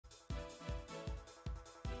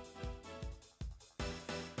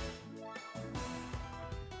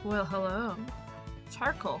Well, hello.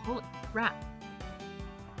 Charcoal, holy crap.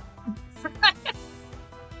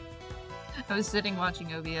 I was sitting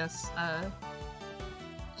watching OBS,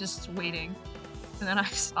 just waiting. And then I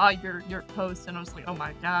saw your post and I was like, oh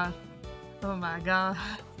my god. Oh my god.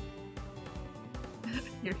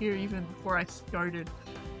 You're here even before I started.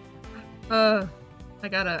 I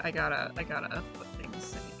gotta put things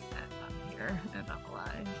saying that I'm here and I'm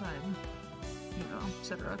alive. I'm,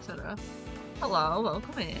 etc., etc. Hello,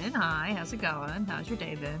 welcome in. Hi, how's it going? How's your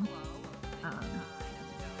day been?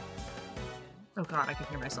 Oh god, I can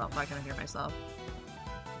hear myself. Why can I hear myself?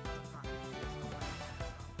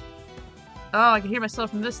 Oh, I can hear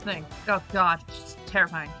myself from this thing. Oh god, it's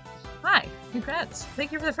terrifying. Hi, congrats.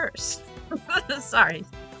 Thank you for the first. Sorry.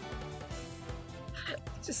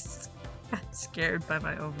 Just got scared by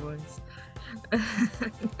my own voice. Okay,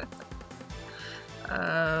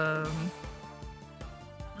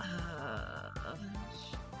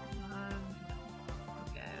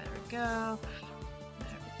 there we go.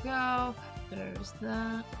 There we go. There's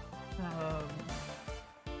that.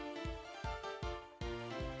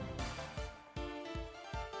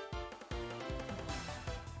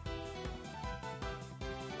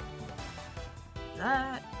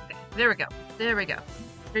 That. Okay, there we go. There we go.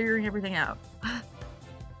 Figuring everything out.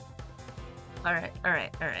 Alright.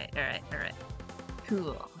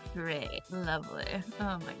 Cool. Great. Lovely.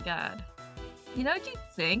 Oh my god. You know, you'd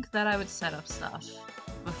think that I would set up stuff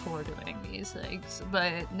before doing these things,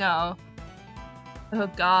 but no. Oh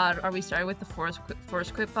god, are we starting with the force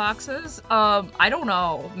quit boxes? I don't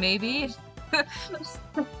know. Maybe?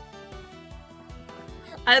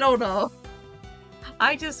 I don't know.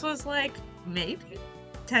 I just was like, maybe?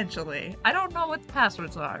 Potentially. I don't know what the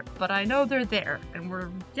passwords are, but I know they're there, and we're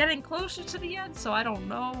getting closer to the end, so I don't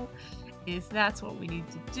know if that's what we need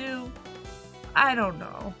to do. I don't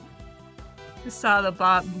know. I saw the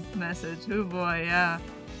bot message. Oh boy, yeah.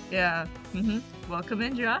 Yeah. Welcome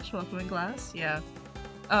in, Josh. Welcome in, Glass. Yeah.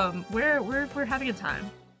 We're having a time.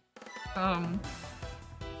 I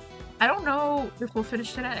don't know if we'll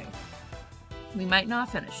finish today. We might not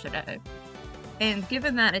finish today. And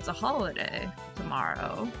given that it's a holiday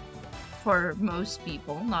tomorrow, for most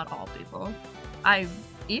people, not all people,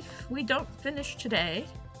 if we don't finish today,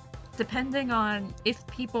 depending on if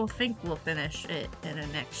people think we'll finish it in a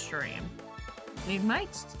next stream, we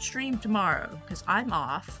might stream tomorrow, because I'm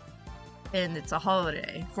off, and it's a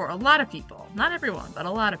holiday for a lot of people. Not everyone, but a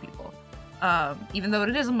lot of people. Even though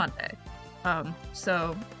it is a Monday.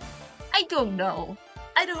 So, I don't know.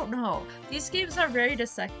 I don't know. These games are very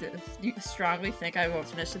deceptive. You strongly think I won't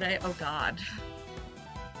finish today? Oh god.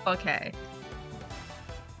 Okay.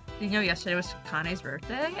 You know yesterday was Akane's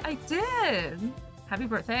birthday? I did! Happy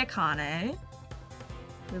birthday, Akane.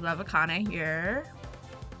 We love Akane here.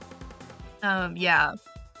 Yeah.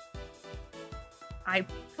 I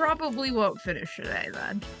probably won't finish today,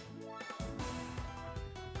 then.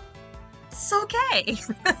 It's okay!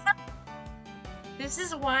 This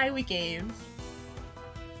is why we game.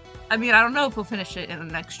 I mean, I don't know if we'll finish it in the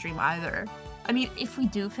next stream either. I mean, if we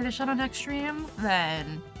do finish on the next stream,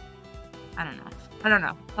 then... I don't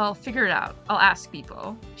know. I'll figure it out. I'll ask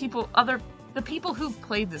people. The people who've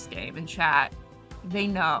played this game in chat, they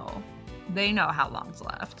know. They know how long's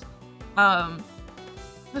left.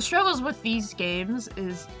 The struggles with these games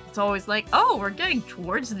is it's always like, oh, we're getting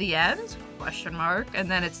towards the end? Question mark. And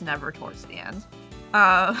then it's never towards the end.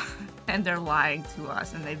 And they're lying to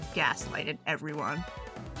us and they've gaslighted everyone.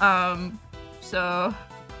 So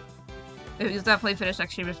it was definitely finished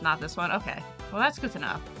next stream, if not this one. Okay, well that's good to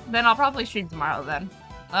know. Then I'll probably stream tomorrow then.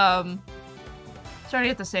 Starting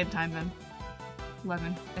at the same time then.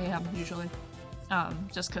 11 a.m. usually.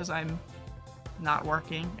 Just because I'm not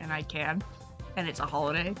working and I can. And it's a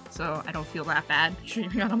holiday, so I don't feel that bad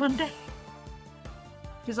streaming on a Monday.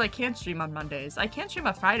 Because I can't stream on Mondays. I can stream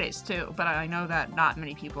on Fridays too, but I know that not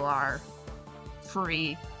many people are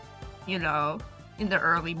free, you know, in the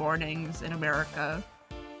early mornings in America,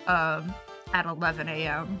 at 11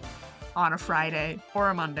 a.m. on a Friday or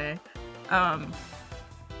a Monday. But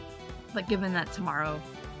given that tomorrow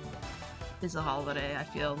is a holiday, I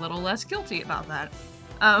feel a little less guilty about that.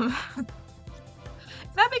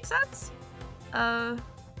 If that makes sense?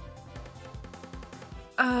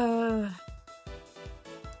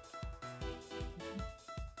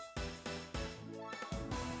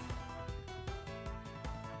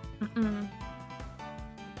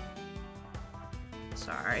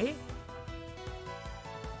 Sorry.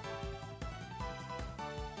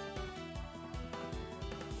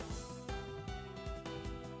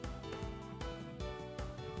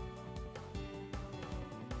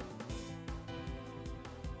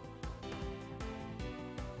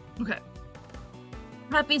 Okay.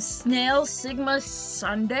 Happy Snail Sigma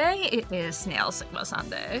Sunday? It is Snail Sigma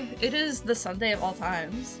Sunday. It is the Sunday of all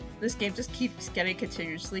times. This game just keeps getting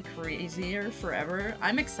continuously crazier forever.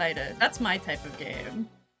 I'm excited. That's my type of game.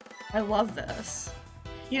 I love this.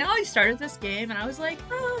 You know, I started this game and I was like,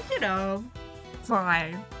 oh, you know,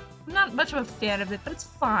 fine. I'm not much of a fan of it, but it's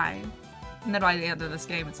fine. And then by the end of this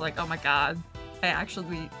game, it's like, oh my god,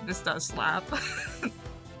 this does slap.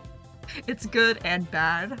 It's good and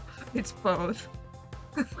bad. It's both.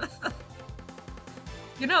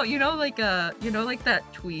 You know, like that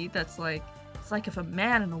tweet that's like, it's like if a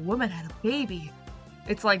man and a woman had a baby.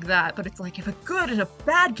 It's like that, but it's like if a good and a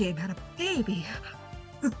bad game had a baby.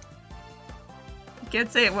 You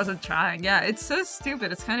can't say it wasn't trying. Yeah, it's so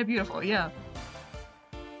stupid. It's kind of beautiful. Yeah.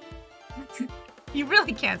 You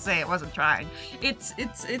really can't say it wasn't trying. It's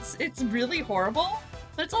really horrible,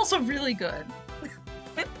 but it's also really good.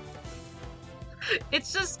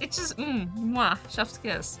 It's just, mwah, chef's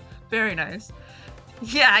kiss. Very nice.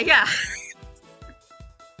 Yeah, yeah.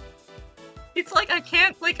 It's like, I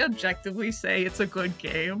can't, like, objectively say it's a good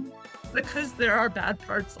game, because there are bad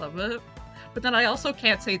parts of it, but then I also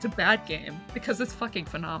can't say it's a bad game, because it's fucking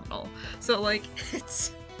phenomenal. So, like,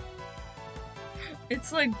 it's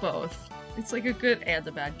like both. It's like a good and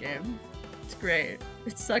a bad game. It's great.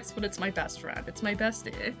 It sucks, but it's my best friend. It's my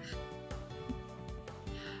bestie.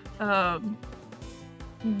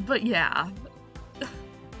 But yeah.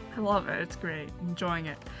 I love it. It's great. I'm enjoying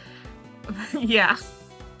it. Yeah.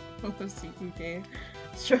 CPP.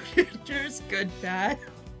 Schrodinger's good bad.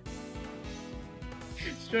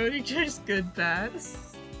 Schrodinger's good bad.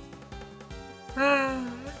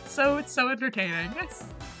 So it's so entertaining.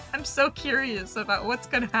 I'm so curious about what's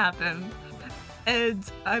gonna happen. And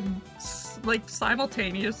I'm like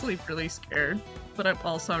simultaneously really scared, but I'm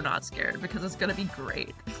also not scared because it's gonna be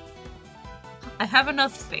great. I have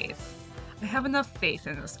enough faith. I have enough faith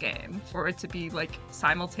in this game for it to be like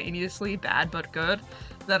simultaneously bad but good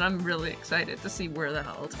that I'm really excited to see where the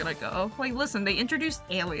hell it's gonna go. Like, listen, they introduced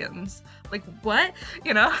aliens. Like, what?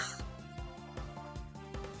 You know?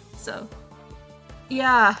 So,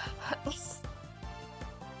 yeah.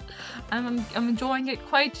 I'm enjoying it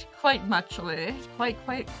quite muchly. Quite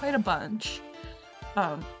a bunch.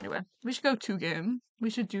 Anyway, we should go to game. We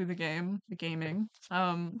should do the gaming.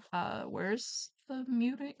 Where's the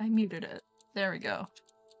muting? I muted it. There we go.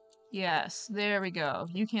 Yes, there we go.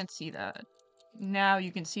 You can't see that. Now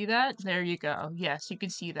you can see that? There you go. Yes, you can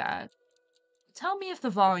see that. Tell me if the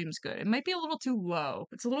volume's good. It might be a little too low.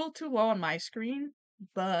 It's a little too low on my screen,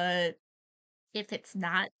 but if it's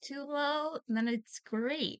not too low, then it's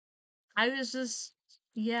great. I was just,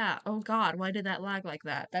 yeah, oh god, why did that lag like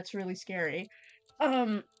that? That's really scary.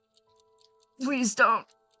 Please don't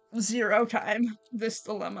zero time this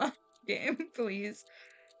dilemma game, please.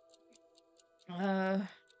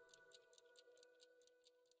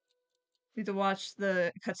 Need to watch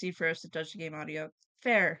the cutscene first to judge the game audio.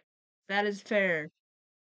 Fair. That is fair.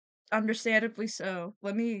 Understandably so.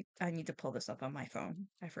 I need to pull this up on my phone.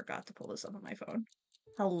 I forgot to pull this up on my phone.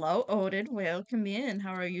 Hello, Odin. Welcome in.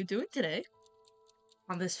 How are you doing today?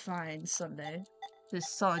 On this fine Sunday. This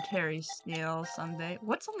solitary snail Sunday.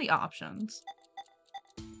 What's on the options?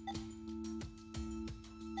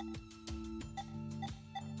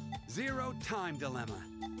 Zero time dilemma.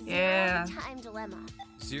 Yeah. Zero time dilemma.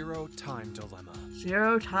 Zero time dilemma.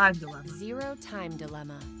 Zero time dilemma. Zero time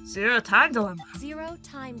dilemma. Zero time dilemma. Zero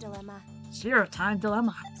time dilemma. Zero time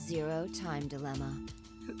dilemma. Zero time dilemma.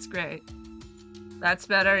 It's great. That's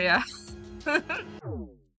better, yeah.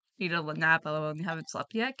 Need a nap, lol, you haven't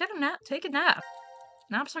slept yet? Get a nap. Take a nap.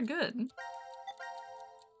 Naps are good.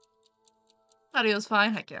 Audio's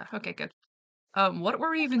fine? Heck yeah. Okay, good. What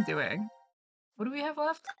were we even doing? What do we have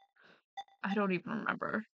left? I don't even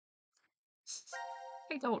remember.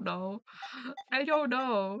 I don't know. I don't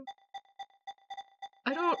know.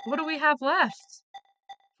 What do we have left?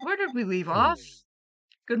 Where did we leave off?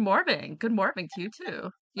 Good morning. Good morning to you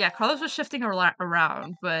too. Yeah, Carlos was shifting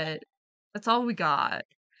around, but that's all we got.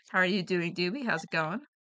 How are you doing, Doobie? How's it going?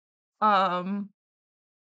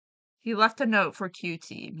 He left a note for Q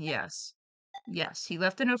Team. Yes. Yes, he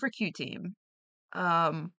left a note for Q Team.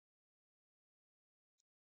 Problem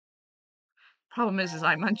is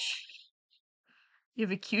I munch. You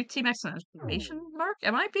have a Q Team exclamation mark?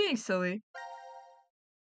 Am I being silly?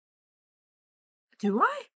 Do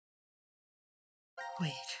I?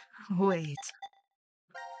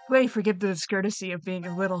 Wait, forgive the discourtesy of being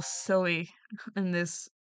a little silly in this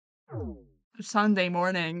Sunday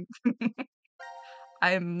morning.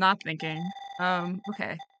 I am not thinking.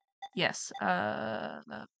 Okay. Yes,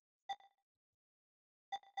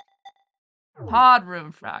 Pod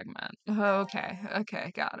room fragment. Okay,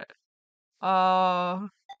 okay, got it. Oh,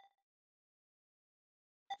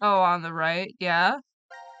 oh, on the right, yeah.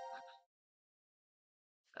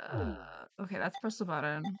 Okay, let's press the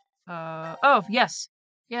button. Oh, yes.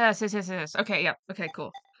 Yes, yes, yes, yes. Okay, yep. Okay,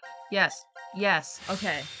 cool. Yes, yes.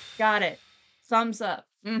 Okay, got it. Thumbs up.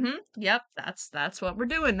 Mm-hmm. Yep, that's what we're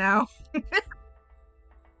doing now.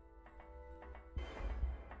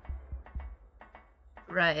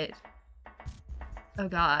 Right. Oh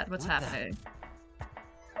God, what's What the- happening?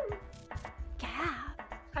 Gab.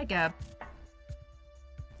 Hi, Gab.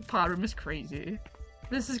 The pod room is crazy.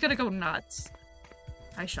 This is gonna go nuts.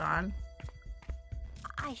 Hi, Sean.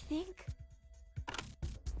 I think.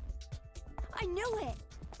 I knew it.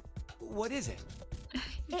 What is it?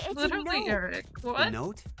 It's Literally, a note. Eric. A What?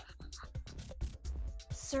 note?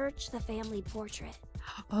 Search the family portrait.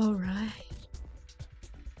 Oh, right.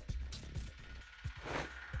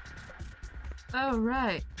 Oh,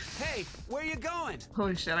 right. Hey, where you going?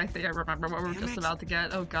 Holy shit, I think I remember what we're Damn just it. about to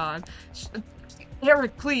get. Oh god.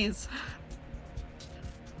 Eric, please.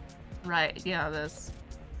 Right, yeah, this.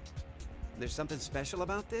 There's something special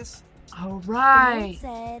about this? Oh, The right. note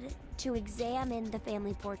said to examine the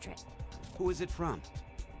family portrait. Who is it from?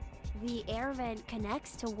 The air vent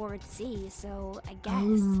connects to Ward C, so I guess.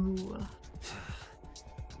 Ooh.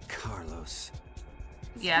 Carlos.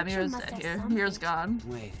 This Yeah, picture Mira's must dead have here. something. Mira's gone.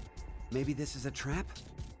 Wait, maybe this is a trap?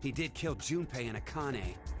 He did kill Junpei and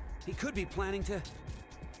Akane. He could be planning to...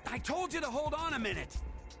 I told you to hold on a minute!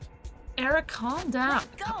 Eric, calm down.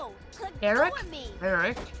 Let go! Let Eric? go of me!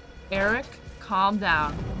 Eric, calm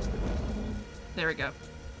down. There we go.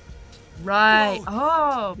 Right.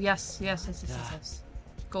 Whoa. Oh, yes.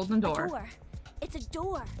 Golden A door. door. It's a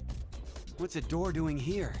door. What's a door doing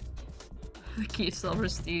here? Keith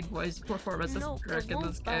Silverstein voice performance No, is it Eric in won't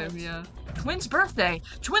this game, budge. yeah. Twins' birthday!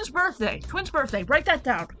 Twins' birthday! Twins' birthday! Write that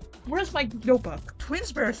down! Where's my notebook?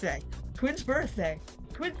 Twins' birthday! Twins' birthday!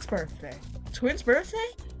 Twins' birthday! Twins' birthday?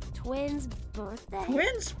 Twins' birthday?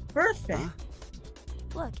 Twins' birthday! Huh?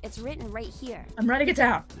 Look, it's written right here. I'm writing it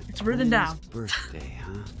down. It's written down. Twins' birthday,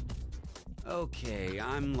 huh? Okay,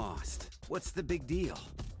 I'm lost. What's the big deal?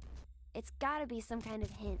 It's gotta be some kind of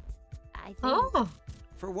hint. I think Oh!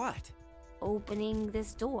 For what? opening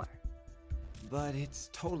this door. But it's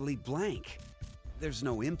totally blank. There's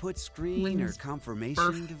no input screen or Twins' confirmation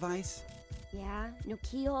birth- device. Yeah, no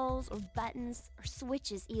keyholes or buttons or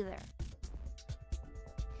switches either.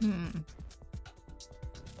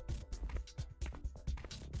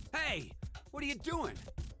 Hey, what are you doing?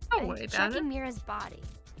 Don't I'm worry about it. checking Mira's body.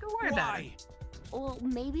 Don't worry about it. Why? Well,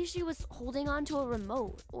 maybe she was holding on to a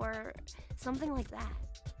remote or something like that.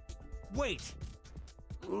 Wait.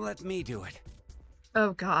 Let me do it.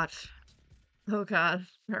 Oh god. Oh god.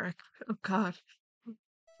 Eric. Oh god.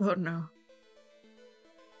 Oh no.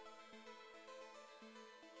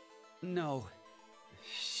 No,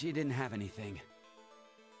 she didn't have anything.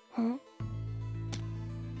 Huh?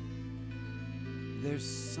 There's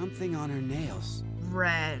something on her nails.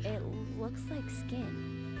 Red. It looks like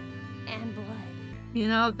skin and blood. You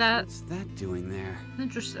know, that's What's that doing there?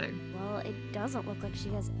 interesting. Well, it doesn't look like she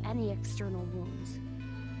has any external wounds.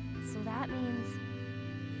 So that means,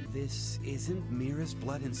 This isn't Mira's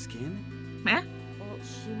blood and skin? Meh? well,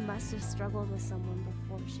 she must have struggled with someone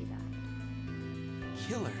before she died.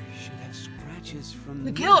 Killer should have scratches from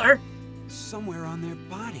The Mira killer! somewhere on their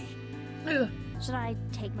body. Ugh. Should I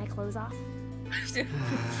take my clothes off?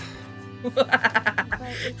 Oh,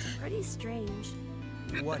 But it's pretty strange.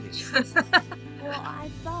 What is? Well, I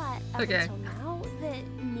thought up Okay. until now that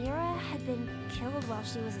Mira had been killed while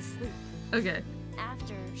she was asleep, okay.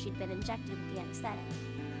 after she'd been injected with the anesthetic.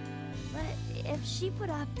 But if she put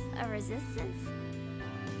up a resistance,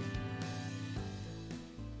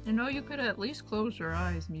 You know, you could at least close your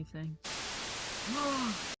eyes, methinks.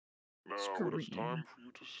 Now it is Scream. time for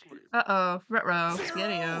you to sleep. Uh-oh. Retro.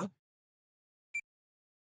 Spaghetti-o.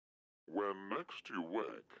 When next you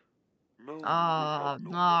wake, know you will Oh, have no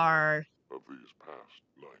nar. memory of these past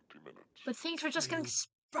 90 minutes. But things were just getting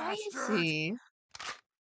bastard. spicy.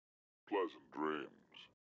 Pleasant dreams.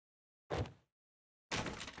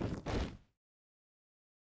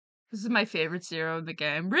 This is my favorite Zero in the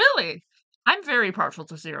game. Really? I'm very partial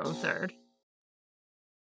to Zero Third.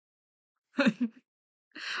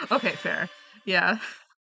 Okay, fair. Yeah.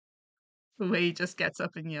 The way he just gets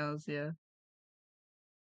up and yells, yeah.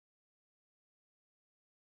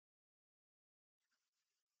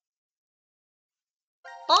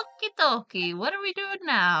 Okie dokie, what are we doing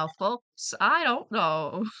now, folks? I don't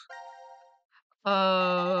know.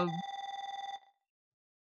 Um.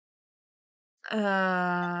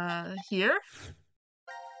 Here?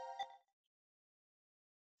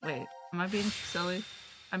 Wait, am I being silly?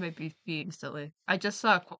 I might be being silly. I just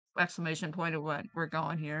saw a exclamation point of what we're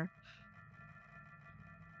going here.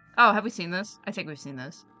 Oh, have we seen this? I think we've seen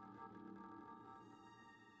this.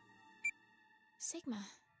 Sigma.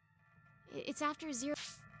 It's after 0.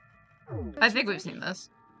 I think we've seen this.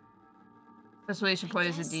 Exclamation I point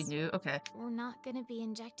is guess indeed new. Okay. We're not gonna be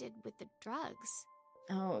injected with the drugs.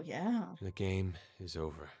 Oh, yeah. The game is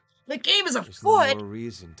over. The game is There's no afoot! more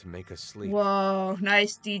reason to make us sleep. Whoa,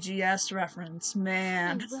 nice DGS reference,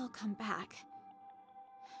 man. I will come back.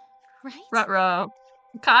 Right? Ruh-roh.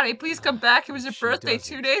 Connie, please come back. It was your She birthday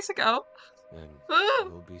doesn't. 2 days ago. Then Ah.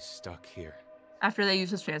 we'll be stuck here. After they use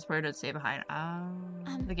his transporter to stay behind.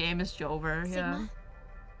 The game is over, yeah. Sigma,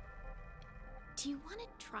 do you want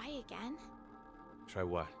to try again? Try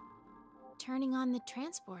what? Turning on the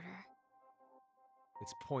transporter.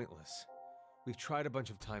 It's pointless. We've tried a bunch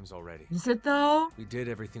of times already. Is it though? We did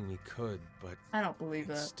everything we could, but I don't believe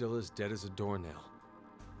it's it. still as dead as a doornail.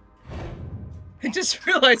 I just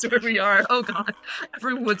realized where we are. Oh god.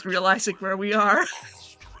 Everyone's realizing where we are.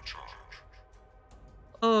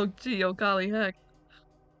 Oh gee, oh golly heck.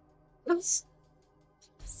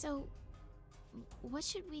 So, what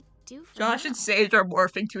should we do for Josh now? and Sage are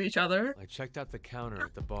morphing to each other. I checked out the counter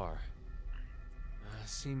at the bar.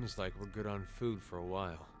 Seems like we're good on food for a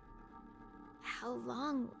while. How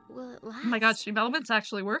long will it last? Oh my god, Stream Element's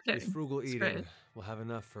actually working. With frugal It's eating, great. we'll have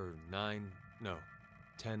enough for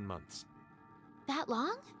 10 months. That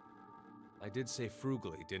long? I did say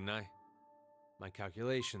frugally, didn't I? My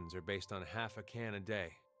calculations are based on half a can a day.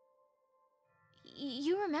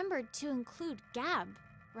 You remembered to include Gab,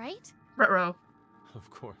 right? Ruh-roh. Of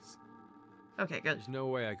course. Okay, good. There's no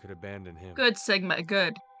way I could abandon him. Good, Sigma,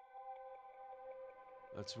 good.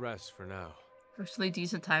 Let's rest for now. Actually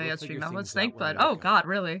decent timing We'll on Stream figure Element's things out Snake, when but we oh wake up. god,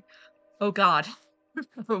 really? Oh god.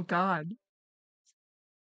 Oh god.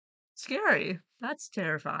 Scary. That's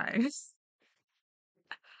terrifying.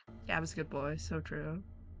 Gab's a good boy, so true.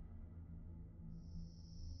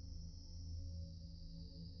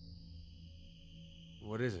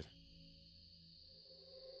 What is it?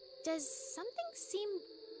 Does something seem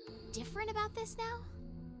different about this now?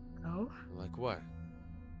 Oh? Like what?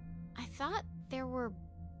 I thought there were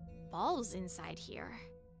balls inside here.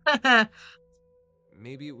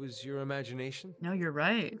 Maybe it was your imagination? No, you're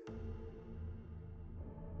right.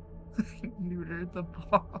 Neutered the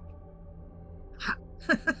ball.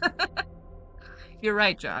 You're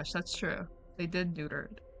right, Josh. That's true. They did neuter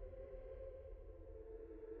it.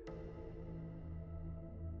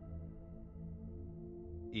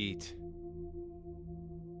 Eat.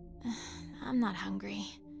 I'm not hungry.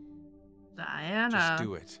 Diana. Just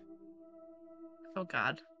do it. Oh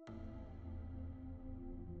god.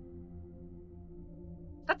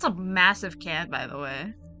 That's a massive can, by the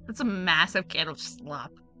way. That's a massive can of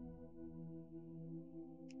slop.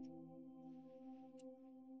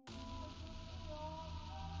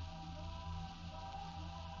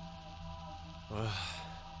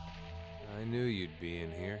 I knew you'd be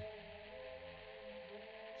in here.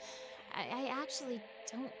 I actually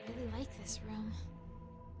don't really like this room.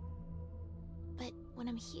 But when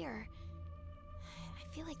I'm here,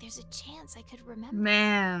 I feel like there's a chance I could remember.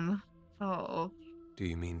 Man. Oh. Do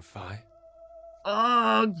you mean Phi?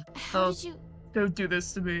 Oh. How Oh. did you... Don't do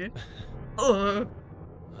this to me. Oh.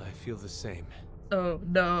 I feel the same. Oh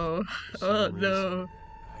no. For Oh some no. reason,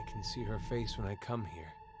 I can see her face when I come here.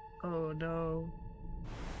 Oh no.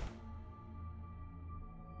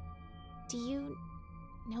 Do you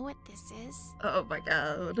know what this is? Oh my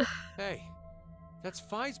god. Hey, that's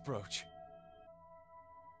Phi's brooch.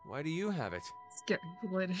 Why do you have it? Scary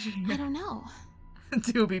lady. I don't know.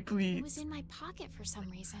 Do me, It please. was in my pocket for some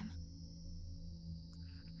reason.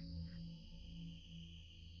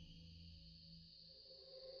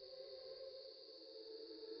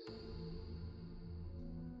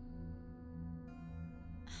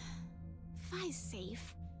 Phi's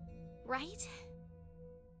safe, right?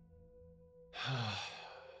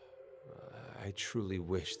 I truly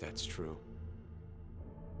wish that's true.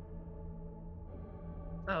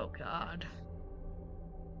 Oh god.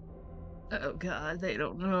 Oh god, they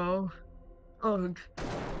don't know. Oh.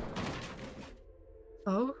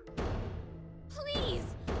 Oh? Please,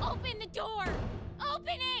 open the door!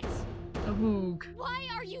 Open it! Oog. Why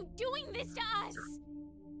are you doing this to us?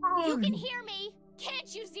 Oh. You can hear me,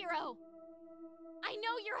 can't you, Zero? I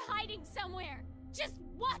know you're hiding somewhere, just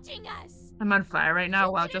watching us. I'm on fire right now.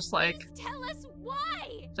 You Wow, could just at like least tell us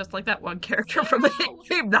why. that one character from the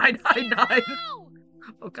game 999. Zero!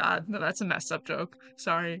 Oh god, no, that's a messed up joke.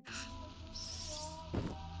 Sorry.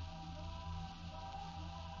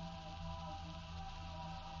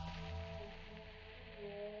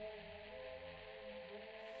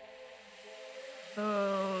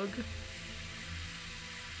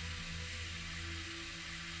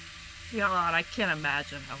 God, I can't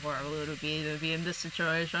imagine how horrible it would be to be in this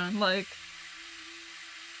situation. Like,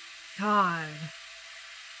 God.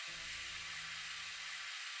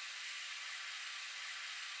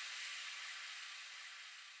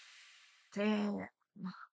 Damn.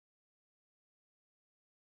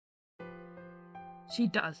 She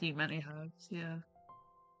does eat many hugs, yeah.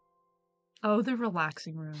 Oh, the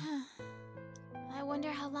relaxing room. I wonder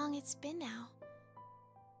how long it's been now.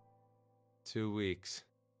 2 weeks.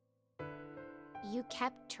 You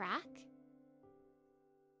kept track?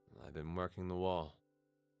 I've been working the wall.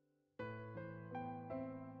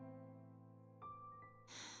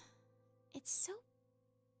 It's so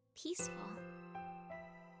peaceful.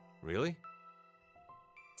 Really?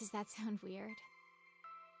 Does that sound weird?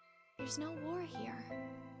 There's no war here.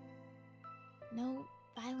 No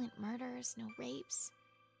violent murders, no rapes,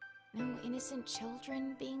 no innocent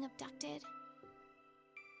children being abducted.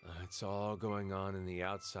 It's all going on in the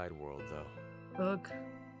outside world, though. Ugh.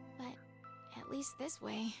 But at least this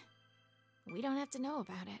way, we don't have to know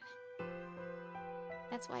about it.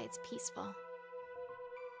 That's why it's peaceful.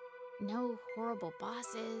 No horrible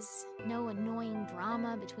bosses, no annoying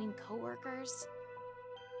drama between coworkers.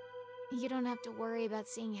 You don't have to worry about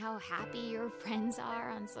seeing how happy your friends are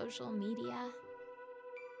on social media.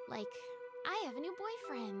 Like, I have a new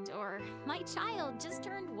boyfriend, or my child just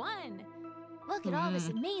turned 1. Look at all this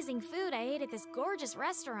amazing food I ate at this gorgeous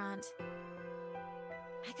restaurant.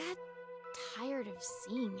 I got tired of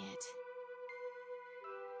seeing it.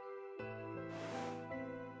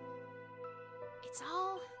 It's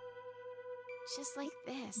all just like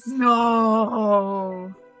this.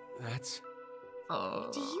 No. That's... Oh.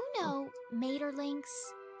 Do you know Maeterlinx,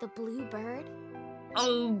 the blue bird?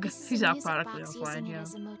 Oh, This is he's a out music product box line, using it yeah.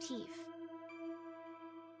 as a motif.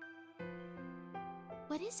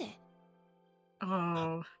 What is it?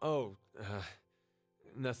 Oh, Oh,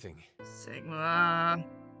 nothing. Sigma.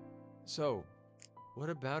 So, what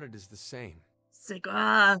about it is the same?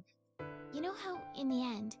 Sigma. You know how, in the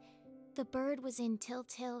end, the bird was in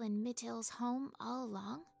Tiltil and Mittil's home all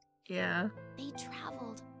along? Yeah. They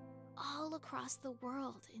traveled all across the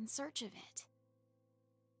world in search of it.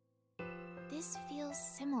 This feels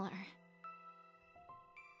similar.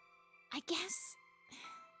 I guess...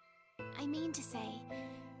 I mean to say,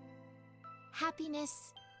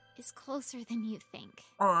 happiness is closer than you think.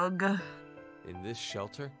 Ugh. In this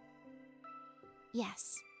shelter?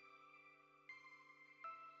 Yes.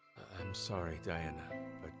 I'm sorry, Diana,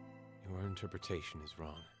 but your interpretation is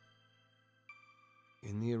wrong.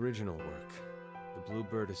 In the original work, the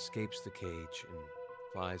bluebird escapes the cage and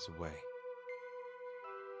flies away.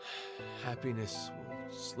 Happiness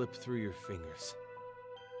will slip through your fingers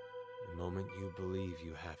the moment you believe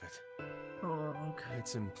you have it. Ugh.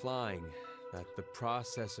 It's implying that the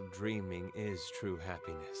process of dreaming is true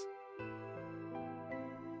happiness.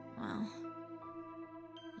 Well,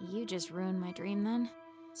 you just ruined my dream then.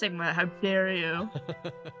 Sigma, how dare you?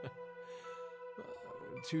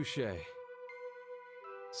 Touche.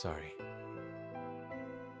 Sorry.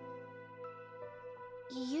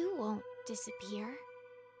 You won't disappear.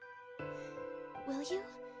 Will you?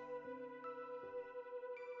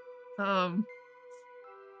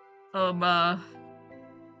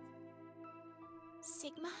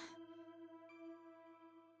 Sigma?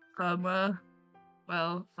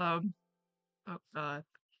 Well, oh god.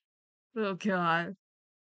 Oh god.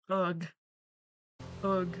 Ugh.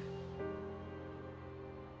 Ugh.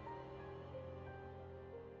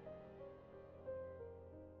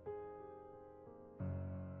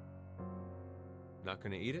 Not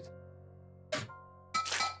gonna eat it?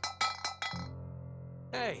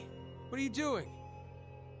 Hey, what are you doing?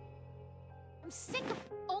 I'm sick of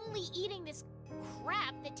only eating this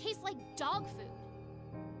crap that tastes like dog food.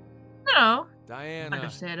 No. Diana.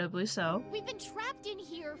 Understandably so. We've been trapped in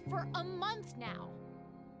here for a month now.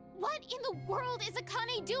 What in the world is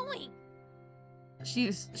Akane doing?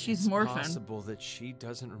 She's It's morphing. possible that she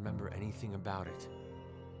doesn't remember anything about it.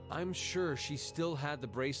 I'm sure she still had the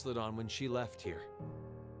bracelet on when she left here.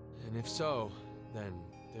 And if so, then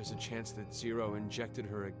there's a chance that Zero injected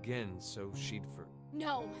her again so she'd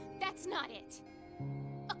No, that's not it.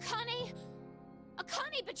 Akane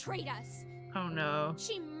betrayed us. Oh no.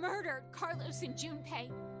 She murdered Carlos and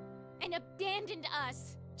Junpei and abandoned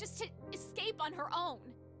us just to escape on her own.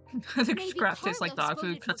 I think Maybe scrap tastes like Carlos dog food.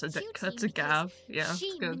 voted for Cuts a Q-Team gab. because Yeah, she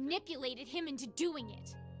it's good. manipulated him into doing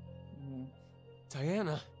it.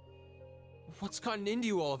 Diana, what's gotten into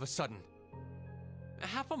you all of a sudden?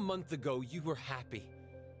 Half a month ago, you were happy,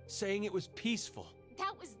 saying it was peaceful.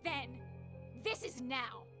 That was then. This is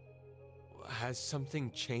now. Has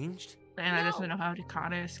something changed? And I just No. don't know how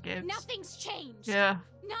Akane escapes. Nothing's changed. Yeah.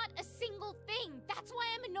 Not a single why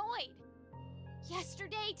I'm annoyed.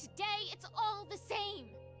 Yesterday, today, it's all the same.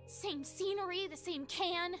 Same scenery, the same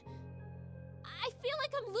can. I feel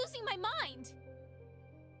like I'm losing my mind.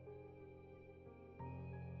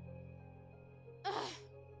 Ugh,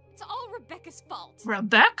 it's all Rebecca's fault.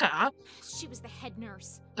 Rebecca? She was the head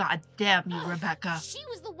nurse. God damn you, Rebecca. She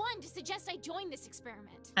was the one to suggest I join this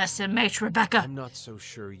experiment. SMH, Rebecca. I'm not so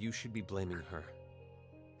sure you should be blaming her.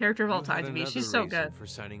 Character of all You time had to me. another She's so reason good. for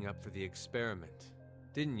signing up for the experiment,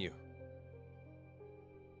 didn't you?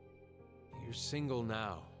 You're single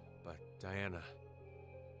now, but Diana,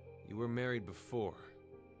 you were married before,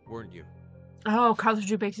 weren't you? Oh, Carlos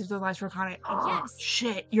Drew bakes into the lies for Connie. Oh, Yes.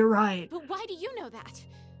 shit, you're right. But why do you know that?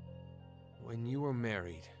 When you were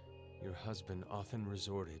married, your husband often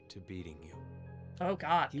resorted to beating you. Oh,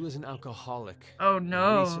 God. He was an alcoholic. Oh, and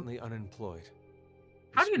no. recently unemployed. He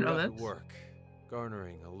How do you screwed know up at this? work,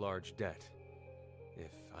 garnering a large debt,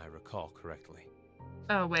 if I recall correctly.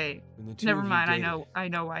 Oh, wait. When the two Never of you mind. dated, I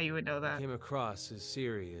know why you would know he that. came across as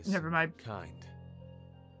serious, Never mind. and kind,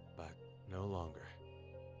 but no longer.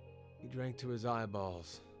 He drank to his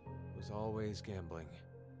eyeballs, was always gambling,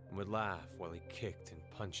 and would laugh while he kicked and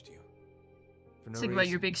punched you. For no Think about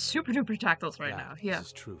your reason. big super duper tactiles right That now. was Yeah,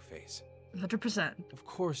 his true face. 100%. Of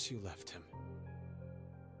course you left him.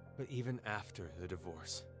 But even after the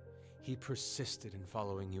divorce, he persisted in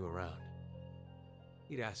following you around.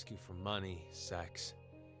 He'd ask you for money, sex,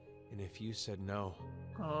 and if you said no,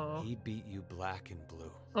 Oh. he beat you black and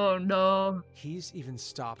blue. Oh, no. He's even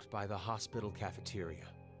stopped by the hospital cafeteria.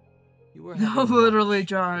 You were No, having literally,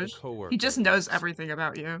 lunch with a Josh. coworker He just of knows yours. everything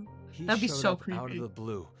about you. He That'd be showed so up out of creepy. the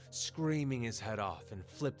blue, screaming his head off and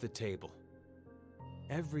flipped the table.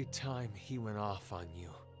 Every time he went off on you,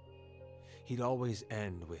 he'd always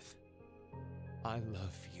end with, "I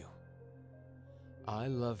love you. I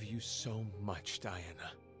love you so much,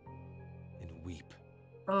 Diana," and weep.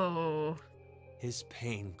 Oh. His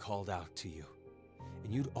pain called out to you,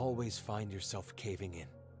 and you'd always find yourself caving in.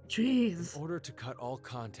 Jeez. In order to cut all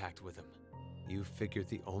contact with him, you figured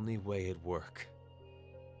the only way it'd work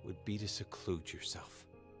would be to seclude yourself.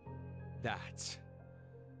 That's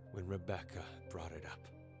when Rebecca brought it up.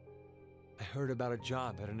 I heard about a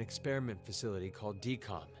job at an experiment facility called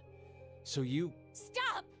DCOM. So you...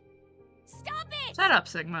 Stop! Stop it! Shut up,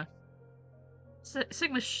 Sigma.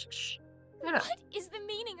 Sigma, shh. Shut up. What is the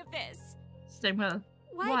meaning of this? Sigma.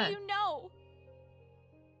 Why What? do you know?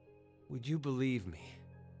 Would you believe me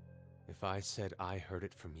if I said I heard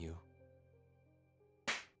it from you?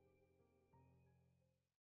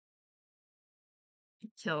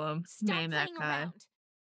 Kill him. Stop Name that playing guy. around.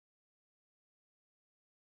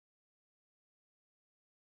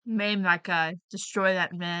 Maim that guy. Destroy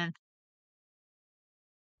that man.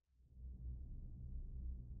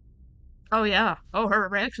 Oh, yeah. Oh, her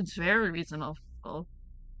reaction's very reasonable.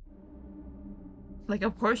 Like,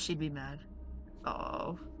 of course she'd be mad.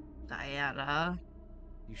 Oh, Diana.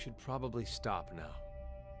 You should probably stop now.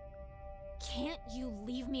 Can't you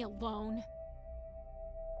leave me alone?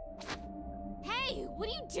 Hey, what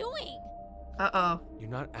are you doing? Uh-oh. You're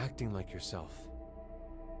not acting like yourself.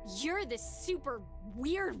 You're the super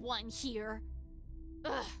weird one here.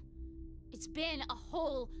 Ugh. It's been a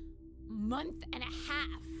whole month and a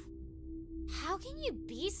half. How can you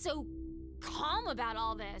be so calm about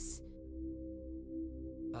all this?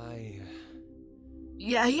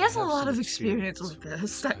 Yeah, he has a have lot some of experience experience with with this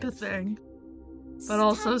this type of kind of thing. But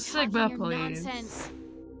also, Stop Sigma, talking your please. nonsense.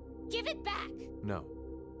 Give it back. No.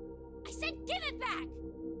 I said give it back.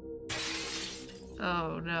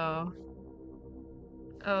 Oh, no.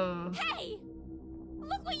 Oh. Hey!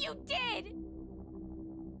 Look what you did!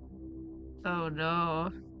 Oh,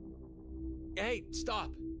 no. Hey, stop!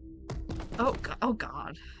 Oh, oh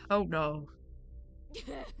God. Oh, no.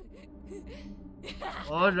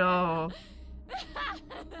 Oh, no.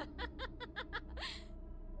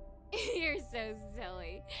 You're so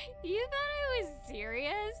silly. You thought I was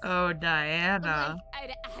serious? Oh, Diana.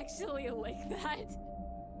 Like, I'd actually like that.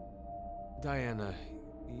 Diana,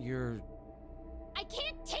 you're... I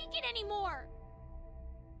can't take it anymore!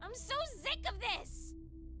 I'm so sick of this!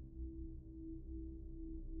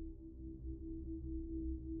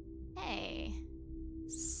 Hey,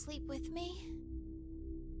 sleep with me?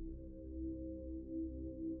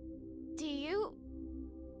 Do you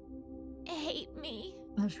hate me?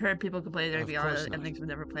 I've heard people complain there'd Of be course not. endings would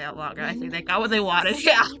never play out longer. I think they got what they wanted.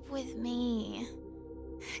 Yeah. Sleep with me.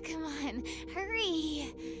 Come on,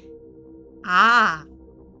 hurry. Ah.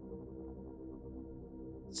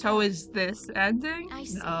 So is this ending? I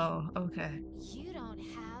see. Oh, okay. You don't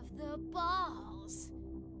have the balls,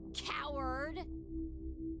 coward.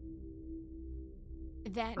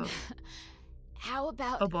 Then, Oh. How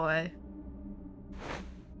about... Oh boy.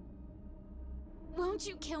 Won't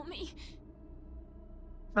you kill me?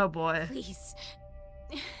 Oh boy. Please.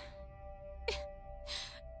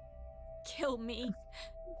 Kill me.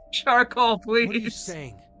 Charcoal, please. What are you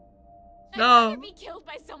saying? No. I'd rather be killed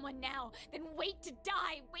by someone now than wait to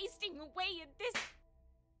die, wasting away in this...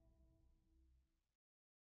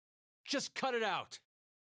 Just cut it out.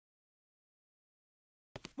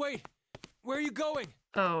 Wait, where are you going?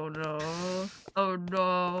 Oh no. Oh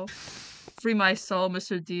no. Free my soul,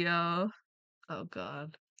 Mr. Dio. Oh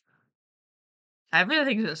god.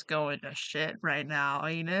 Everything's just going to shit right now,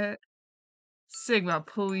 ain't it? Sigma,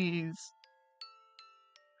 please.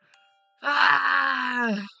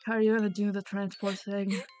 Ah! Are you gonna do the transport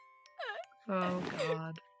thing? Oh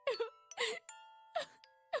god.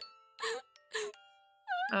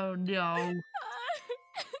 Oh no.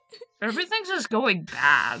 Everything's just going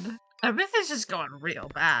bad. Everything's just going real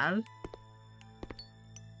bad.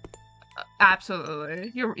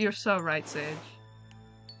 Absolutely. You're so right, Sage.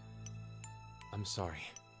 I'm sorry.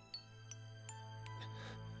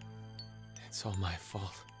 It's all my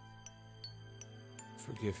fault.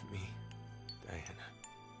 Forgive me, Diana.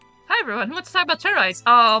 Hi everyone, let's talk about termites.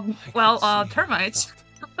 I could see how you Termites.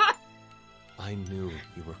 felt. I knew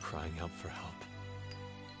you were crying out for help.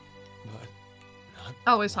 But not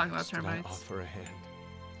Always talking once about did I termites. offer a hand.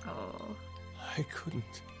 Oh. I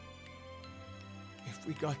couldn't. If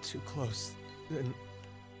we got too close, then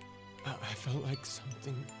I felt like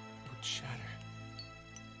something would shatter.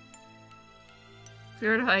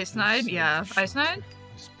 Spirit of Ice You Knight? said Yeah. the Ice Knight? shelter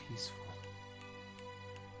was peaceful.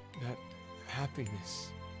 That happiness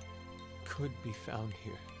could be found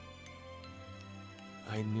here.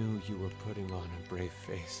 I knew you were putting on a brave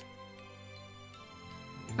face.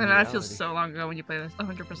 In And that feels reality, so long ago when you play this.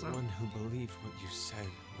 100%. the one who believed what you said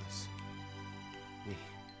was me.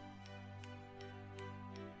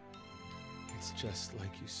 It's just like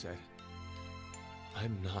you said.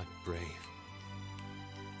 I'm not brave.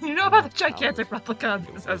 You know about the gigantic replica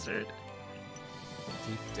in the desert.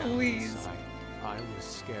 Deep down Please. inside, I was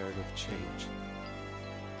scared of change.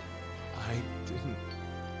 I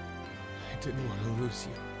didn't want to lose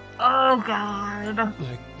you. Oh god. Like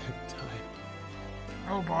that time.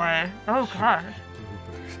 Oh boy. Oh I god. met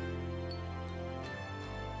Bluebird.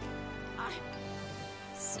 I'm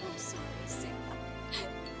so sorry, Sigma.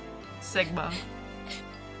 Sigma.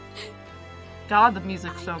 God, the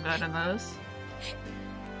music's so good in this.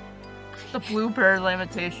 The Bluebird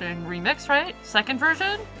Lamentation remix, right? Second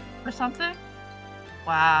version? Or something?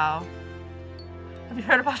 Wow. Have you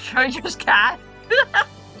heard about Schrodinger's cat?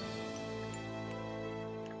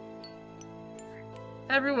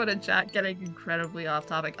 Everyone in chat getting incredibly off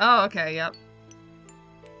topic. Oh, okay, yep.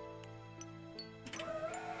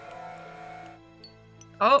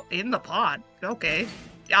 Oh, in the pod. Okay.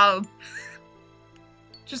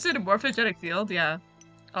 Just in a morphogenic field, yeah.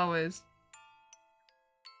 Always.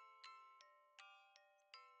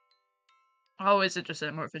 Always interested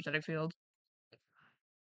in morphogenic field.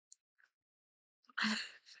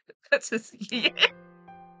 That's just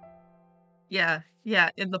yeah,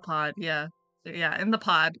 in the pod, yeah. Yeah, in the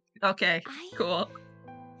pod. Okay, I cool.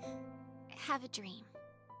 have a dream.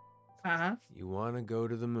 Uh-huh. You want to go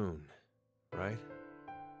to the moon, right?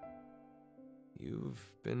 You've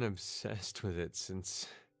been obsessed with it since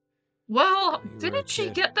Well, You were a didn't she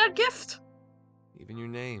kid. get that gift? even your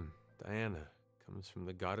name, Diana, comes from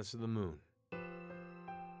the goddess of the moon.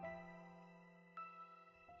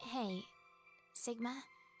 Hey, Sigma,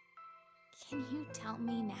 can you tell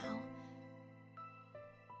me now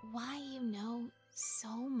why you know so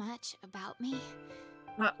much about me?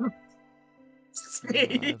 Well,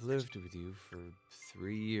 I've lived with you for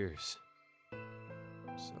 3 years,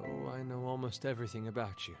 so I know almost everything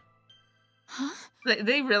about you. Huh?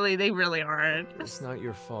 They really aren't. It's not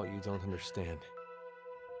your fault you don't understand.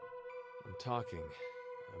 I'm talking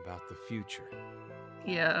about the future,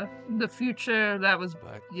 Yeah, the future, that was,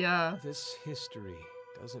 but yeah, this history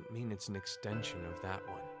doesn't mean it's an extension of that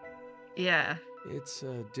one. yeah. It's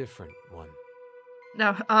a different one.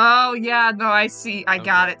 No, oh, yeah, no, I see, I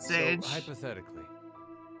got Okay, it, Sage. So hypothetically,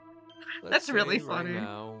 That's really say funny. Right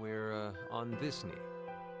now we're on this knee.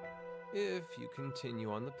 If you continue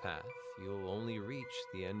on the path, you'll only reach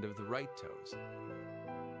the end of the right toes.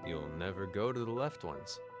 You'll never go to the left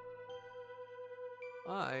ones.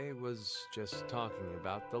 I was just talking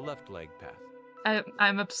about the left leg path.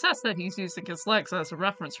 I'm obsessed that he's using his legs as a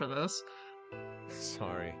reference for this.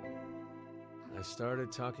 Sorry. I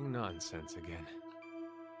started talking nonsense again.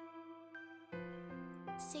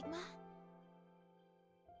 Sigma?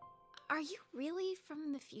 Are you really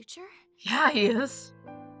from the future? Yeah, he is.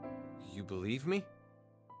 You You believe me?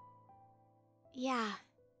 Yeah,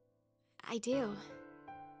 I do.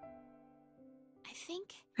 I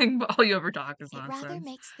think All you ever talk is it rather nonsense.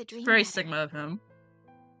 makes the dream Very better. Sigma of him.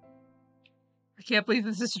 I can't believe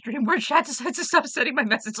this is a dream where chat decides to stop sending my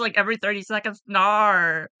message like every 30 seconds.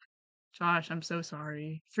 Nar. Josh, I'm so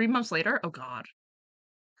sorry. 3 months later? Oh god.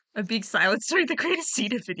 I'm being silenced during the greatest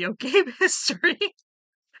scene in video game history.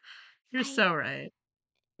 You're I so right.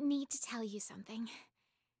 need to tell you something.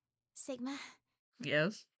 Sigma,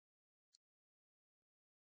 Yes.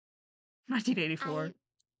 1984. I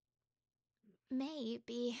may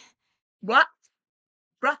be... What?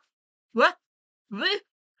 Bruh? What? What?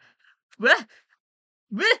 What?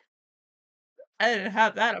 What? I didn't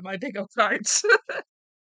have that on my bingo cards.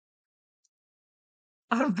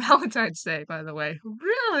 On Valentine's Day, by the way.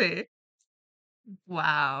 Really?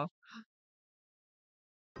 Wow.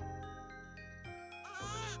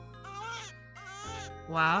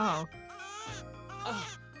 Wow. Oh,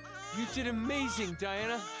 you did amazing,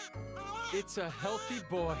 Diana. It's a healthy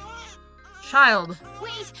boy. Child.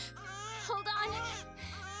 Wait! Hold on!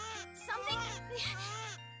 Something...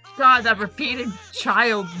 God, that repeated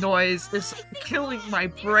child noise is killing my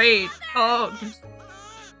brain. Oh.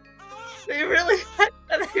 They really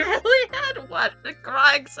had what? The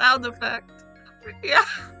crying sound effect. Yeah.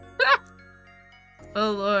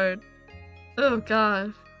 Oh lord. Oh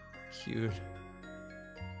god. Cute.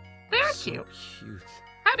 They're So cute. cute.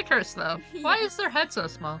 Kinda cursed though. Why is their head so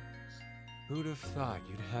small? Who'd have thought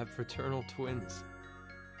you'd have fraternal twins?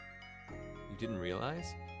 You didn't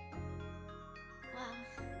realize? Well,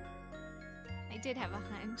 I did have a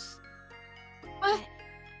hunch. What? But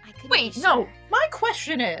I couldn't Wait, be no. sure. My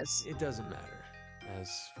question is. It doesn't matter, as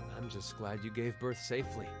I'm just glad you gave birth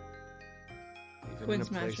safely. Even Twins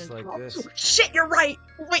in a place mentioned. like this. Shit, you're right.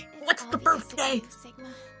 Wait, It's what's all the because of birthday? you, Sigma.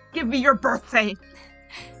 Give me your birthday.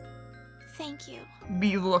 Thank you.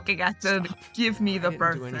 Me looking at them. Stop. Give me I the didn't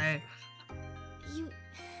do birthday. anything. You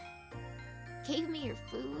gave me your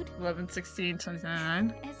food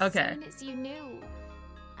 11/16/29. as Okay. soon as you knew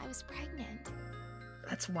I was pregnant.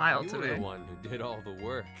 That's wild You to were the me. one who did all the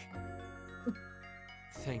work.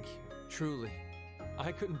 Thank you, truly.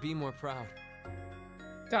 I couldn't be more proud.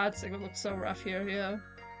 God, Sigma looks so rough here, yeah.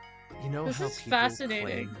 You know This how is people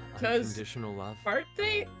fascinating, claim 'cause unconditional love? Aren't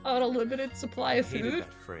they on a limited supply I of hated food?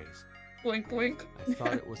 that phrase. Blink, blink. I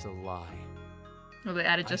thought it was a lie. Well, they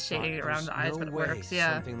added I just thought shading it around there's the eyes, no but it way works,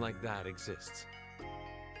 yeah. Something like that exists.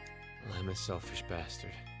 Well, I'm a selfish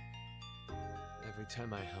bastard. Every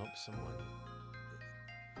time I help someone,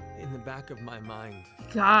 in the back of my mind,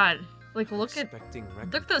 God, like I'm look at expecting those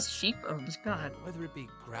recompense. cheekbones. God. Whether it be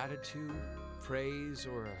gratitude, praise,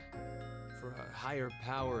 or for a higher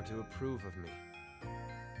power to approve of me.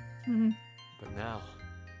 Mhm. But now,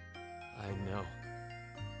 I know.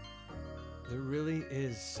 There really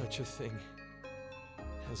is such a thing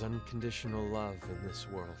as unconditional love in this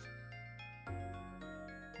world.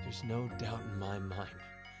 There's no doubt in my mind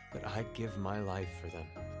that I'd give my life for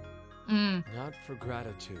them. Not for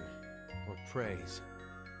gratitude or praise.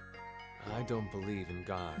 I don't believe in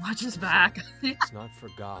God. Watch his so back. It's not for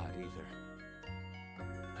God either.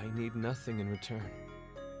 I need nothing in return.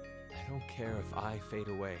 I don't care if I fade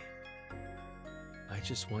away. I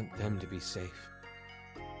just want them to be safe.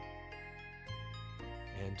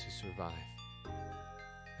 And to survive.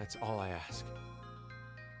 That's all I ask.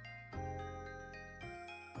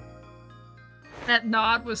 That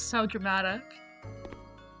nod was so dramatic.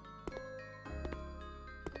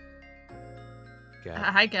 Gab,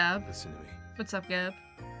 Hi, Gab. listen to me. What's up, Gab?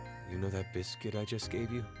 You know that biscuit I just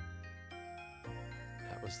gave you?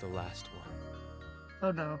 That was the last one.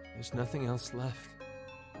 Oh no. There's nothing else left.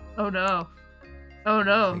 Oh no. Oh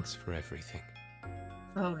no. Thanks for everything.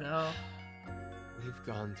 Oh no. We've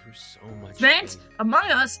gone through so much Thanks, pain.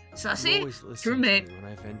 Among Us, You Sussy. always listen Roommate. to me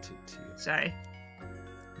when I vented to you. Sorry.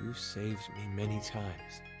 You've saved me many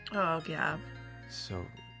times. Oh, Gab. So,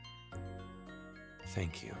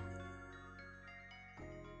 thank you.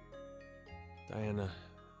 Diana,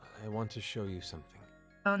 I want to show you something.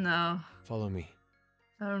 Oh no. Follow me.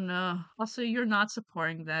 Oh no. Also, you're not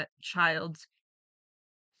supporting that child's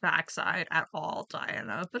backside at all,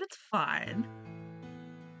 Diana, but it's fine.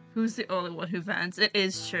 Who's the only one who vents? It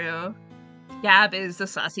is true. Gab is the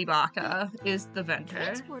Sassy Baka, is the venter.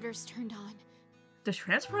 Transporters turned on. The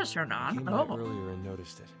transporters turned I on. came by Oh. earlier and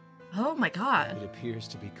noticed it. Oh my god. It appears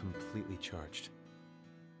to be completely charged.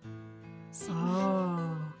 Sigma,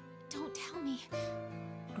 Oh. don't tell me.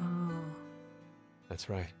 Oh. That's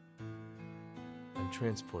right. I'm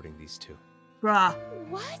transporting these two. Bruh.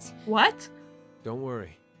 What? What? Don't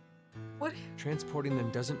worry. What? Transporting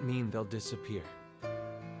them doesn't mean they'll disappear.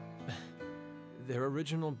 Their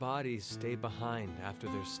original bodies stay behind after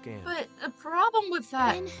they're scanned. But the problem with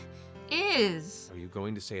that Then is Are you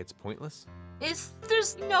going to say it's pointless?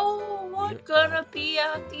 there's no one We're gonna out be of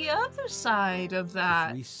at food. the other side of If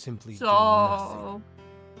that. we simply do nothing. So,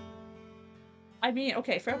 I mean,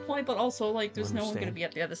 okay, fair point, but also, like, there's no one gonna Understand? be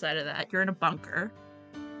at the other side of that. You're in a bunker.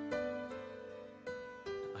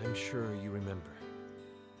 I'm sure you remember.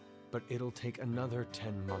 But it'll take another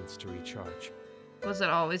 10 months to recharge. Was it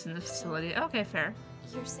always in the facility? Okay, fair.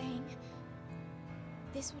 you're saying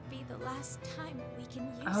this would be the last time we can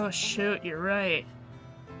use it. Oh, then? shoot, you're right.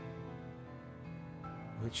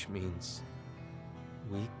 Which means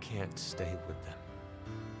we can't stay with them.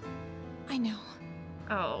 I know.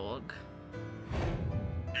 Oh,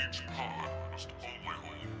 Each pod must only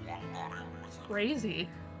hold one body with them. crazy.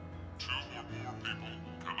 2 or more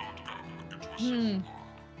people cannot go into a Hmm. single pod.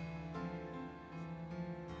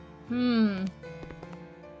 Hmm.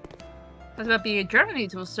 That's about being in Germany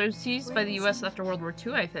to was seized by the US after World War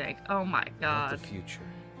II, I think. Oh my Not god. the future.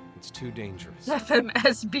 It's too dangerous.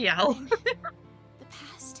 FMSBL. Then the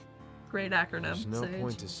past. Great acronym. There's no Sage.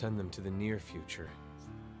 point to send them to the near future.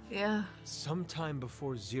 Yeah. Sometime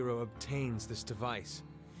before Zero obtains this device,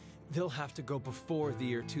 they'll have to go before the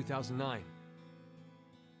year 2009.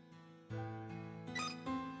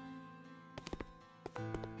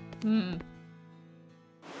 Hmm.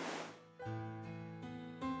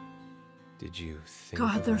 Did you think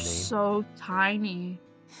God, of a they're name? so tiny.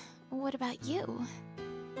 What about you?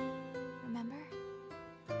 Remember?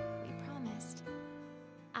 We promised.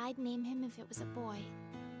 I'd name him if it was a boy.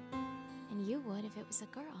 And you would if it was a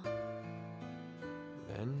girl.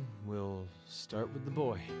 Then we'll start with the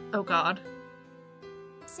boy. Oh god.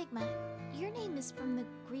 Sigma, your name is from the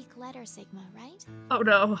Greek letter Sigma, right? Oh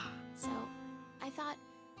no. So, I thought,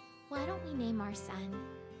 why don't we name our son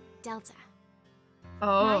Delta? My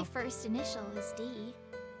Oh. first initial is D,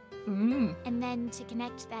 Mm. and then to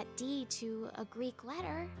connect that D to a Greek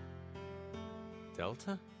letter,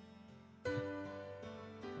 Delta?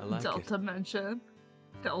 I like Delta it. mention.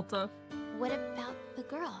 Delta. what about the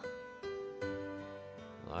girl?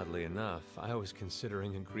 Oddly enough, I was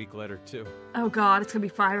considering a Greek letter too. Oh god, it's gonna be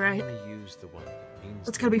Phi, I'm right? gonna use the one that means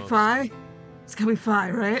It's the gonna be most Phi? to me. It's gonna be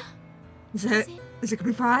Phi, right? Is Is it? it? Is it gonna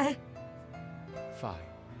be Phi? Phi.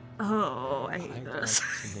 Oh, I hate I'd this.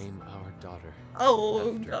 like to name our daughter.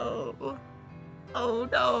 Oh after no. Oh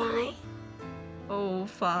no. Phi. Oh, I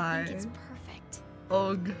Phi. think it's perfect.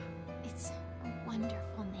 Ugh. It's a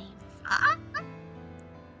wonderful name. Ah! Oh,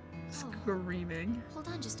 Screaming. hold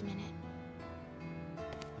on just a minute.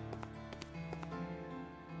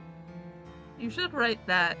 You should write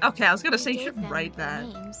that. Okay, I was gonna We say you gave should them write their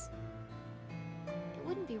that. Names. It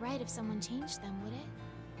wouldn't be right if someone changed them, would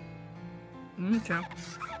it? Okay.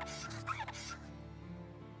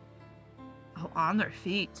 Oh, on their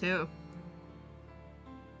feet too.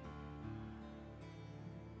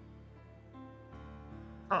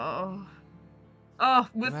 Oh. Oh,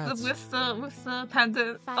 with That's- with the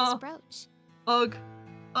pendant. Phi's Oh, brooch. ugh.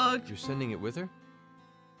 Ugh. You're sending it with her?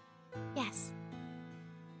 Yes.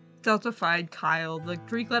 Delta-fied Kyle. The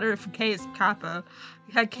Greek letter for K is Kappa.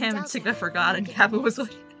 We had Cam and Delta, Sigma forgot, and make it Kappa was nice.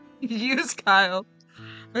 like, use Kyle.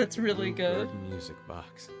 That's really good. Bluebird music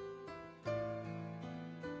box.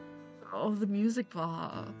 Oh, the music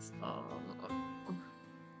box. Oh.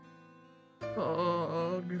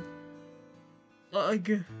 Ugh.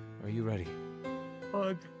 Ugh. Are you ready?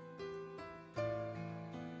 Ugh.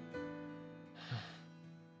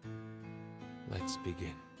 Let's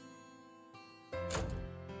begin.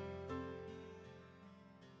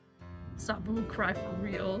 Sabu will cry for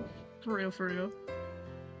real. For real, for real.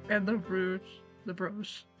 And the brooch. The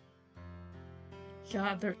brooch.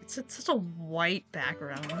 God, it's such a white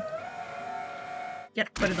background.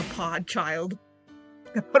 Get put in the pod, child.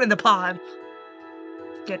 Get put in the pod.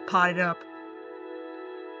 Get potted up.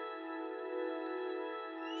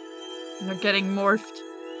 And they're getting morphed.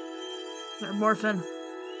 They're morphing.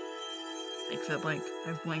 Thanks for the blink.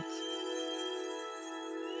 I've blinked.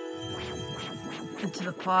 Into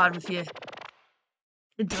the pod with you.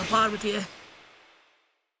 Into the pod with you.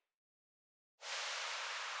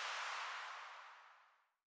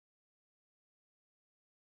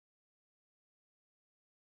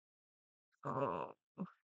 Oh.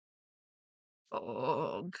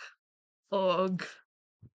 Ugh. Ugh.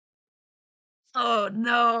 Oh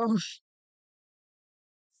no.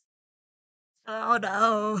 Oh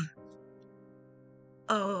no.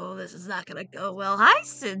 Oh, this is not gonna go well. Hi,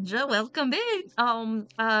 Sinja. Welcome in.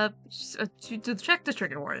 To check the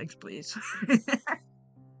trigger warnings, please.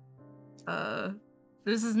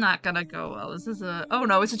 This is not gonna go well. This is a... Oh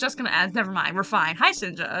no, it's just gonna end. Never mind, we're fine. Hi,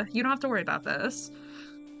 Sinja. You don't have to worry about this.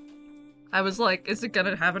 I was like, is it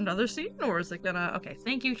gonna have another scene? Or is it gonna... Okay,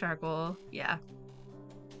 thank you, Charcoal. Yeah.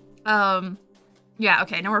 Yeah,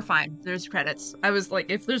 okay, now we're fine. There's credits. I was like,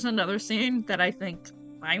 if there's another scene that I think...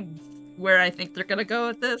 where I think they're gonna go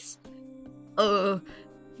with this. Yeah,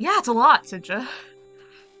 it's a lot, Sinja.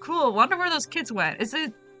 Cool, wonder where those kids went. Is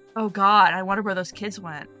it... Oh god, I wonder where those kids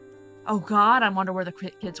went. Oh god, I wonder where the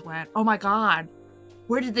kids went. Oh my god.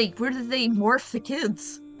 Where did they morph the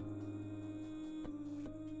kids?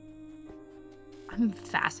 I'm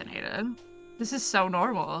fascinated. This is so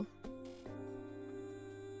normal.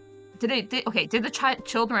 Did the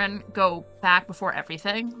children go back before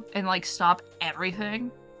everything? And like stop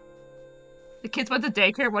everything? The kids went to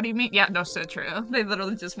daycare? What do you mean? Yeah, no, so true. They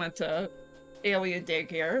literally just went to alien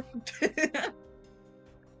daycare.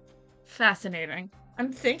 Fascinating.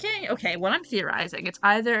 I'm thinking, okay, what I'm theorizing, it's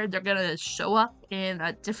either they're gonna show up in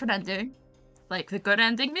a different ending, like the good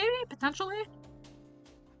ending maybe, potentially?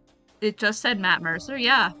 It just said Matt Mercer,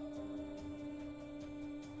 yeah.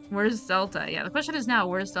 Where's Delta? Yeah, the question is now,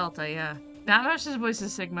 where's Delta? Yeah. Matt Mercer's voice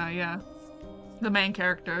is Sigma, yeah. The main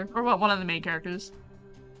character, or well, one of the main characters.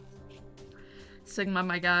 Sigma,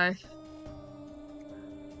 my guy.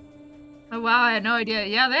 Oh wow, I had no idea.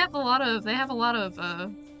 Yeah, they have a lot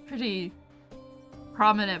of pretty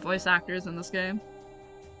prominent voice actors in this game.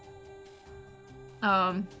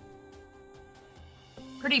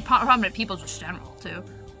 Pretty prominent people just general, too.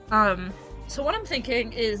 So what I'm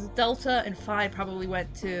thinking is Delta and Phi probably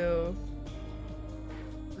went to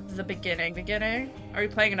the beginning. Are we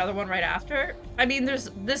playing another one right after? I mean, there's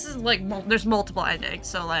multiple endings,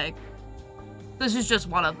 so like, this is just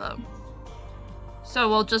one of them. So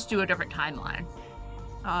we'll just do a different timeline.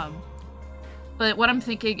 But what I'm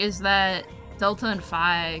thinking is that Delta and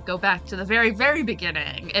Phi go back to the very, very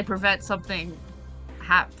beginning and prevent something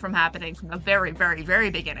from happening from the very, very,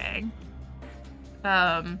 very beginning.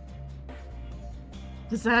 Because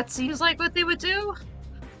that seems like what they would do.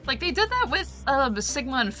 Like, they did that with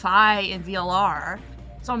Sigma and Phi in VLR.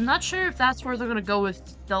 So I'm not sure if that's where they're gonna go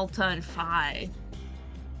with Delta and Phi.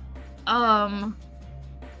 I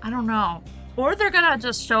don't know. Or they're gonna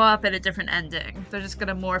just show up at a different ending. They're just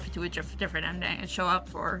gonna morph into a different ending and show up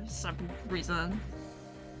for some reason.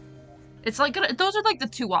 It's like, those are like the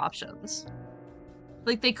two options.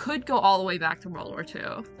 Like, they could go all the way back to World War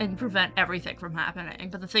II and prevent everything from happening.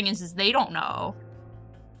 But the thing is they don't know.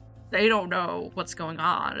 They don't know what's going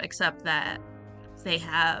on, except that they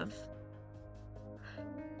have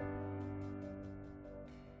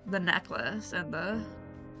the necklace and the...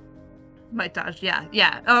 Might dodge, yeah.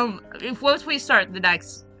 If once we start the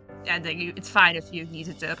next ending, it's fine if you need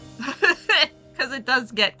to dip. Because it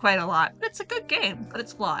does get quite a lot. It's a good game, but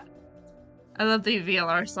it's flawed. I love the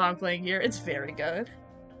VLR song playing here. It's very good.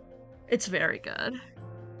 It's very good.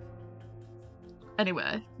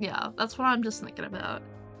 Anyway, yeah, that's what I'm just thinking about.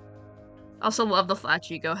 Also love the Flat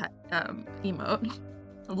Jigo emote.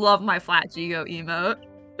 Love my Flat Jigo emote.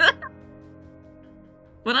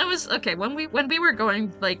 When we were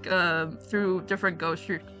going like through different Ghost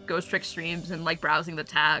Trick streams and like browsing the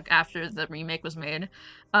tag after the remake was made,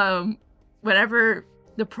 whenever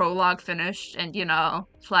the prologue finished and you know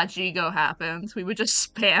Flat Jigo happens, we would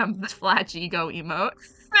just spam the Flat Jigo emote.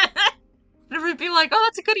 And everyone would be like, "Oh,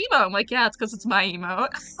 that's a good emote." I'm like, "Yeah, it's because it's my emote."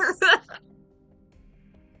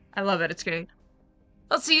 I love it. It's great.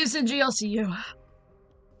 I'll see you, Sinji. I'll see you.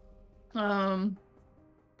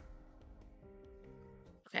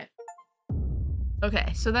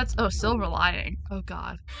 Okay, so that's... Oh, Silver Lining. Oh,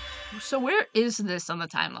 God. So where is this on the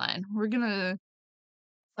timeline? We're gonna...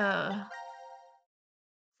 Oh,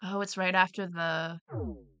 it's right after the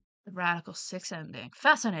Radical 6 ending.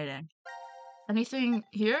 Fascinating. Anything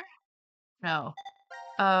here? No.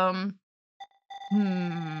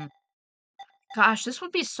 Gosh, this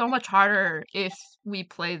would be so much harder if we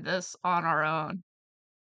played this on our own.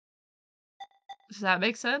 Does that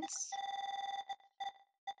make sense?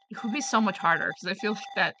 It would be so much harder, because I feel like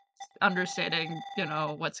that understanding, you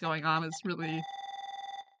know, what's going on is really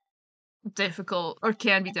difficult, or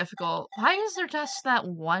can be difficult. Why is there just that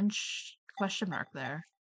one question mark there?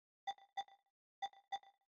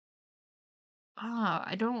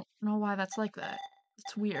 I don't know why that's like that.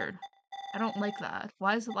 It's weird. I don't like that.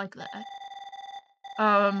 Why is it like that?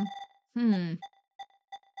 Now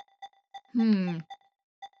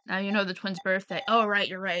you know the twins' birthday. Oh, right,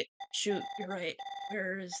 you're right. Shoot, you're right.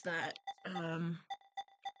 Where is that? I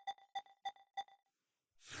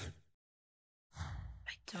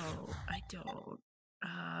don't.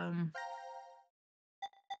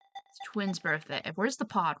 It's twins' birthday. Where's the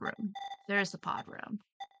pod room? There's the pod room.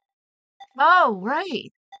 Oh,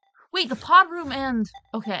 right. Wait, the pod room and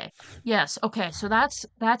okay. Yes, okay. So that's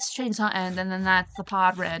Chainsaw End, and then that's the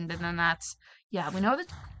pod end, and then that's yeah, we know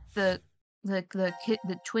that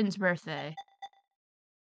the twins' birthday.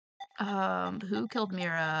 Who killed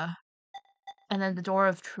Mira? And then the Door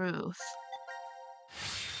of Truth.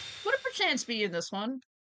 Would it perchance be in this one?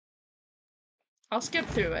 I'll skip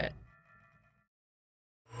through it.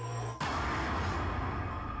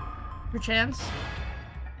 Perchance?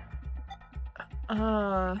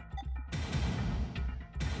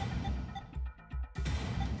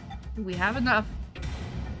 We have enough.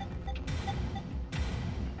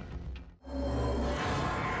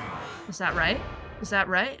 Is that right? Is that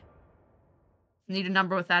right? Need a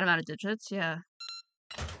number with that amount of digits? Yeah.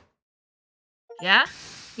 Yeah?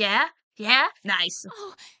 Yeah? Yeah? Nice.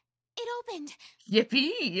 Oh, it opened.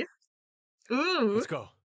 Yippee! Ooh. Let's go.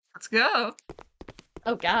 Let's go.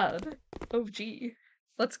 Oh god. Oh gee.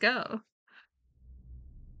 Let's go.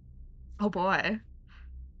 Oh boy.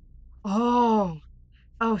 Oh.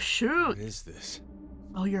 Oh shoot. What is this?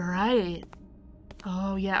 Oh, you're right.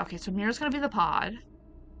 Oh yeah. Okay, so Mira's gonna be the pod.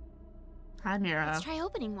 Hi, Mira. Let's try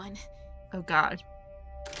opening one. Oh god.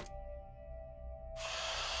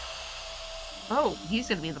 Oh, he's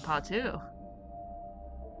gonna be in the pod too.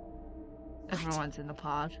 Everyone's in the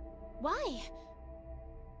pod. Why?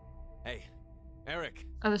 Hey, Eric.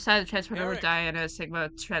 Other side of the transporter with Eric. Diana, Sigma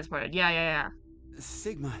transported. Yeah.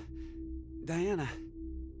 Sigma. Diana.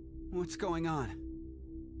 What's going on?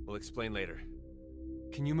 We'll explain later.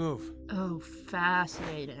 Can you move? Oh,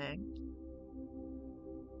 fascinating.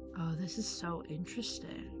 Oh, this is so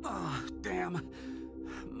interesting. Oh, damn.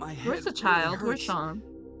 My head Where's the really child? Where's hurts. Sean?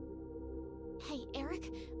 Hey, Eric,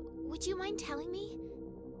 would you mind telling me?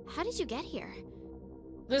 How did you get here?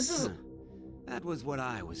 This is... Huh. That was what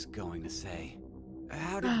I was going to say.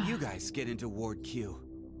 How did you guys get into Ward Q?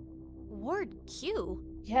 Ward Q?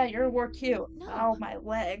 Yeah, you're Ward Q. No. Ow, my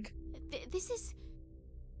leg. This is...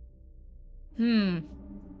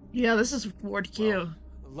 Yeah, this is Ward Q. Well,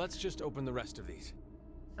 let's just open the rest of these.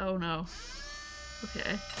 Oh no.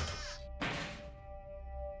 Okay.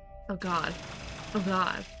 Oh god. Oh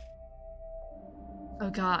god. Oh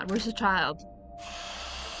god, where's the child?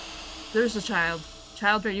 There's the child.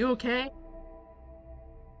 Child, are you okay?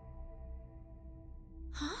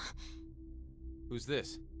 Huh? Who's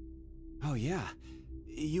this? Oh yeah.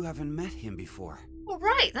 You haven't met him before. Well,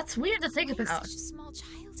 right, that's weird to think Why is about. such a small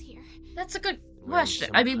child here? That's a good Wearing question.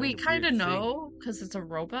 some I mean, kind we of kind of weird know, because it's a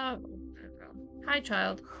robot. Hi,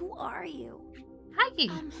 child. Who are you? Hi.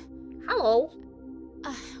 Hello.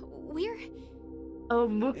 We're...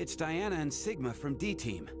 It's Diana and Sigma from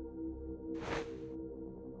D-Team.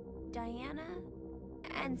 Diana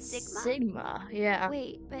and Sigma? Sigma, yeah.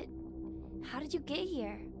 Wait, but how did you get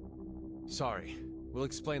here? Sorry. We'll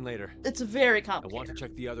explain later. It's very I complicated. want to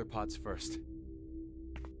check the other pods first.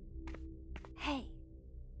 Hey,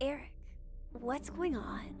 Eric, what's going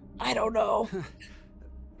on? I don't know.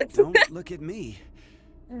 Don't look at me.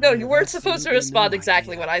 No, I you have weren't supposed to absolutely respond no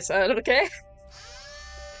exactly idea. what I said, okay?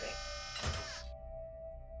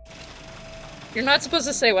 You're not supposed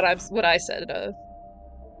to say what I said,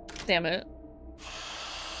 damn it.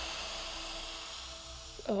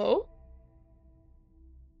 Oh?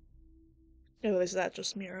 Oh, is that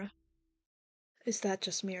just Mira? Is that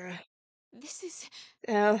just Mira? This is...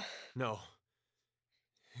 No.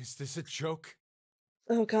 Is this a joke?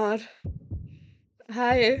 Oh god.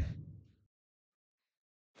 Hi.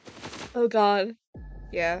 Oh god.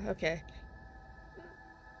 Yeah, okay.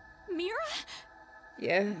 Mira?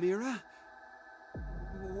 Yeah. Mira?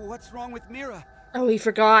 What's wrong with Mira? Oh, he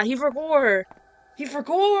forgot. He forgot. He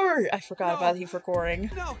forgot. I forgot No. about he forgoring.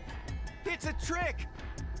 No! It's a trick!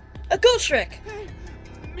 A ghost trick! Hey,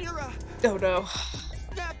 Mira! Oh no.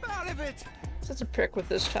 Snap out of it! Such a prick with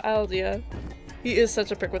this child, yeah. He is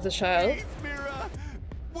such a prick with this child. Please, Mira!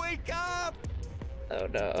 Wake up! Oh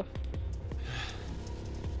no.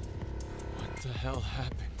 What the hell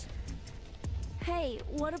happened? Hey,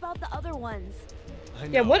 what about the other ones? I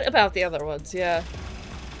know. Yeah, what about the other ones? Yeah.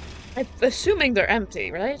 I'm assuming they're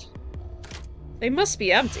empty, right? They must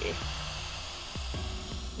be empty.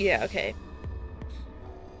 Yeah, okay.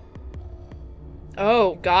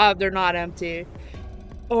 Oh god, they're not empty.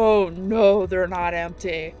 Oh no, they're not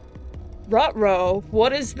empty. Ruh-roh,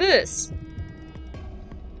 what is this?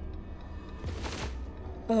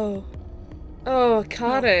 Oh. Oh,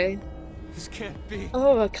 Akane. This can't be.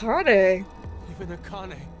 Oh, Akane. Even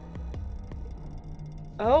Akane.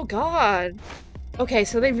 Oh god. Okay,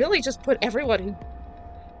 so they really just put everyone who...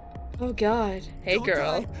 Oh god. Hey Don't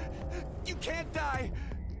girl. die. You can't die!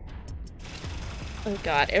 Oh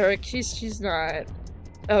god, Eric, she's not.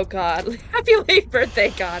 Oh god. Happy late birthday,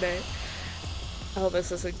 got it. Oh,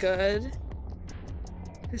 this isn't good.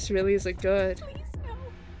 This really isn't good. Please, no.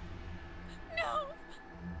 No.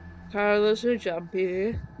 Carlos or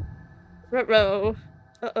Jumpy. Ruh-roh.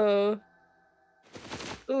 Uh-oh.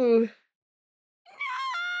 Ooh.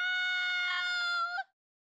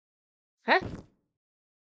 Huh?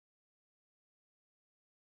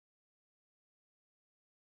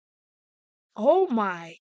 Oh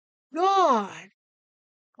my god.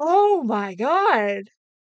 Oh my god.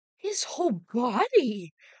 His whole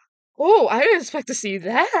body. Oh, I didn't expect to see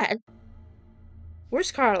that.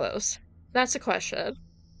 Where's Carlos? That's a question.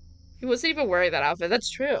 He wasn't even wearing that outfit. That's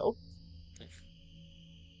true.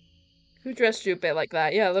 Who dressed Junpei like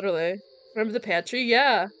that? Yeah, literally. Remember the pantry?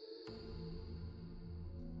 Yeah.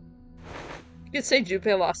 You could say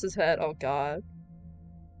Junpei lost his head. Oh god.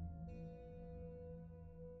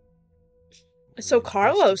 So We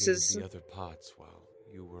Carlos investigated is... the other pots while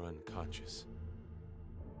you were unconscious.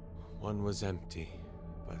 One was empty,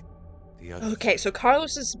 but the other... Okay, so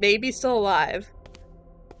Carlos is maybe still alive.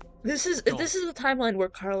 This is Don't. the timeline where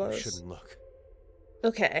You Carlos... shouldn't look.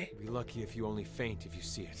 Okay. You'll be lucky if you only faint if you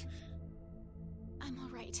see it. I'm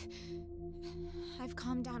alright. I've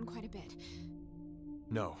calmed down quite a bit.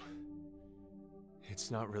 No. It's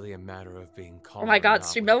not really a matter of being calm. Oh my or god, not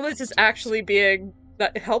Stream when it Melons comes is to actually being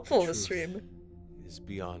helpful in the Truth stream. Is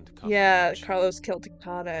beyond Yeah, comprehension. Carlos killed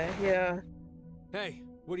Takane. Yeah. Hey,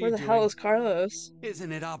 what are Where you the doing? hell is Carlos?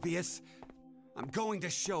 Isn't it obvious? I'm going to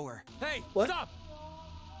show her. Hey, What? stop!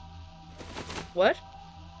 What?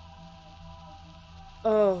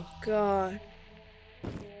 Oh god.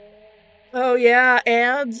 Oh yeah,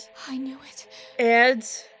 and I knew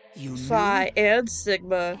it. You Phi and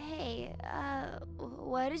Sigma. Hey,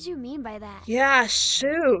 what did you mean by that? Yeah,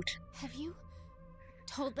 shoot. Have you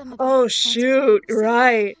told them about Oh the shoot, transport?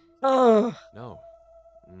 right. Oh. No,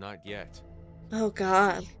 not yet. Oh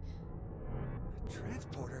god.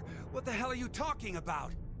 Transporter? What the hell are you talking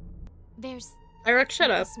about? There's Eric, shut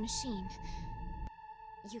up. this machine.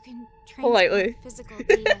 You can Politely. transport physical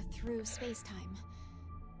data through space-time.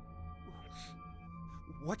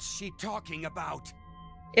 What's she talking about?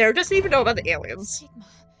 Eric doesn't even know about the aliens. Sigma.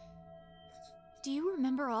 Do you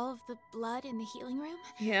remember all of the blood in the healing room?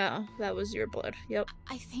 Yeah, that was your blood. Yep.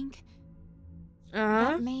 I think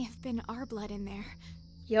Uh-huh. that may have been our blood in there.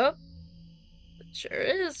 Yep. It sure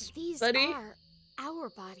is, These buddy. are our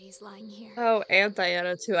bodies lying here. Oh, and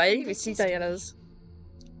Diana too. I didn't even This see history. Diana's.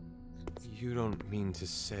 You don't mean to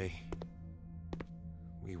say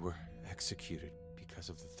we were executed because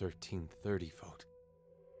of the 1330 vote?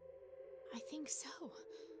 I think so.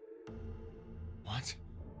 What?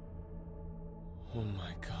 Oh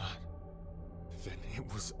my god. Then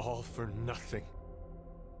it was all for nothing.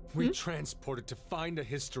 We transported to find a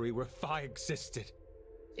history where Phi existed.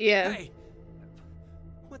 Yeah. Hey!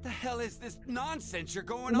 What the hell is this nonsense you're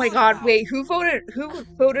going on Oh my god, about? wait, who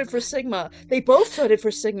voted for Sigma? They both voted for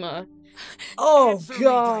Sigma. Oh Answer me,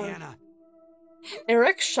 god. Diana.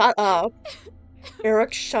 Eric, shut up.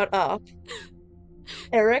 Eric, shut up.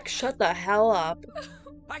 Eric, shut the hell up.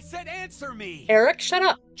 I said answer me! Eric, shut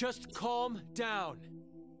up. Just calm down.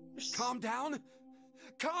 Calm down?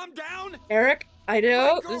 Calm down? Eric, I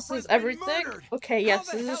know My this is girlfriend's been everything. murdered. Okay, How yes,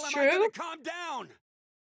 the this hell is am I true. gonna calm down?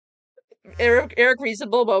 Eric,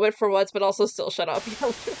 reasonable moment for once, but also still shut up.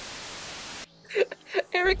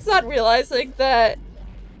 Eric's not realizing that.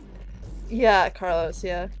 Yeah, Carlos.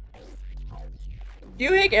 Yeah. Do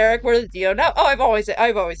you hate Eric more than Dio? No. Oh, I've always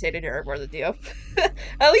hated Eric more than Dio.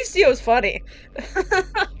 At least Dio's funny.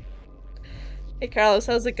 Hey, Carlos,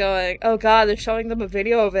 how's it going? Oh God, they're showing them a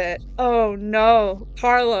video of it. Oh no,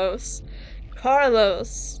 Carlos.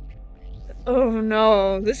 Carlos. Oh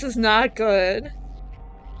no, this is not good.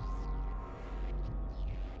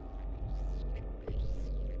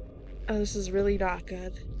 Oh, this is really not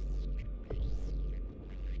good.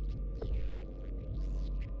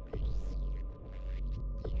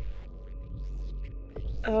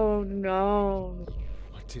 Oh no.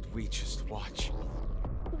 What did we just watch?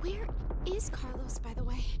 Where is Carlos, by the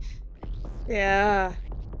way? Yeah.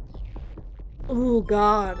 Oh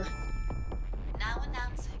God. Now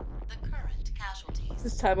announcing the current casualties.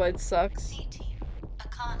 This timeline sucks. C Team,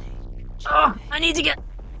 Akane, Oh, Junpei, I need to get.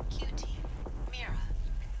 Q Team, Mira,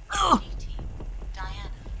 Oh, G Team,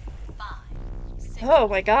 Diana, Phi, Sigma. oh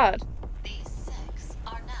my God. These 6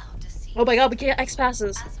 are now deceased. Oh my God, we get X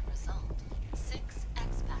passes. As a result, 6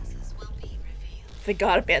 X passes will be revealed. Thank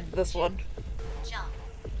God, abandoned this one. Jump,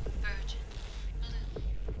 Virgin,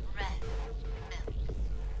 Blue, Red, Milk.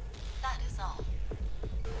 That is all.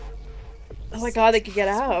 Oh my God, they could get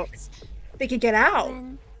out. Passwords. They could get out,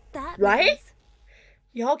 Then that right? means...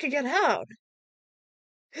 Y'all could get out.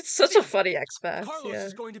 It's such a funny X-Pass, Carlos yeah.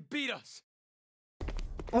 is going to beat us.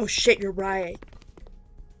 Oh shit, you're right.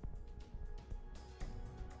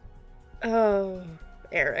 Oh,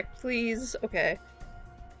 Eric, please. Okay.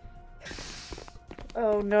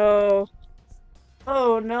 Oh no.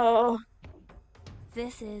 Oh no.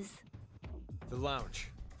 This is... The lounge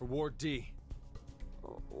for Ward D.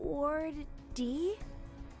 Ward D?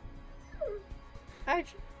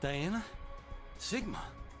 Diana? Sigma?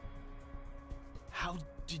 How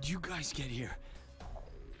did you guys get here?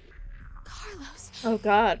 Carlos. Oh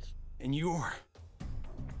god. And you're...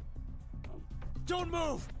 Don't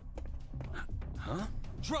move! Huh?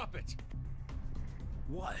 Drop it!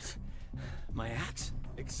 What? My axe?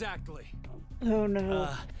 Exactly. Oh no.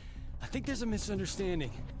 I think there's a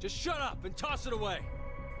misunderstanding. Just shut up and toss it away.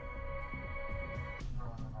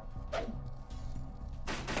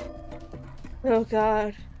 Oh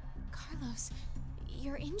god. Carlos,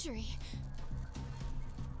 your injury.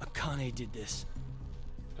 Akane did this.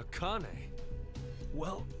 Akane?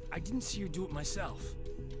 Well, I didn't see her do it myself.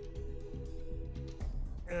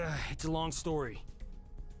 It's a long story.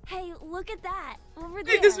 Hey, look at that! Over I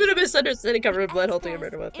there! think there's been a misunderstanding covered in blood holding a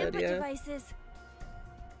X-Pass murder method, input yeah. devices.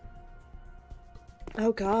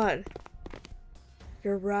 Oh god.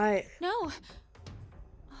 You're right. No.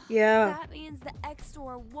 Yeah. That means the X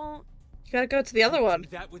door won't... You gotta go to the other one. Do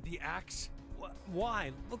that with the axe?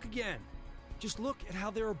 Why? Look again. Just look at how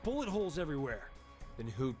there are bullet holes everywhere. Then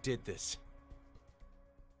who did this?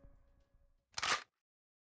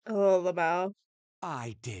 Oh, Lamau.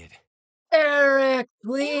 I did. Eric,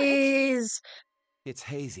 please! It's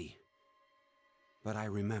hazy. But I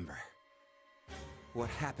remember. What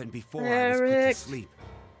happened before I was put to Eric. sleep.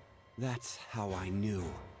 That's how I knew.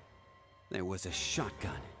 There was a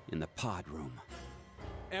shotgun in the pod room.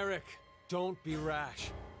 Eric, don't be rash.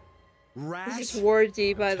 Rash? This is Ward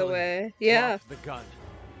D, by the Tell him, way. Yeah. Drop the gun.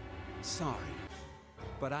 Sorry,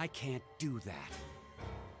 but I can't do that.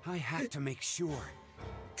 I have to make sure.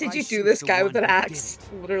 Did I you do shoot this the guy with one an who did axe?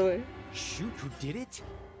 it. Literally. Shoot who did it?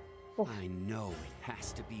 Oh. I know it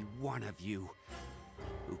has to be one of you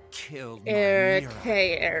who killed Eric. my Mira.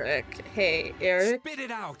 Hey, Eric. Hey, Eric. Spit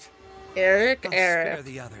it out. Eric. I'll spare Eric.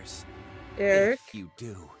 the others. Eric. If you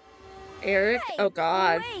do. Eric. Hey, Oh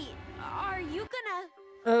god. Wait! Are you gonna...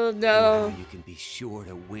 Oh Know no. how you can be sure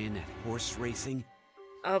to win at horse racing?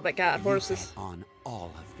 Oh my god, You horses. bet on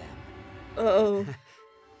all of them. Oh.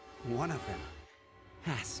 One of them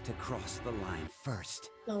has to cross the line first.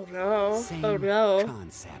 Oh no. Same Oh no.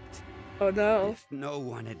 concept. Oh no. If no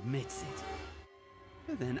one admits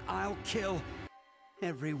it, then I'll kill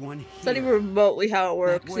everyone here. It's not even remotely how it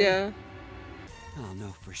works, way. yeah. I'll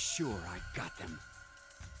know for sure I got them.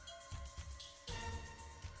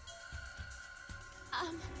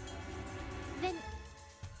 Then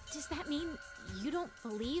does that mean you don't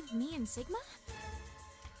believe me and Sigma?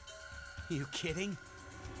 You kidding?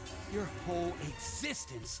 Your whole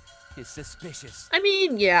existence is suspicious. I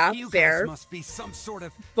mean, yeah, You fair. guys must be some sort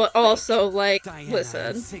of But also, like, Diana and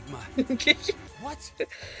listen. Sigma. What?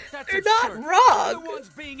 That's They're not absurd. You're wrong. the ones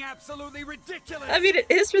being absolutely ridiculous. I mean, it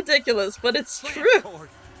is ridiculous, but it's true. Transport.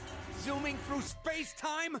 Zooming through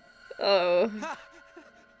space-time? Oh. Ha!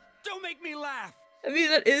 Don't make me laugh. I mean,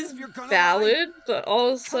 that is If you're gonna valid, but Come up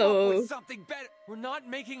also... with something better. We're not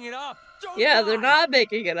making it up. Don't Yeah, they're lie. not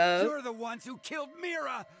making it up. You're the ones who killed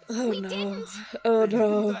Mira. Oh We no. didn't. Oh Then Who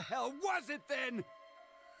no. the hell was it then?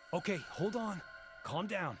 Okay, hold on. Calm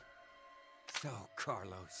down. So,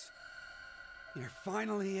 Carlos, you're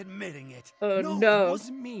finally admitting it. Oh It no.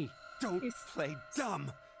 wasn't me. Don't He's- play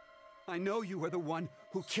dumb. I know you were the one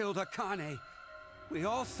who killed Akane. We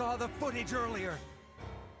all saw the footage earlier.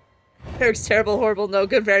 Eric's terrible, horrible, no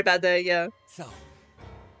good, very bad day, yeah. So,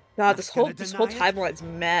 God, this Not whole gonna deny it? timeline's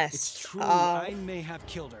messed. It's true. up. I may have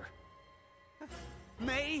killed her.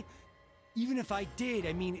 May? Even if I did,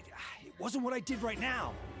 I mean, it wasn't what I did right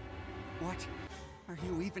now. What are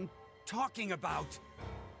you even talking about?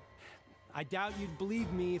 I doubt you'd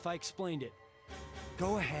believe me if I explained it.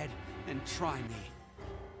 Go ahead and try me.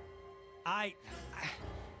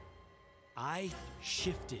 I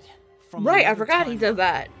shifted from Right, I another forgot he did timeline.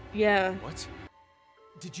 that. Yeah. What?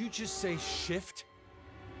 Did you just say shift?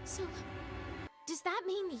 So does that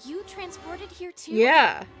mean you transported here too?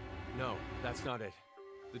 Yeah. No, that's not it.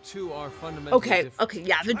 The two are fundamentally Okay, different. okay,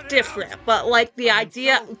 yeah, they're Cut it different, out. but like the I'm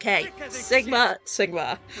idea, so okay, sick of this Sigma,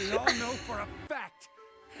 Sigma. We all know for a fact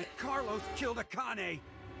that Carlos killed Akane.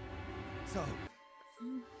 So,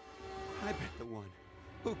 I bet the one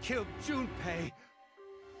who killed Junpei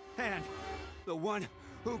and the one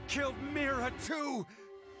who killed Mira too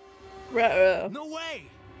Ruh-roh. No way!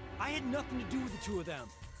 I had nothing to do with the two of them.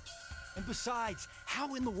 And besides,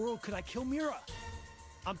 how in the world could I kill Mira?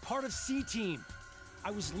 I'm part of C-Team.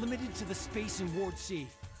 I was limited to the space in Ward C.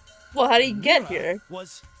 Well, how did he get Mira here?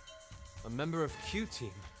 Was A member of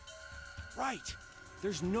Q-Team. right.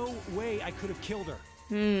 There's no way I could have killed her.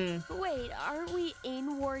 Wait, aren't we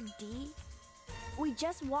in Ward D? We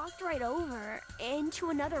just walked right over into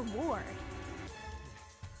another ward.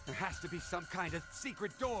 There has to be some kind of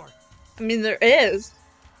secret door. I mean, there is.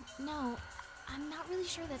 No, I'm not really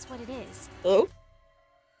sure that's what it is. Oh?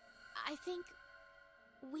 I think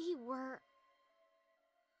we were.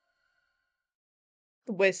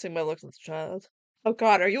 Wasting my look at this child. Oh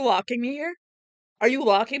god, are you locking me here? Are you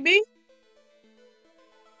locking me?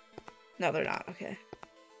 No, they're not. Okay.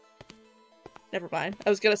 Never mind. I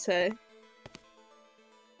was gonna say.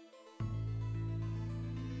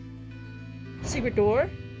 Secret door?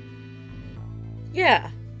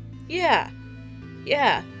 Yeah. Yeah.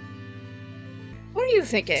 Yeah. What are you Could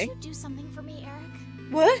thinking? you do something for me,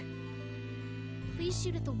 Eric? What? Please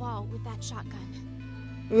shoot at the wall with that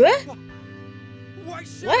shotgun. What? Why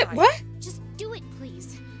should What? I? What? Just do it,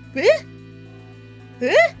 please. Huh?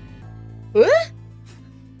 Huh? What?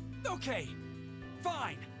 Okay,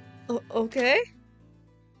 fine. Okay.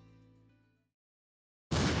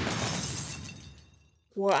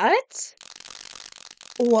 What?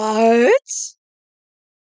 What?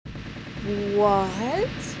 What?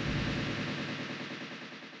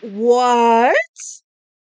 What?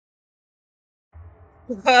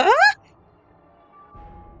 Huh?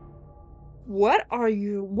 What are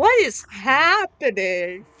you? What is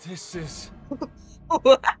happening? This is...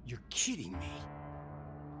 What? You're kidding me.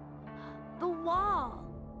 The wall.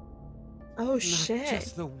 Oh Not shit.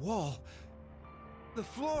 just the wall. The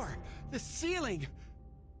floor. The ceiling.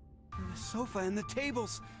 And the sofa and the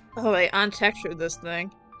tables. Oh, I untextured this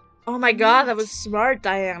thing. Oh my god, that was smart,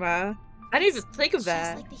 Diana. I didn't even think of Just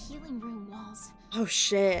that. like the healing room walls. Oh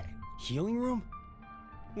shit. Healing room?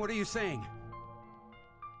 What are you saying?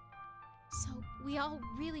 So we all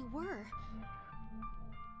really were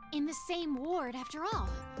in the same ward after all.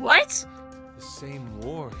 What? the same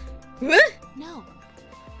ward. What? No.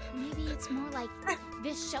 Maybe it's more like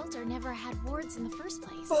this shelter never had wards in the first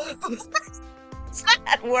place. What's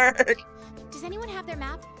that word? Does anyone have their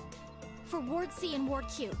map? For Ward C and Ward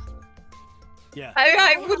Q. Yeah.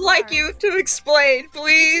 I I would have like you ours. to explain,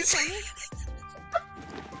 please.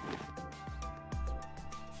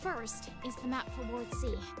 First is the map for Ward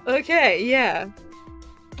C, Okay, yeah.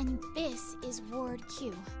 and this is Ward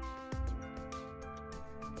Q.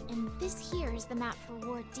 And this here is the map for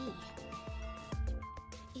Ward D.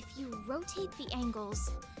 If you rotate the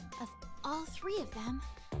angles of all three of them,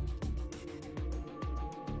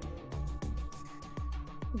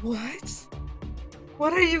 What?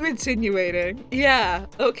 What are you insinuating? Yeah,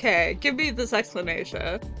 okay. Give me this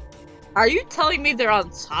explanation. Are you telling me they're on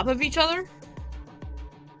top of each other?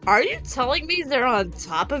 Are you telling me they're on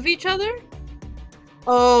top of each other?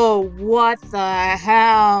 Oh, what the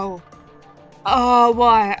hell? Oh,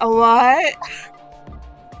 what? What?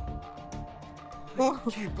 I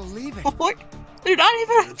can't believe it. What? They're not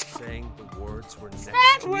even on You're top. saying the wards were next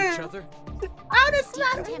that to word? each other? How does the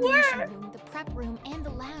that decontamination work? room, the prep room, and the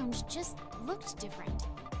lounge just looked different.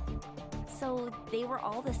 So they were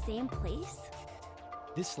all the same place?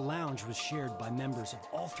 This lounge was shared by members of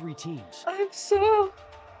all three teams. I'm so...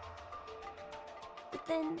 But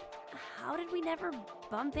then, how did we never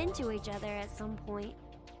bump into each other at some point?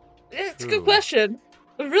 It's a True. good question.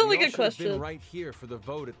 A really We all good should have been question. right here for the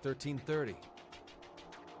vote at 13:30.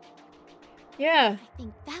 Yeah. I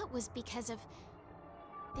think that was because of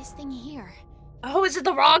this thing here. Oh, is it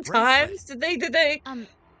the wrong Bracelet. times? Did they...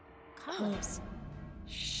 Carlos,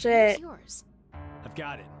 Shit. what's yours? I've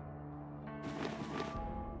got it.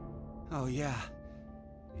 Oh, yeah.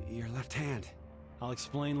 Your left hand. I'll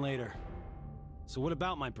explain later. So what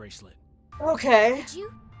about my bracelet? Okay. Did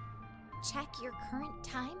you check your current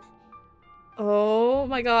time? Oh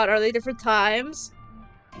my god, are they different times?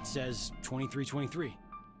 It says 23:23.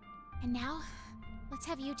 And now, let's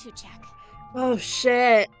have you two check. Oh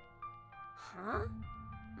shit. Huh?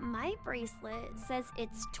 My bracelet says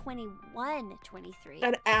it's 21:23.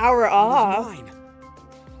 An hour What is off. mine?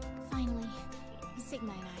 Finally,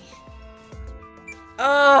 Sigma and I.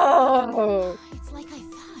 Oh. It's like I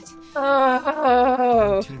thought.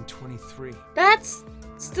 Oh. 1923. That's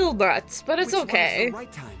still nuts, but it's Which one is okay. the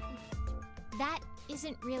right time? That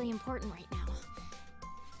isn't really important right now.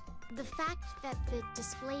 The fact that the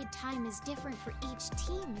displayed time is different for each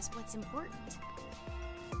team is what's important.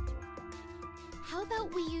 How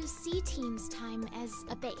about we use C Team's time as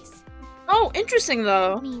a base? Oh, interesting I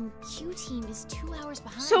though. mean, Q Team is 2 hours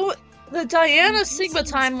behind. So the Diana and Sigma Q Team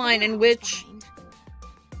is timeline 4 in hours which behind.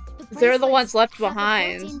 they're the ones left bracelets have a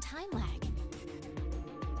behind. built-in time lag.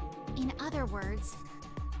 In other words,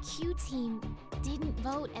 Q Team didn't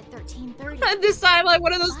vote at 13:30. And this time, like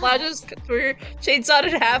one of those But- flashes were chainsawed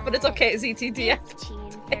in half, but it's okay, ZTTF.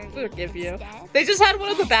 I forgive you. They just had one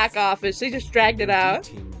of the back office. They just dragged it The out.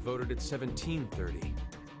 D team voted at 17:30.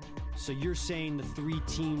 So you're saying the 3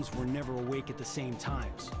 teams were never awake at the same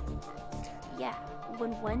times? Yeah,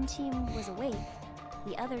 when one team was awake,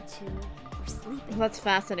 the other 2 were sleeping. That's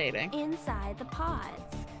fascinating. Inside the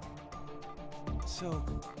pods. So,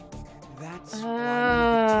 that's why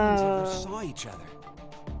none of the teams ever Oh. saw each other.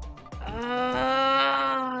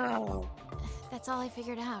 Oh, That's all I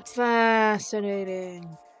figured out.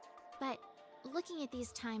 fascinating. But looking at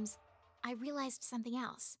these times, I realized something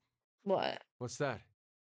else. What? What's that?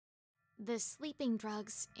 The sleeping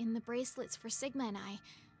drugs in the bracelets for Sigma and I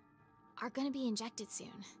are gonna be injected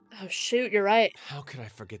soon. Oh shoot, you're right. How could I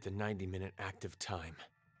forget the 90-minute active time?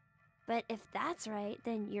 But if that's right,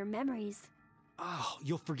 then your memories. Oh,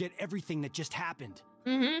 you'll forget everything that just happened.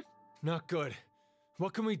 Mm-hmm. Not good.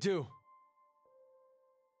 What can we do?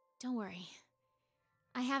 Don't worry.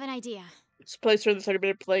 I have an idea. It's placed during the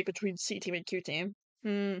 30-minute break between C team and Q team.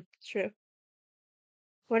 It's true.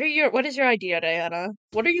 What is your idea, Diana?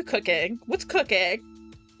 What are you cooking? What's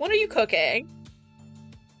cooking? What are you cooking?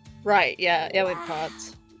 Right, yeah, alien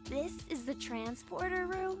pods. This is the transporter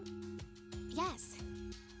room? Yes.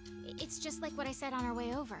 It's just like what I said on our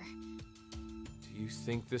way over. Do you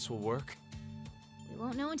think this will work? We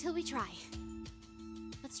won't know until we try.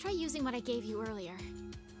 Let's try using what I gave you earlier.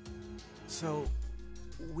 So,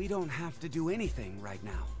 we don't have to do anything right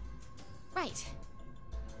now. Right.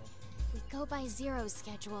 If we go by Zero's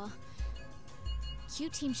schedule, Q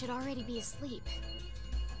Team should already be asleep.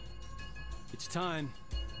 It's time.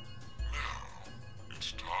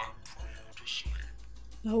 It's time for you to sleep.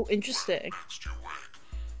 Oh, interesting. Next you wake,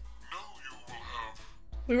 know you will have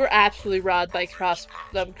We were absolutely robbed by cross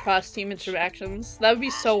team interactions. That would be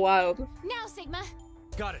so wild. Now, Sigma!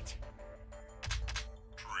 Got it.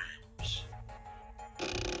 dreams.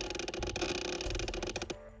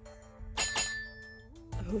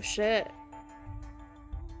 Oh shit.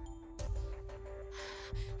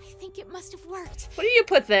 I think it must have worked. What do you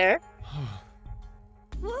put there?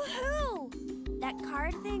 Woohoo! That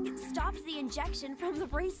card thing stopped the injection from the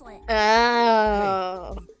bracelet.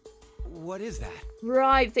 Oh. What is that?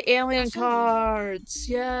 Right, the alien I'll show you. cards.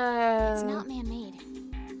 Yeah. It's not man-made.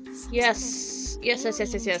 Some Yes. sort of Yes.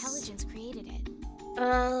 alien intelligence created it.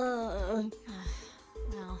 Well,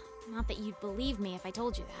 not that you'd believe me if I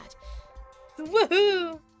told you that.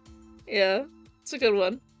 Woohoo! Yeah, it's a good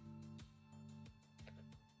one.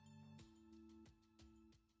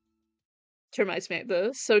 Termites made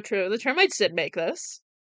this. So true. The termites did make this.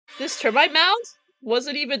 This termite mound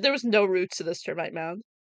wasn't even. There was no roots to this termite mound.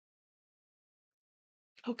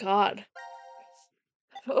 Oh god.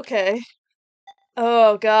 Okay.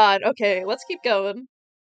 Oh god. Okay, let's keep going.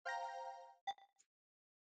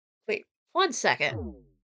 Wait, 1 second.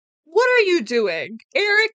 What are you doing?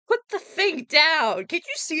 Eric, put the thing down. Can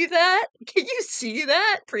you see that? Can you see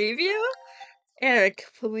that preview? Eric,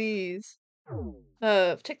 please.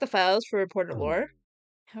 Check the files for important lore.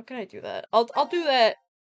 How can I do that? I'll do that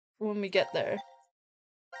when we get there.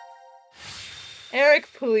 Eric,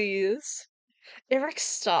 please. Eric,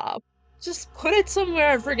 stop. Just put it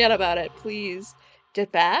somewhere and forget about it, please.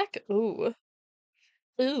 Get back? Ooh.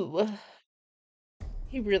 Ooh.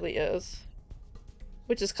 He really is.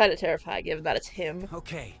 Which is kind of terrifying, given that it's him.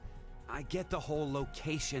 Okay, I get the whole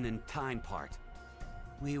location and time part.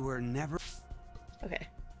 We were never... Okay.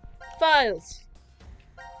 Files!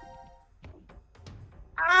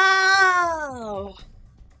 Oh!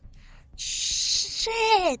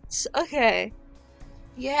 Shit! Okay.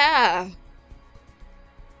 Yeah.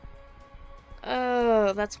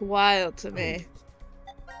 Oh, that's wild to me.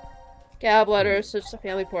 Gab letters, search the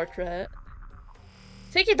family portrait.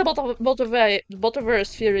 Taking the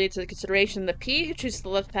multiverse theory into consideration, the P who chooses the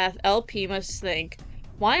left path, LP, must think,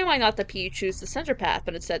 why am I not the P who chooses the center path,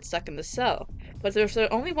 but instead stuck in the cell? But if there's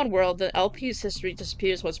only one world, then LP's history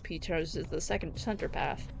disappears once P chooses the second center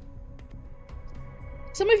path.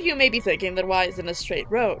 Some of you may be thinking that Y isn't a straight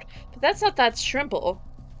road, but that's not that simple.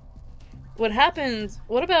 What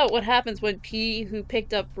about what happens when P, who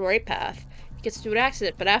picked up right path, gets into an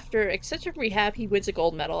accident, but after eccentric rehab, he wins a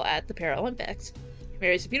gold medal at the Paralympics.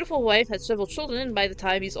 Marries a beautiful wife, has several children, and by the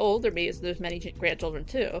time he's old, there's many grandchildren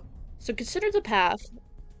too. So consider the path.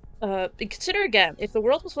 Consider again, if the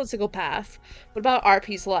world was one single path, what about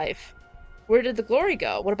RP's life? Where did the glory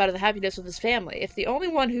go? What about the happiness of his family? If the only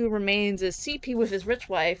one who remains is CP with his rich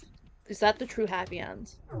wife, is that the true happy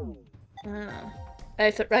end?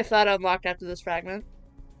 I thought I unlocked after this fragment.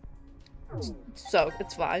 So,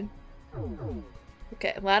 it's fine.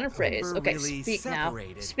 Okay, Latin phrase. We're Okay, really speak now.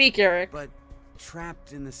 separated, Speak, Eric. But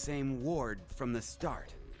trapped in the same ward from the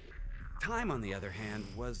start. Time, on the other hand,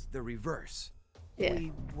 was the reverse. Yeah.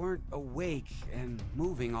 We weren't awake and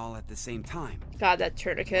moving all at the same time. God, that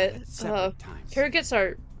tourniquet. At separate times. Tourniquets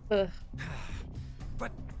are...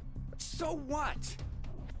 But so what?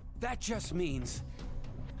 That just means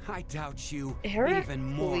I doubt you Eric, even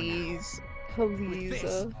more now. please. With Please.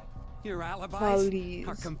 this, your alibis Please.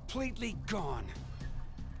 are completely gone.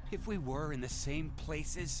 If we were in the same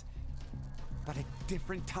places, but at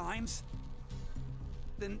different times,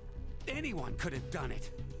 then anyone could have done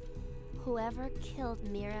it. Whoever killed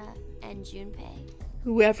Mira and Junpei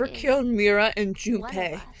Whoever is killed Mira and one of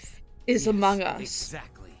Junpei us. is Yes, among us.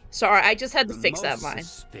 Exactly. Sorry, I just had to The fix that most line.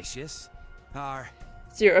 Suspicious are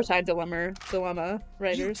Zero time dilemma you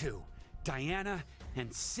writers. two, Diana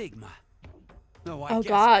and Sigma. Though I Oh guess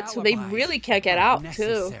god, so they alibis really can't get aren't out too.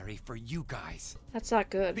 necessary for you guys. That's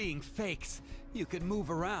not good. Being fakes, you could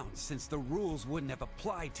move around since the rules wouldn't have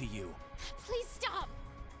applied to you. Please stop!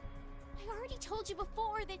 I already told you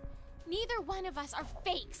before that neither one of us are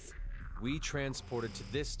fakes. We transported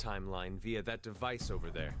to this timeline via that device over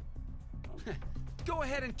there. Go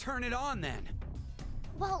ahead and turn it on then.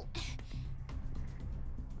 Well,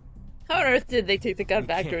 How on earth did they take the gun We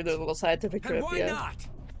back can't. during their little scientific And trip? why Yeah. not?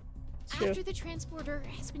 True. after the transporter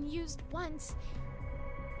has been used once,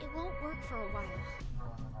 it won't work for a while.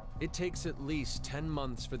 It takes at least 10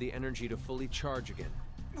 months for the energy to fully charge again.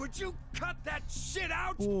 Would you cut that shit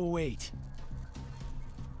out? Oh, wait.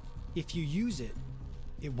 If you use it,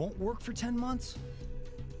 it won't work for 10 months?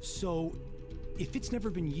 So, if it's never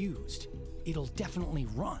been used, it'll definitely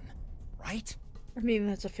run, right? I mean,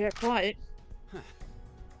 that's a fair point.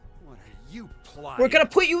 What are you plotting? We're gonna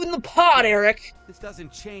put you in the pod, Eric! This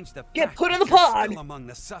doesn't change the Get fact put in that the you're pod! still among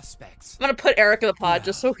the suspects. I'm gonna put Eric in the pod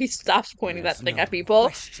just so he stops pointing that There's thing no at people.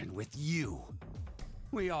 question with you.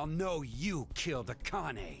 We all know you killed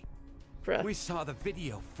Akane. Bruh. We saw the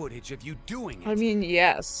video footage of you doing it. I mean,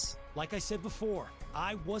 yes. Like I said before,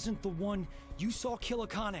 I wasn't the one you saw kill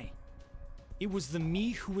Akane. It was the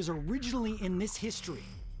me who was originally in this history.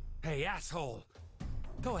 Hey, asshole.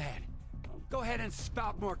 Go ahead. Go ahead and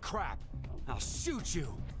spout more crap. I'll shoot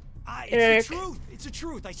you. It's Eric. the truth. It's the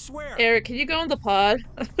truth, I swear. Eric, can you go in the pod?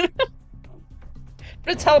 I'm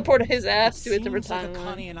gonna teleport his ass to a different Seems like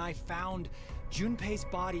timeline. Akane and I found Junpei's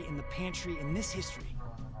body in the pantry in this history.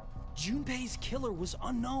 Junpei's killer was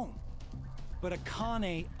unknown, but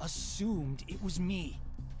Akane assumed it was me.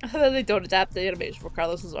 They don't adapt the animation for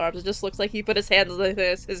Carlos's arms. It just looks like he put his hands like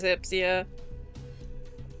this, his hips, yeah.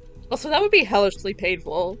 Also, that would be hellishly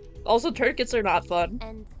painful. Also, tourniquets are not fun.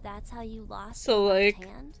 And that's how you lost So, your left like-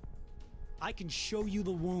 hand? I can show you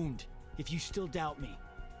the wound if you still doubt me.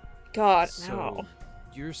 God, So, no.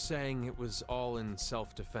 you're saying it was all in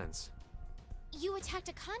self-defense? You attacked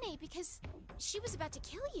Akane because she was about to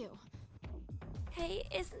kill you. Hey,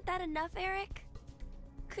 isn't that enough, Eric?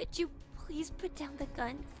 Could you please put down the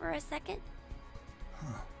gun for a second?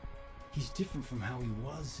 He's different from how he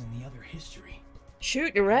was in the other history.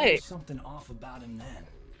 Shoot, you're There right. was something off about him then,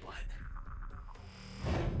 but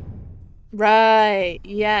Right,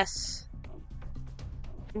 yes.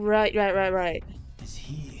 Right. is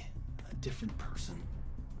he a different person?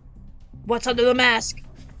 What's under the mask?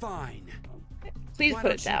 Fine. Please Why put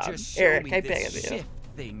don't it you down. just show Eric, me I this beg of you. shift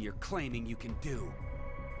thing you're claiming you can do.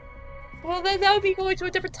 Well, then that would be going to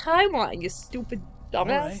a different timeline, you stupid dumbass.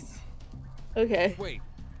 Alright. Okay. Wait,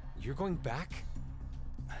 you're going back?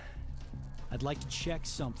 I'd like to check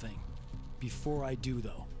something before I do,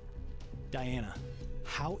 though. Diana,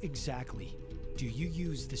 how exactly do you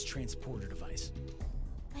use this transporter device?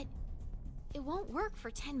 But it won't work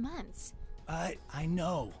for 10 months. I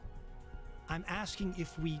know. I'm asking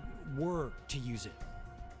if we were to use it.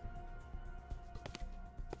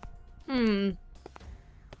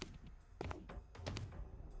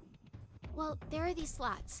 Well, there are these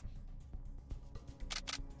slots.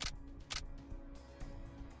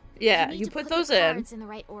 Yeah, need you to put the those in. cards in the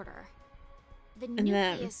right order. The then-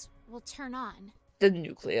 nucleus will turn on. The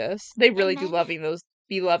nucleus. They really do then-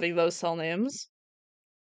 loving those cell names.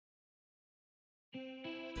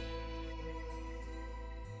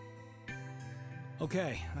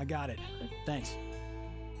 Okay, I got it. Thanks.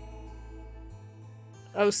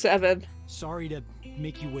 07. Sorry to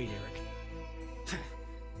make you wait, Eric.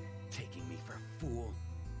 Taking me for a fool.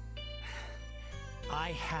 I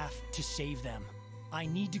have to save them. I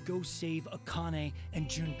need to go save Akane and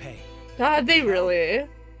Junpei. God, they really.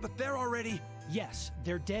 But they're already... Yes,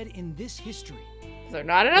 they're dead in this history. They're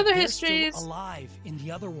not in but other they're histories. Still alive in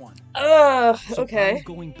the other one. Ugh, So okay. I'm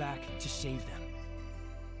going back to save them.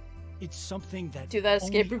 It's something that Do that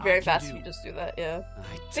escape only route very I can fast do. if you just do that, yeah.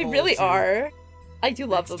 I They told really you. are. I do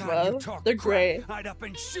love Next them time you though. talk They're crap, great. I'd up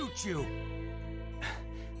and shoot you.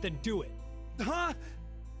 Then do it. Huh?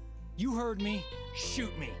 You heard me.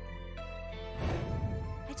 Shoot me.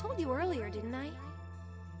 I told you earlier, didn't I?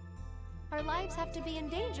 Our lives have to be in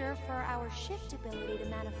danger for our shift ability to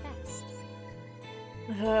manifest.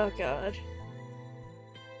 Oh god.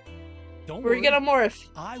 Don't We're worry. gonna morph,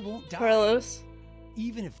 I won't die. Carlos.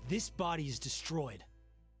 Even if this body is destroyed,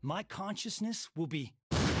 my consciousness will be.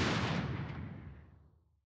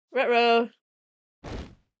 Retro.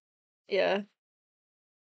 Yeah.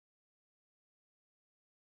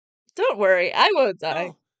 Don't worry, I won't die.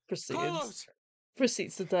 No. Proceeds. Carlos!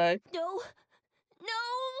 Proceeds to die. No! No!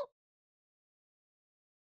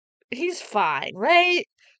 He's fine, right?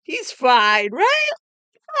 He's fine, right?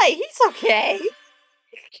 Right, he's okay.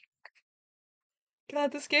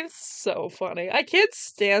 God, this game's so funny. I can't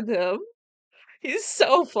stand him. He's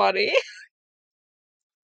so funny.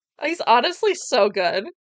 He's honestly so good.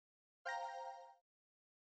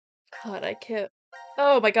 God, I can't.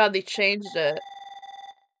 Oh my god, they changed it.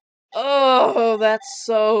 Oh, that's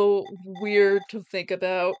so weird to think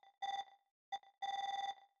about.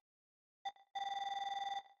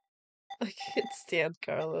 I can't stand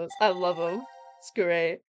Carlos. I love him. It's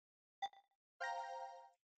great.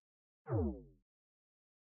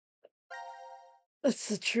 That's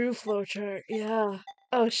the true flowchart, yeah.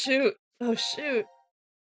 Oh shoot. Oh shoot.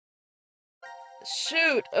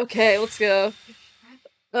 Shoot. Okay, let's go.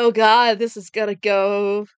 Oh god, this is gonna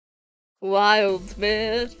go wild,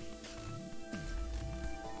 man.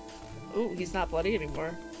 Ooh, he's not bloody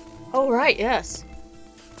anymore. Oh right, yes.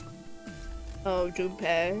 Oh,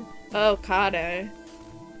 Junpei. Oh, Kane.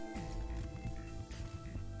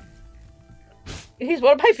 He's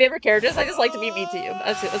one of my favorite characters. I just like to be mean to you.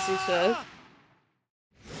 As you should.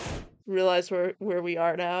 Realize where we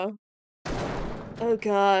are now. Oh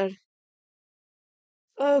god.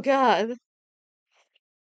 Oh god.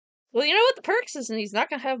 Well, you know what the perks is, and he's not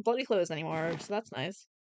gonna have bloody clothes anymore, so that's nice.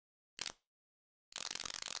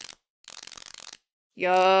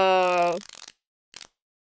 Yo.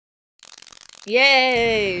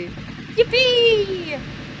 Yay! Yippee!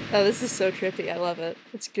 Oh, this is so trippy. I love it.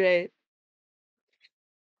 It's great.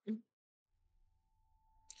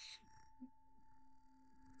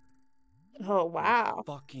 Oh, wow.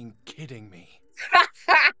 Fucking kidding me.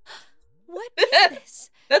 What is this?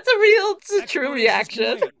 That's a real, it's a true Explorations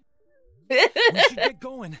reaction. can wait. We should get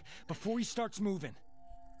going before he starts moving.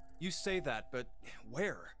 You say that, but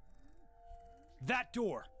where? That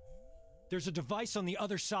door. There's a device on the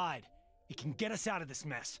other side. It can get us out of this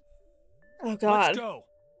mess. Oh god. Let's go.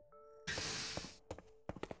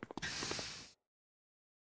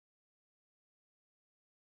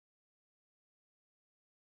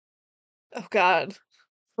 Oh god.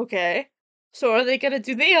 Okay. So are they gonna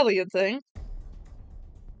do the alien thing?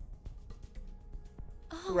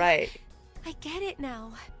 Oh, Right. I get it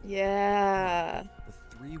now. Yeah.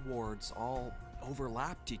 The three wards all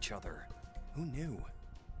overlapped each other. Who knew?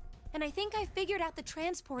 And I think I figured out the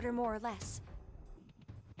transporter more or less.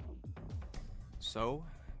 So,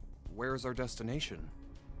 where's our destination?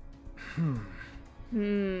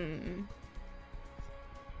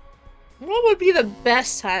 What would be the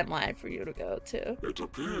best timeline for you to go to? It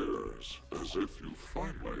appears as if you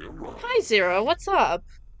finally arrived. Hi, Zero. What's up?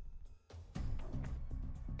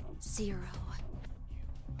 Zero.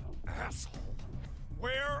 Asshole.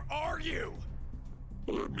 Where are you?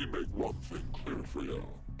 Let me make one thing clear for you.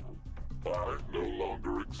 I no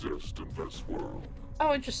longer exist in this world.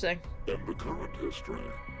 Oh, interesting. In the current history,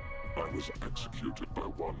 I was executed by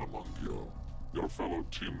one among you, your fellow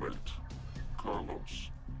teammate, Carlos.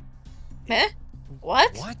 Huh?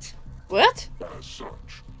 What? What? What? As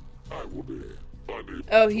such, I will be unable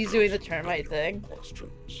Oh, to he's doing the answer termite any thing.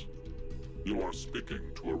 questions. You are speaking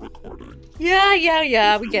to a recording. Yeah,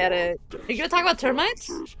 If we you get are it. Are you gonna talk about desperate for termites?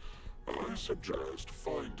 answers, I suggest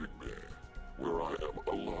finding me where I am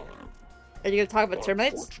alive. Are you gonna talk about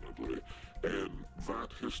termites? Unfortunately, in that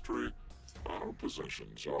history, our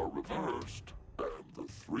positions are reversed, and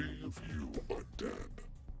the three of you are dead.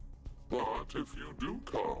 But if you do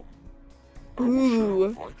come, I will share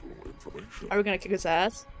Ooh. vital information. Are we gonna kick his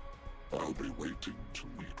ass? I'll be waiting to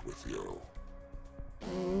meet with you.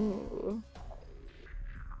 Ooh.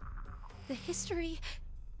 The history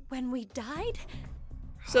when we died?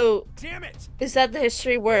 So, Damn it! is that the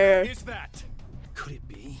history where Is that?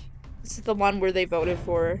 It's the one where they voted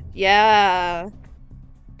for. Yeah.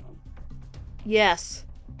 Yes.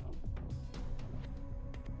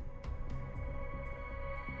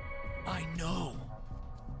 I know.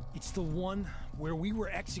 It's the one where we were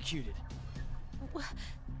executed.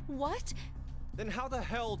 What? Then how the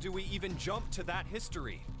hell do we even jump to that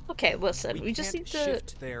history? Okay, listen. We just can't need to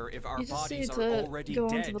shift there if our you just bodies need are to already go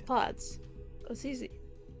dead. onto the pods. That's easy.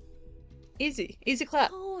 Easy. Easy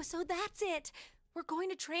clap. Oh, so that's it. We're going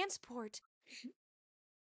to transport.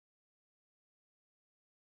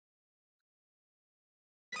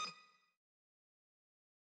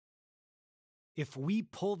 If we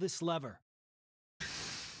pull this lever,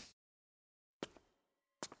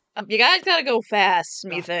 You guys gotta go fast,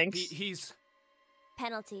 me Ah, thinks. He's...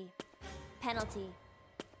 Penalty. Penalty.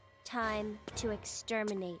 Time to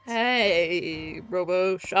exterminate. Hey,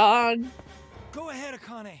 Robo Sean. go ahead,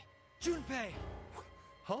 Akane. Junpei.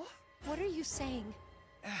 Huh? What are you saying?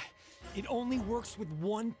 It only works with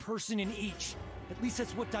one person in each. At least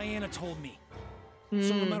that's what Diana told me. So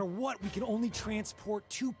Hmm. no matter what, we can only transport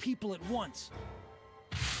 2 people at once.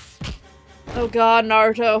 Oh god,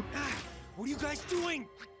 Naruto. What are you guys doing?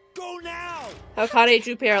 Go now! How Kane and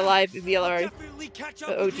Junpei are alive if I'll VLR. definitely catch up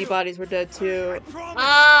The with OG you. bodies were dead I too. promise.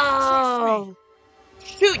 Oh!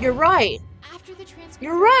 Shoot, you're right. After the transport.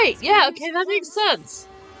 You're right. Yeah, okay, that makes sense.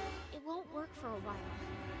 It won't work for a while.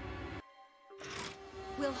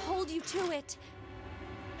 We'll hold you to it.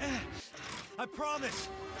 I promise.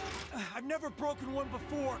 I've never broken one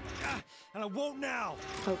before, and I won't now.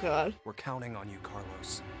 Oh god. We're counting on you,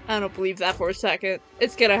 Carlos. I don't believe that for a second.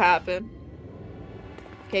 It's gonna happen.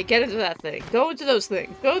 Okay, get into that thing. Go into those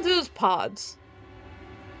things. Go into those pods.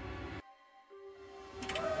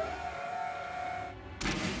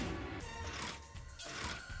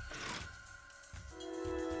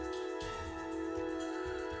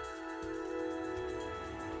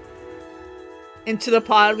 Into the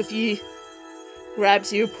pod with you.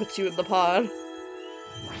 Grabs you, puts you in the pod.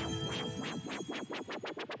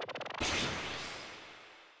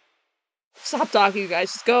 Stop talking, you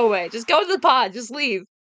guys. Just go away. Just go to the pod. Just leave.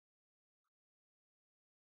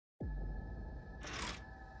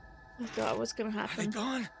 Oh god, what's gonna Are they happen?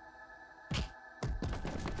 gone?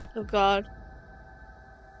 Oh god.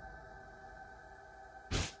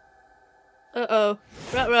 Uh-oh.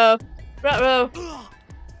 Ruh-roh. Ruh-roh.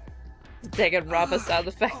 Dang it, Rama sound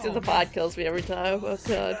effect in the pod kills me every time. Oh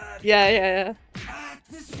god. Yeah, yeah, yeah. At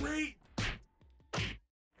this rate.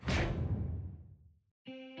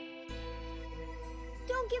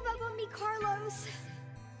 Don't give up on me, Carlos.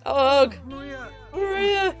 Oh, Maria.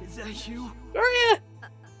 Maria. Is that you? Maria.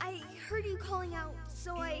 I heard you calling out,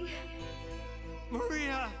 so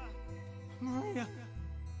Maria. Maria.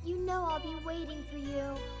 You know I'll be waiting for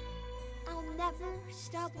you. I'll never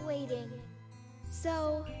stop waiting.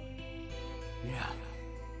 So... Yeah,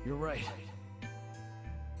 you're right.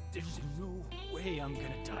 There's no way I'm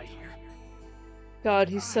gonna die here. God,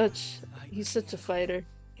 he's such a fighter.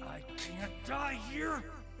 I can't die here.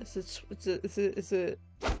 It's a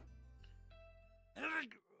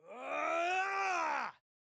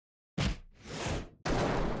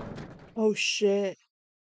Oh shit.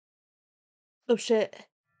 Oh shit.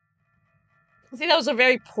 I think that was a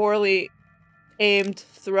very poorly aimed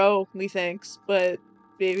throw, methinks, but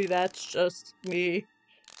maybe that's just me.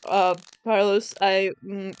 Carlos, I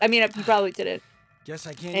mean, you probably didn't Guess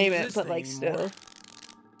I can't aim use it, this but thing like anymore. still.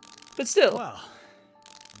 But still. Well,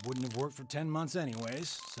 wouldn't have worked for 10 months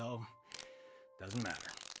anyways, so doesn't matter.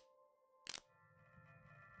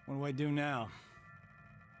 What do I do now?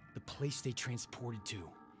 The place they transported to.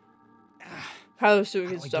 Carlos doing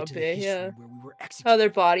How his do I get to the jumping, history yeah. where we were How executed? their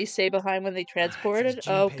bodies stay behind when they transported? As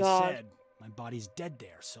Oh Junpei god. said, my body's dead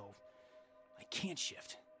there, so I can't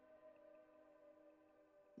shift.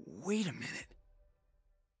 Wait a minute.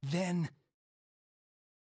 Then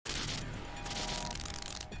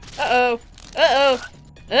Uh-oh. Uh-oh.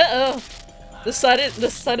 Uh-oh. The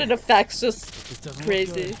sudden effects just this doesn't look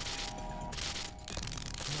crazy. good.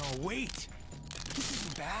 No, wait. This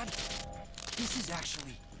isn't bad. This is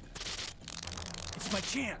actually... It's my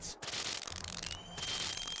chance.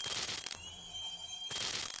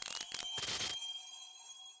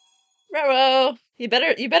 Raro, you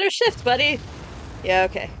better shift, buddy. Yeah,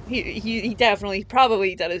 okay. He definitely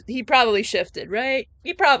he probably shifted, right?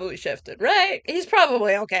 He probably shifted, right? He's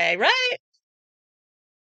probably okay, right?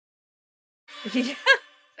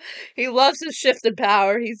 He loves his shifted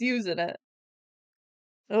power. He's using it.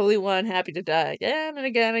 Only one happy to die again and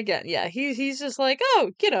again and again. Yeah, he's just like,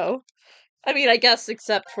 oh, you know. I mean, I guess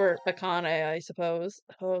except for Akane, I suppose.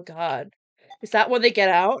 Oh god. Is that when they get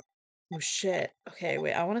out? Oh shit. Okay,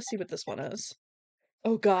 wait, I want to see what this one is.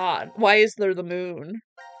 Oh god, why is there the moon?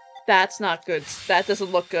 That's not good. That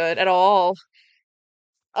doesn't look good at all.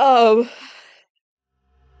 Oh.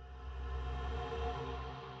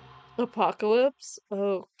 Apocalypse?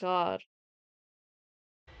 Oh god.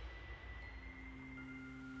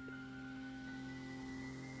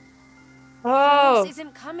 Carlos Oh,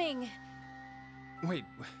 isn't coming. Wait,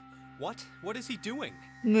 what? What is he doing?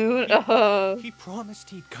 moon. Oh. He promised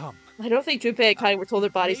he'd come. I don't think Junpei and Kai were told their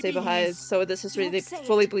bodies stay Maybe behind, he's- so in this history Don't they say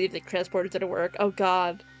fully it. believe the transporter didn't work. Oh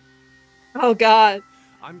god. Oh god.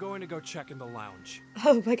 I'm going to go check in the lounge.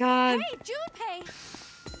 Oh my god. Hey, Junpei!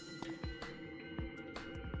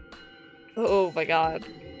 Oh my god.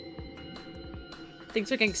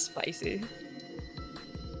 Things are getting spicy.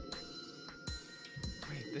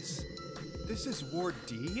 Wait, this is Ward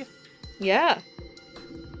D? Yeah.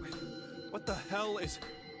 Wait, what the hell is...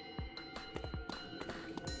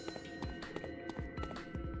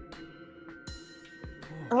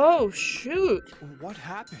 Oh shoot. What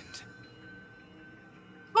happened?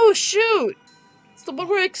 Oh shoot. It's the one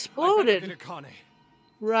where it I better exploded. get Akane.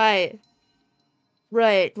 Right.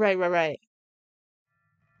 Right.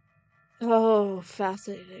 Oh,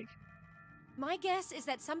 fascinating. My guess is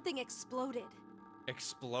that something exploded.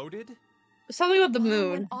 Exploded? Something about the Bomb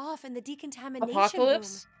moon. went off in the decontamination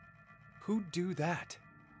Apocalypse? Who'd do that?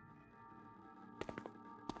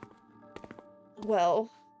 Well.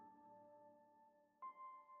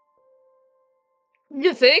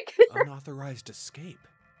 You think? Unauthorized escape. room.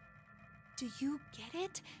 Do you get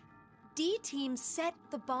it? D-Team set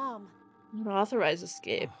the bomb. Unauthorized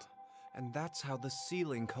escaped. And that's how the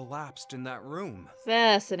ceiling collapsed in that room.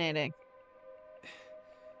 Fascinating.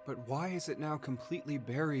 But why is it now completely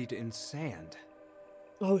buried in sand?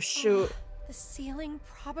 Oh shoot. The ceiling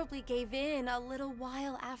probably gave in a little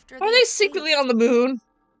while after Are they secretly on the moon?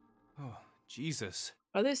 Oh, Jesus.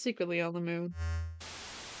 Are they secretly on the moon?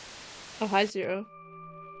 Oh, hi, Zero.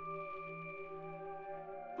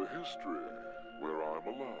 The history where I'm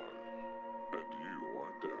alive and you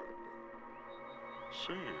are dead.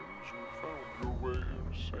 Seems you found your way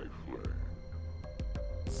here safely.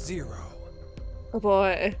 Zero. Oh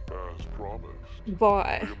boy. As promised,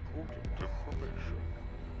 Boy. the important information.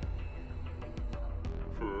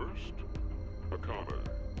 First, Akane.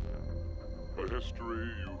 A history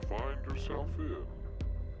you find yourself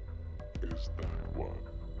in. Is that one?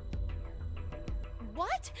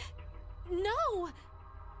 What? No!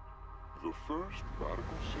 The first Radical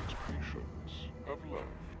 6 patients have left.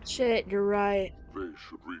 Shit, you're right. They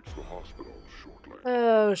should reach the hospital shortly.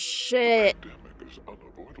 Oh shit. The pandemic is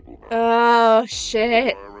unavoidable now. Oh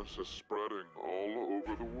shit. The virus is spreading all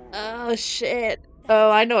over the world. Oh shit.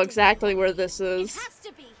 Oh, I know exactly where this It is. has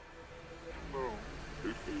to be. No, it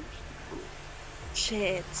is the truth.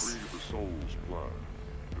 Shit. Free the Soul's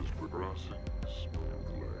plan is progressing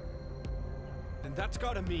smoothly. And that's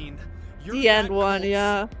gotta mean you're The end that one, close.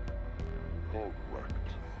 yeah. Correct.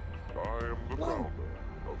 I am the founder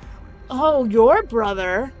of Free the Oh, your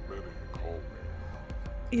brother. Many call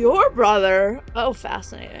me. Your brother. Oh,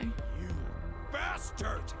 fascinating. You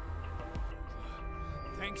bastard!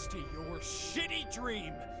 Thanks to your shitty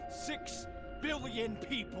dream, 6 billion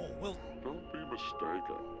people will... Don't be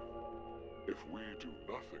mistaken. If we do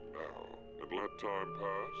nothing now and let time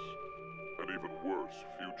pass, an even worse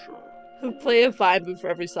future. Who play a vibe move for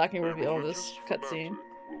every second A reveal of this religious cutscene.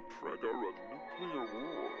 fanatic will trigger a nuclear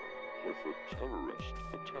war with a terrorist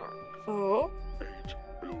attack. Oh. 8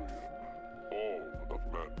 billion. All of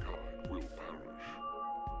mankind will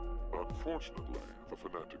perish. Unfortunately, the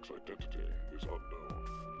fanatic's identity is unknown.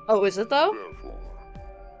 Oh, is it though? Therefore,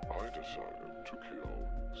 I decided to kill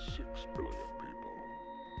 6 billion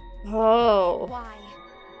people. Oh. Why?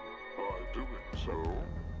 By doing so,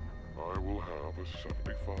 I will have a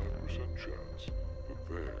 75% chance that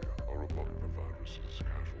they are among the virus's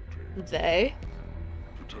casualties. They?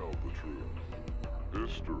 To tell the truth,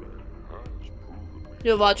 history has proven me.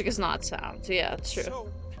 Your logic is not sound. Yeah, it's true. So,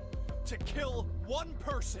 to kill one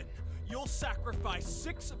person, you'll sacrifice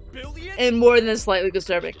 6 billion? And more than slightly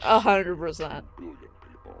disturbing. 100%. Billion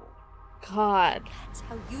people. God. That's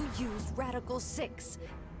how you used Radical 6.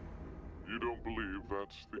 You don't believe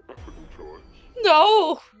that's the ethical choice?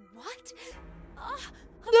 No! What? Of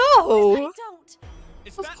No! course I don't.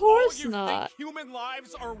 Is Of that course all you not. think human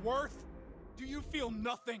lives are worth? Do you feel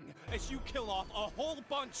nothing as you kill off a whole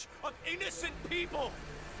bunch of innocent people?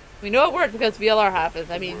 We know it worked because VLR happened.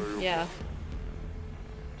 I mean, yeah.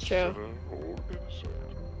 True. Sinner or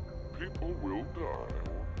innocent, people will die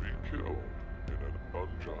or be killed in an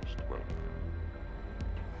unjust manner.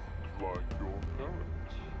 Like your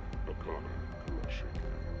parents, Akane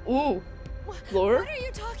Kurashige. Ooh. What Lord? are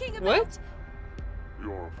you talking about? What?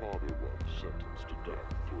 Your father was sentenced to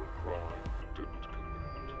death for a crime he didn't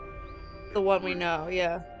commit. The one we know,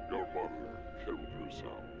 yeah. Your mother killed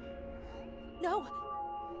herself. No,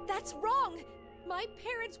 that's wrong. My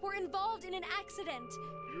parents were involved in an accident.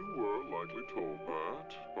 You were likely told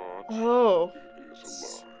that, but Oh. it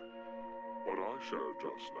is a lie. What I shared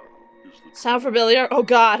just now is the Sound familiar? Oh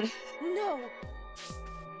god. No.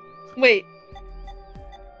 Wait.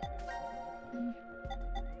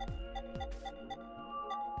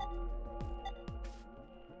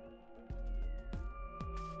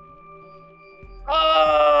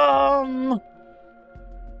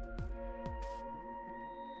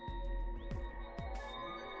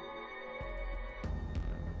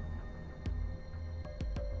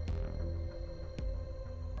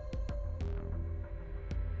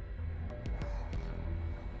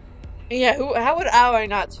 Yeah, how would Aoi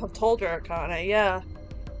not have told her, Akane? Yeah.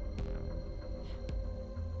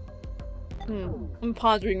 I'm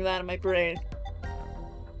pondering that in my brain.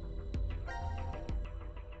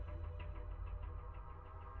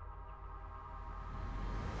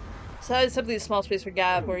 So that is simply a small space for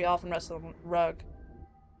Gab, where he often rests on the rug.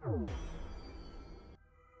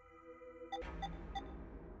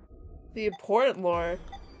 The important lore.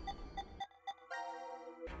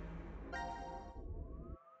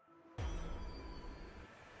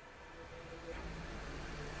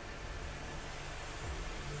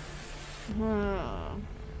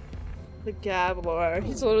 The Gab lore.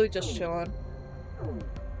 He's literally just chilling.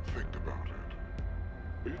 Think about it.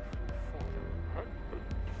 If your father hadn't been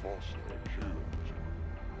falsely accused,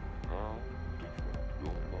 how different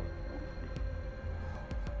your life would have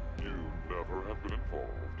been. You never have been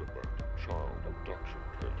involved in that child abduction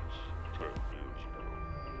case 10 years ago.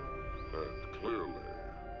 And clearly,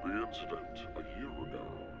 the incident a year ago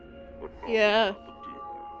would not have happened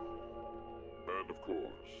either. And of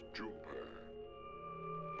course, Junpei.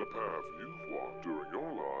 The path you've walked during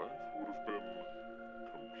your life would have been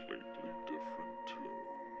completely different too.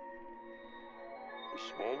 The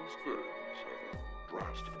smallest things have a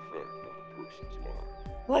drastic effect on a person's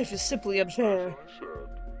life. Life is simply unfair. As I said,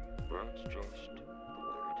 that's just the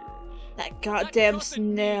way it is. That goddamn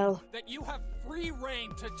snail. That you have free reign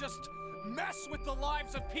to just mess with the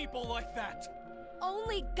lives of people like that.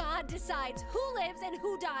 Only God decides who lives and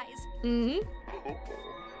who dies. Mm-hmm. Oh,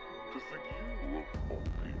 to think you, of all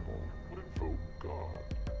people, would invoke God.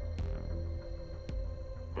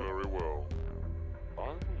 Very well. I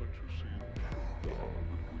will let you see the true God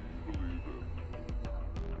that we believe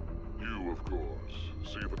in. You, of course,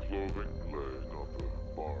 see the clothing laying on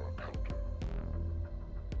the bar counter.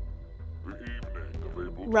 The evening of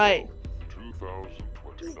April 12th,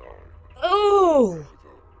 2029. Oh! Those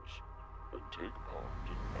and take part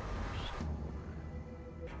in our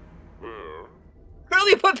ceremony. There,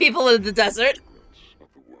 Really put people in the desert. of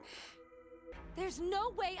the world. There's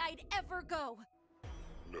no way I'd ever go.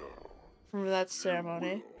 No. Remember that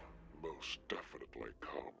ceremony? Will most definitely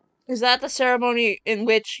come. Is that the ceremony in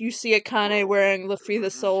which you see Akane wearing Luffy the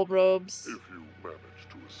Soul robes? If you manage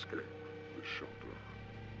to escape the shelter.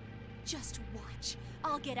 Just watch.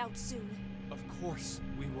 I'll get out soon. Of course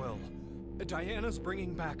we will. Diana's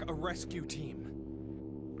bringing back a rescue team.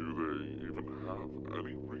 Do they even have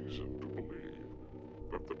any reason to believe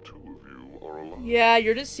that the two of you are alive? Yeah,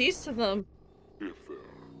 you're deceased to them. If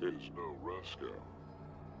there is no rescue,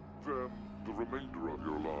 then the remainder of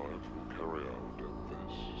your lives will carry out at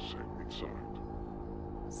this sacred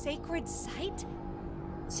site. Sacred site?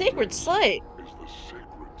 Sacred site? Is the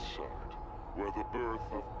sacred site where the birth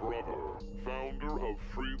of Brother, founder of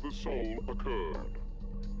Free the Soul, occurred.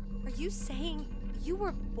 Are you saying you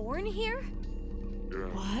were born here? Yes,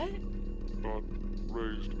 What? but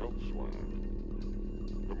raised elsewhere.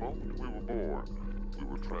 The moment we were born, we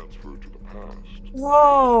were transferred to the past.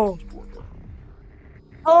 Whoa! Quarter,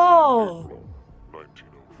 Oh! April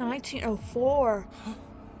 1904.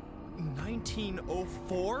 1904?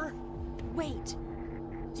 1904? Wait.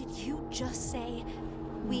 Did you just say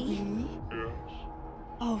we? Yes,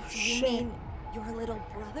 Oh Do you shit. mean your little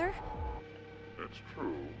brother? it's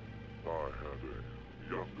true. I had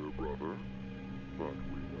a younger brother, but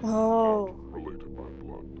we were Oh. not related by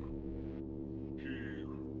blood. He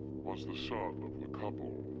was the son of the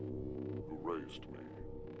couple who raised me.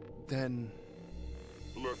 Then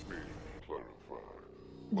Let me clarify.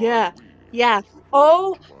 Yeah. My we Yeah. is referring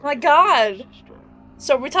Oh to my younger god. sister.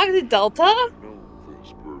 So we're talking to Delta? I know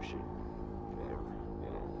this person very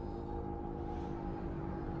well.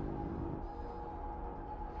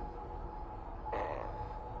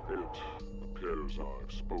 It appears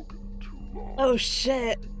I've spoken too long. Oh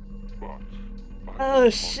shit. But I Oh,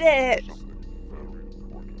 must shit. Something very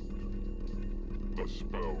important. a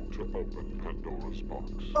spell to open Pandora's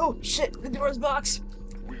box. Oh shit! Pandora's box.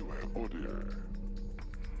 We were Odier.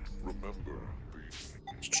 Remember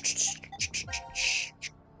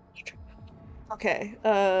Okay.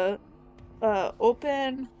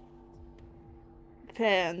 Open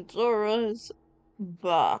Pandora's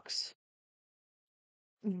box.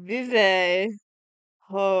 Vive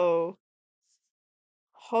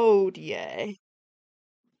Hodie.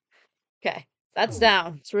 Okay, that's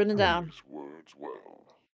down. It's written down. these words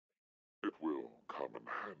well. It will come in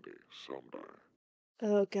handy someday.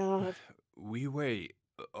 Oh god. Wee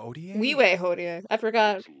Odie? Weeway Hodie. I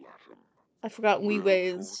forgot. It's Latin. I forgot Word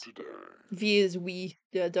Weeways. for today. V is we.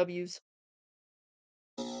 Yeah, W's.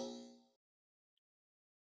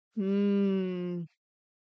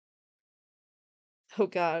 Oh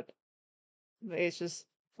god. It's just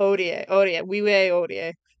Odie. Odie. Weeway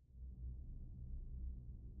Odie.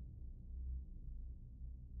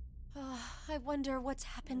 I wonder what's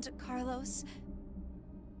happened to Carlos.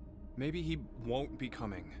 Maybe he won't be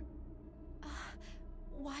coming.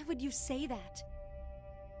 Why would you say that?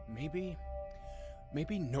 Maybe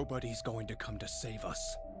nobody's going to come to save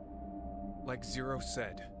us. Like Zero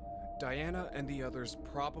said, Diana and the others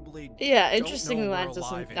probably Yeah, don't interestingly, know we're that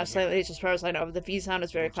alive doesn't in slightly, here. as far as I know, the V sound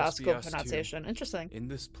is very It'll just be classical us two. pronunciation. Interesting. In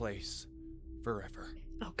this place, forever.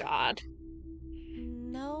 Oh god.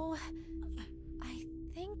 No. I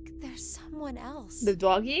think there's someone else. The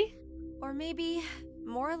doggy? Or maybe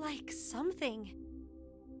more like something.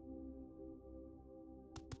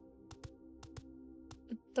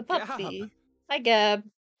 The puppy. Gab. Hi, Gab.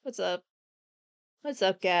 What's up? What's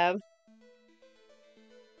up, Gab?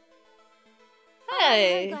 I'm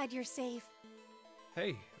Hey! glad you're safe.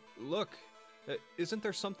 Hey, look. Isn't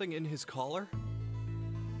there something in his collar?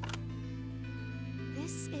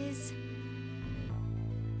 This is...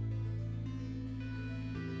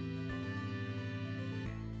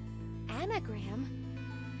 anagram?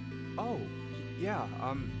 Oh, yeah,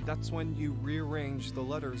 that's when you rearrange the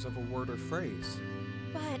letters of a word or phrase.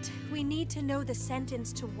 But we need to know the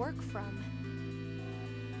sentence to work from.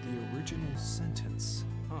 The original sentence,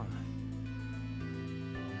 huh?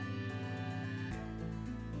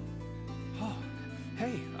 Oh,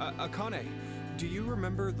 hey, Akane, do you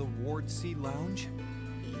remember the Ward C Lounge?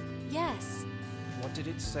 Yes. What did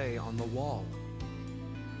it say on the wall?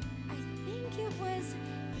 I think it was...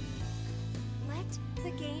 let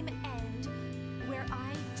the game end where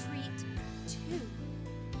I treat two.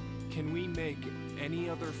 Can we make any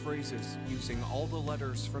other phrases using all the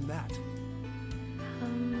letters from that?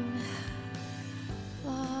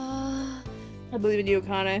 I believe in you,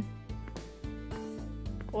 Akane.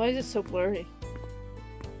 Why is it so blurry?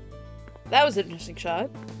 That was an interesting shot.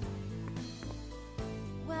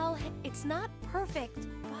 Well, it's not perfect,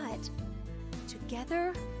 but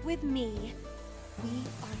together with me, we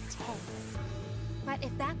are 10. But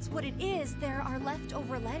if that's what it is, there are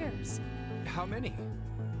leftover letters. How many?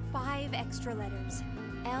 5 extra letters.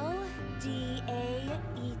 L, D, A,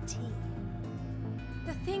 E, T.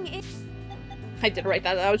 The thing is... I did write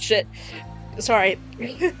that out, shit. Sorry.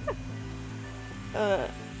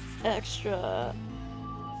 Extra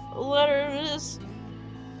letters.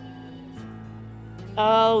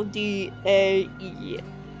 L-D-A-E-T.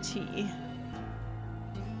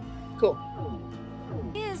 Cool.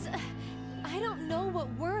 I don't know what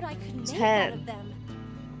word I could make 10. out of them.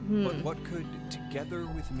 But what could together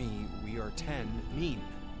with me, we are 10 mean?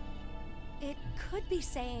 It could be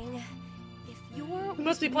saying, if you're You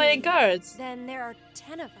must be with playing me, cards. then there are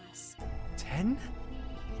 10 of us. 10?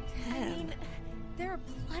 I mean, there are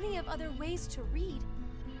plenty of other ways to read.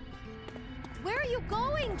 Where are you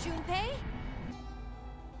going, Junpei?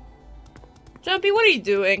 Jumpy, what are you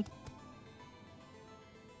doing?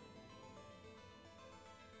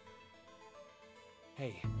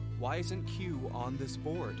 Hey, why isn't Q on this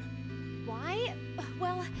board? Why?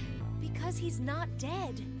 Well, because he's not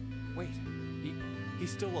dead. Wait,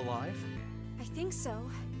 he's still alive? I think so.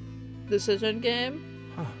 Decision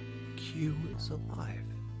game? Huh, Q is alive.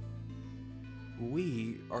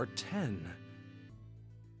 We are 10.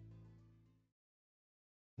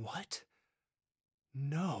 What?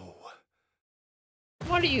 No.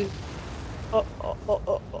 What are you?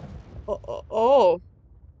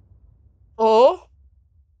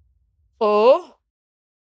 Oh?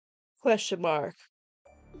 Question mark.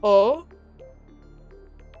 Oh?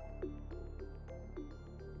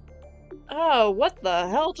 Oh, what the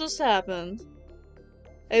hell just happened?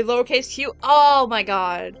 A lowercase q? Oh my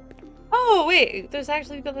god. Oh, wait, there's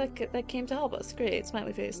actually people that came to help us. Great,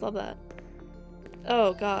 smiley face, love that.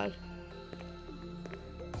 Oh god.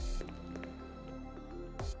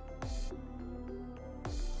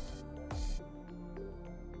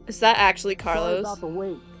 Is that actually Sorry Carlos? about the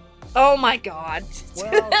wait. Oh my god.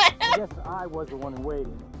 Well, I guess I was the one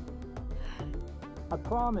waiting. I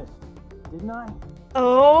promised, didn't I?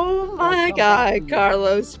 Oh my come back to god, you.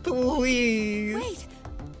 Carlos, please. Wait,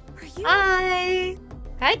 are you? Hi.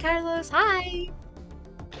 Hi, Carlos. Hi.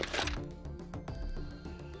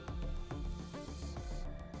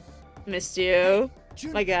 Missed you,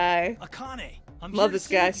 my guy. Akane, I'm Love here this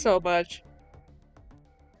to guy save you. so much.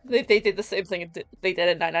 They did the same thing they did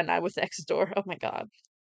in 999 with X's door. Oh my god.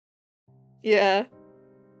 Yeah.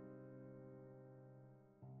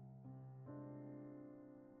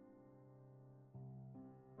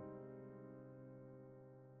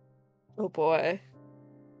 Oh boy.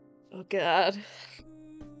 Oh god.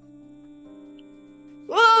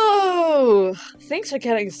 Whoa! Things are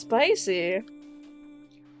getting spicy.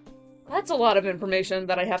 That's a lot of information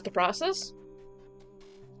that I have to process.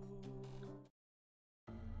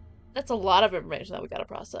 That's a lot of information that we gotta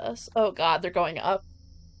process. Oh god, they're going up.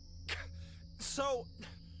 So,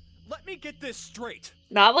 let me get this straight.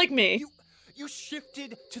 Not like me. You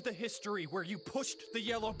shifted to the history where you pushed the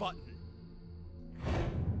yellow button.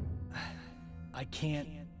 I can't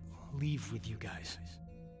leave with you guys.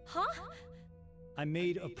 Huh? I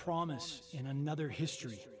made a promise in another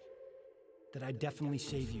history that I'd definitely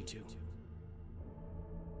save you two.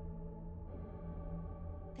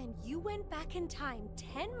 Then you went back in time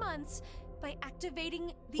 10 months by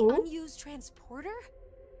activating the Ooh. unused transporter?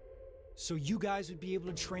 So you guys would be able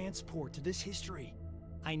to transport to this history.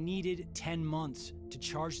 I needed 10 months to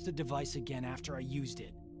charge the device again after I used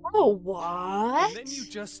it. Oh, what? And then you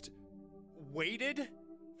just waited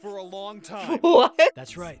for a long time. What?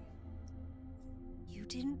 That's right. You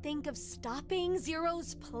didn't think of stopping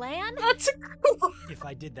Zero's plan? That's If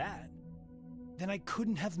I did that, then I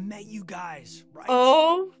couldn't have met you guys, right?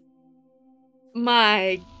 Oh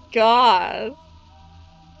my god.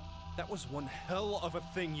 That was one hell of a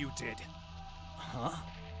thing you did. Huh?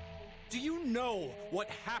 Do you know what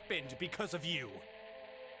happened because of you?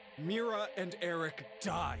 Mira and Eric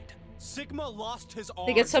died. Sigma lost his arm.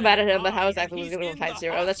 They get so mad at him, but how exactly was he's he gonna in fight the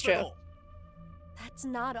Zero? That's true. hospital. That's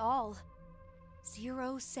not all.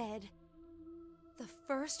 Zero said the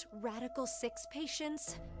first Radical 6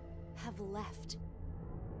 patients have left.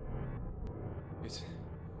 It's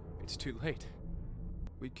too late.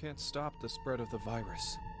 We can't stop the spread of the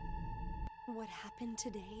virus. What happened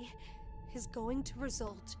today is going to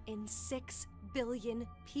result in 6 billion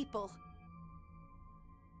people.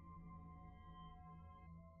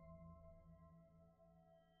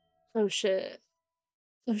 Oh shit.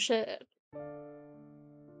 Oh shit.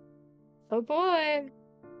 Oh boy.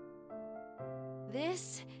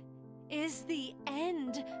 This is the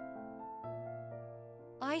end.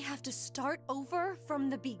 I have to start over from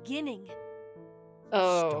the beginning.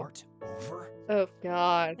 Oh. Start over? Oh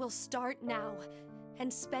god. We'll start now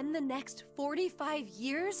and spend the next 45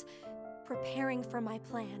 years preparing for my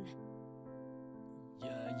plan.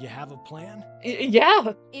 You have a plan?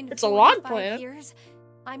 Yeah. In It's a long 45 plan. years,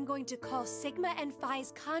 I'm going to call Sigma and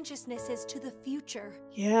Phi's consciousnesses to the future.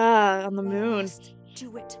 Yeah, on the moon.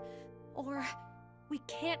 Do it, or we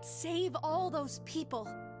can't save all those people.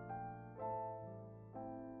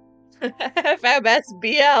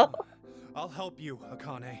 FMSBL. I'll help you,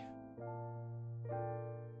 Akane.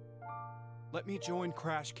 Let me join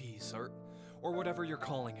Crash Keys, or whatever you're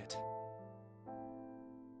calling it.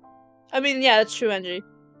 I mean, yeah, that's true, Angie.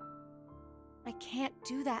 I can't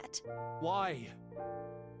do that. Why?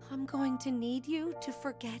 I'm going to need you to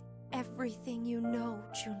forget everything you know,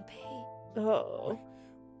 Junpei. Oh.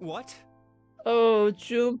 What? Oh,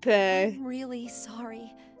 Junpei. I'm really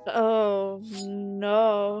sorry. Oh,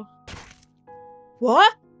 no.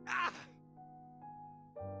 What?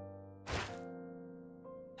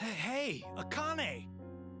 Hey, Akane!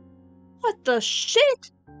 What the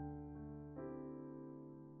shit?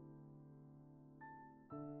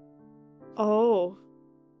 Oh.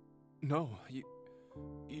 No,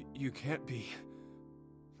 you can't be.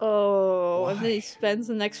 Oh, and then he Why? spends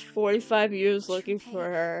the next 45 years looking for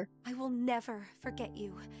her. I will never forget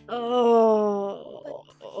you. Oh.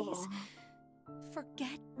 Please,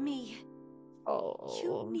 forget me. Oh.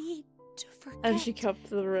 You need to forget. And she kept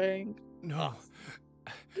the ring. No,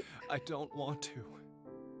 I don't want to.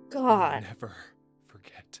 God. Never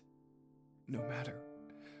forget. No matter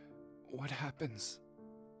what happens,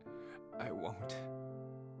 I won't.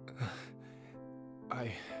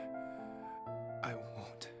 I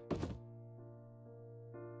won't.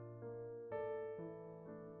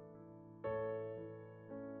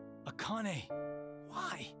 Akane,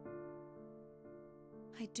 why?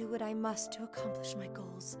 I do what I must to accomplish my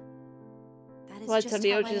goals. That is Why just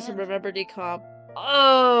Tamio how I doesn't am. remember decomp?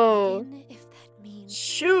 Oh. Even if that means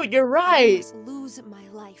Shoot, you're I right. must lose my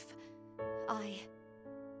life.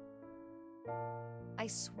 I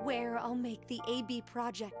swear I'll make the AB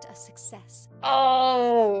project a success.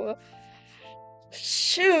 Oh.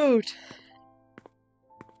 Shoot.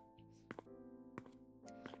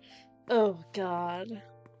 Oh god.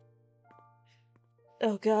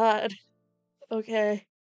 Oh god. Okay.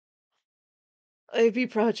 AB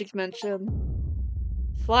project mention.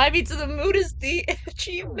 Fly me to the moon is the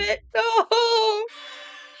achievement. No.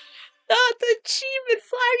 Not the achievement.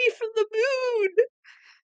 Fly me from the moon.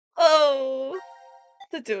 Oh.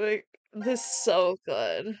 They're doing this so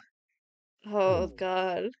good. Oh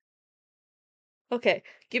god. Okay,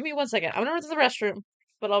 give me 1 second. I'm gonna run to the restroom,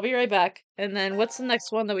 but I'll be right back. And then what's the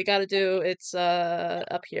next one that we gotta do? It's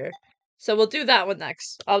up here. So we'll do that one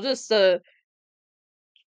next. I'll just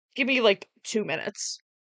give me like 2 minutes.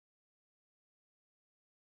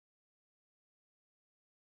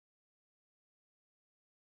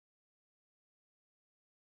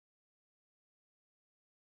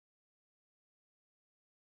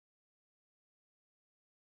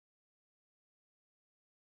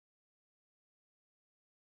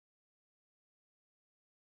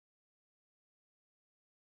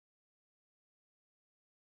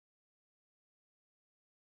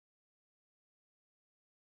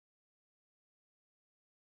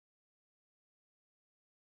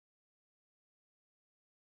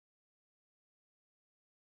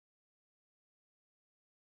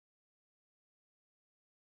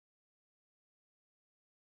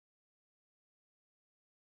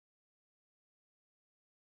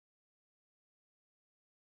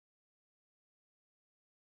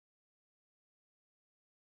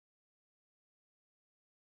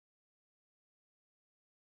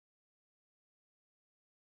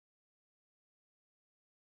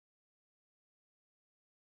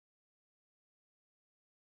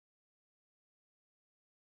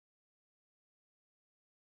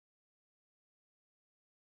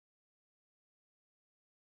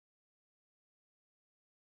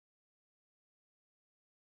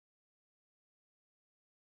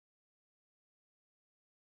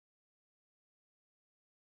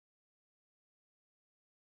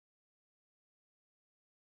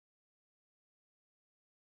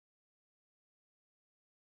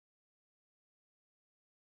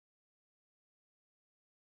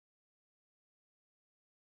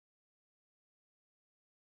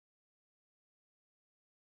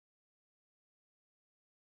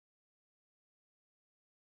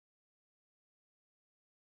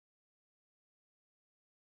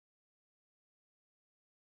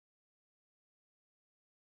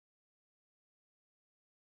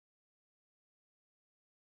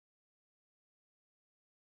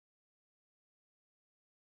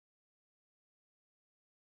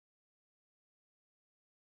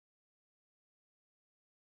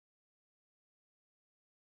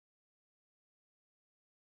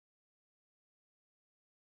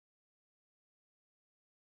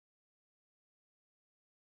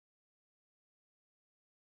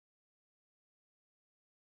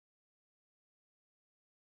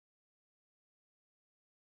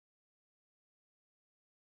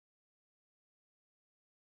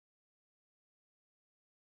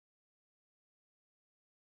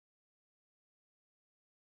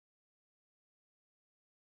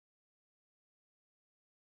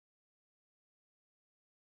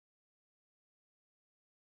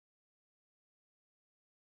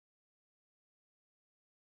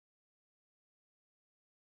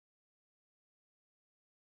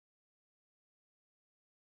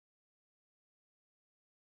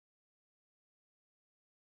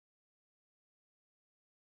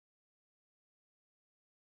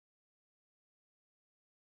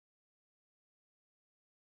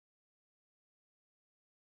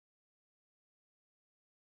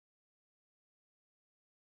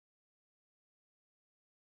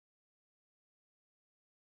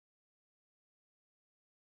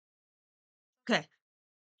 Okay.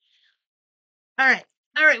 All right.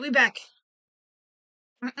 All right, we back.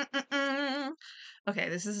 Okay,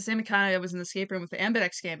 this is the same account I was in the escape room with the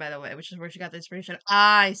Ambidex game, by the way, which is where she got the inspiration.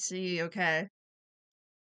 I see. Okay.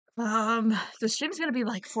 The stream's gonna be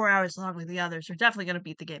like 4 hours long like the others. We're definitely gonna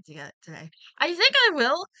beat the game today. I think I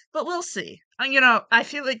will, but we'll see. I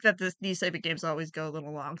feel like that these type of games always go a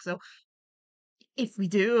little long. So if we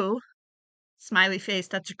do, smiley face,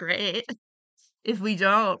 that's great. If we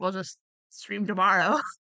don't, we'll just stream tomorrow.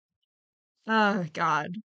 Oh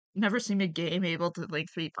God. Never seen a game able to like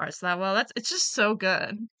 3 parts that well. It's just so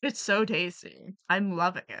good. It's so tasty. I'm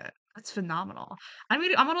loving it. It's phenomenal. I'm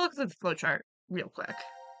gonna look at the flowchart real quick.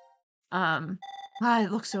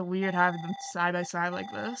 It looks so weird having them side by side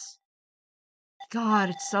like this. God,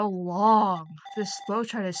 it's so long. This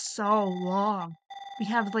flowchart is so long. We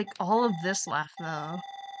have like all of this left though.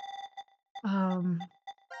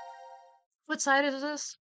 What side is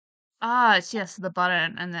this? Ah, it's yes, the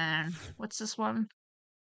button, and then what's this one?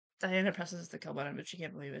 Diana presses the kill button, but she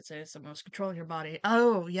can't believe it. It's the most controlling your body.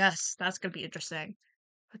 Oh, yes, that's gonna be interesting.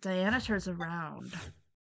 But Diana turns around.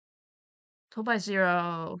 Told by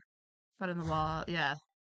Zero. Put in the wall. Yeah.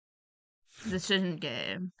 Decision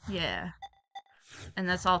game. Yeah. And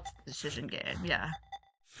that's all decision game. Yeah.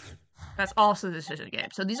 That's also decision game.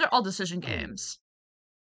 So these are all decision games.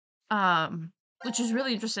 Which is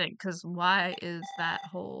really interesting, because why is that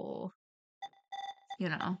whole, you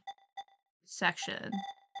know, section?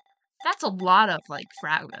 That's a lot of, like,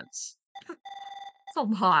 fragments. It's a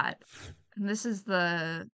lot. And this is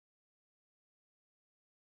the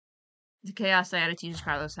Chaos Diana teaches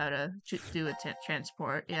Carlos how to do a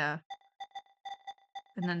transport, yeah.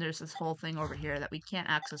 And then there's this whole thing over here that we can't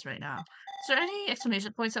access right now. Is there any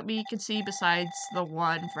exclamation points that we can see besides the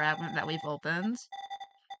one fragment that we've opened?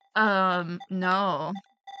 No.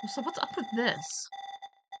 So what's up with this?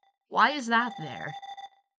 Why is that there?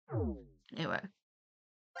 Anyway.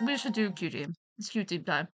 We should do Q-Team. It's Q-Team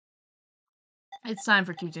time. It's time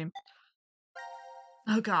for Q-Team.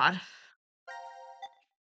 Oh god.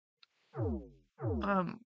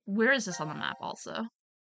 Where is this on the map also?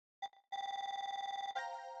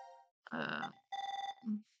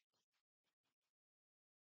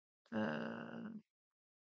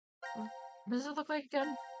 What does it look like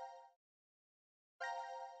again?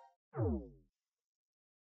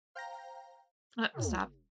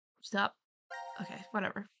 Stop. Stop. Okay,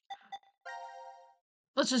 whatever.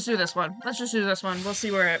 Let's just do this one. Let's just do this one. We'll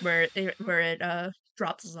see where it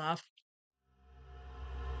drops us off.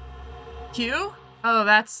 Q? Oh,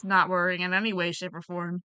 that's not worrying in any way, shape, or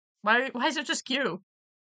form. Why is it just Q?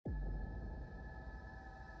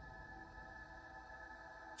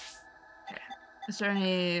 Okay. Is there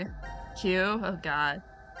any Q? Oh god.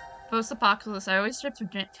 Post-apocalypse, I always dreamt of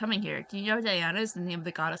coming here. Do you know Diana is the name of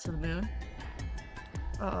the goddess of the moon?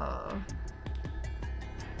 Oh.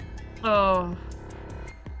 Oh.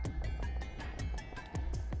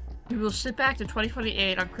 We will ship back to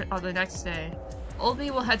 2028 on the next day. Old me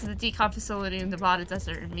will head to the decom facility in the Nevada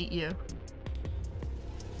desert and meet you.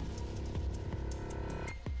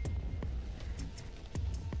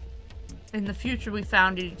 In the future, we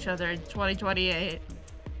found each other in 2028.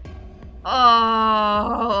 Oh,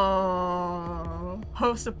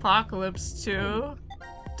 post-apocalypse 2?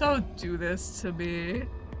 Don't do this to me.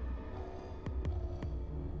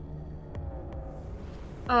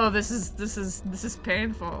 Oh, this is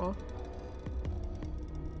painful.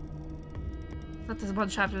 That there's a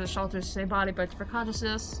bunch after the shelters, same body, but for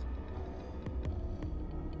consciousness.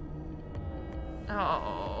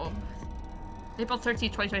 Oh. April 13,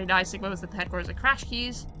 2029, Sigma was at the headquarters of Crash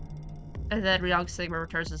Keys. And then young Sigma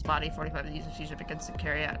returns his body 45 days of future begins to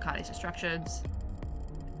carry out Connie's instructions.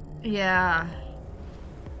 Yeah.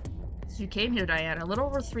 So you came here, Diana. A little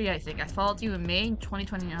over 3, I think. I followed you in May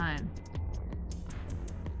 2029.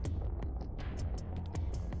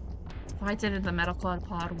 Why didn't the medical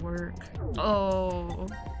pod work? Oh.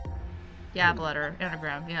 Yeah, letter.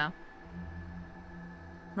 Anagram, yeah.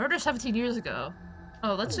 Murder 17 years ago.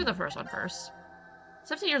 Oh, let's do the first one first.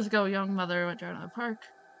 17 years ago, a young mother went down to the park.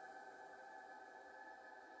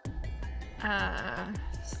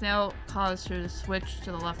 Snail caused her to switch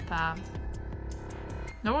to the left path.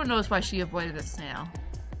 No one knows why she avoided the snail.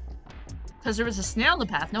 Because there was a snail in the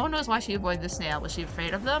path. No one knows why she avoided the snail. Was she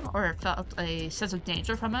afraid of them? Or felt a sense of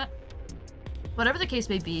danger from it? Whatever the case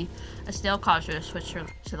may be, a snail caused her to switch her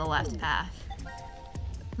to the left path.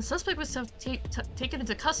 The suspect was taken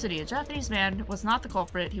into custody. A Japanese man was not the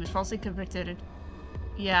culprit. He was falsely convicted.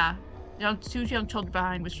 Yeah. Two young children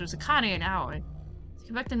behind, which was Akane and Aoi. The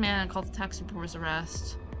convicted man called the taxi before his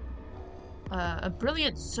arrest. A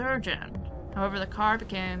brilliant surgeon. However, the car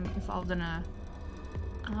became involved in a...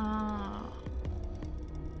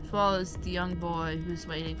 as well as the young boy who's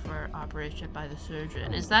waiting for operation by the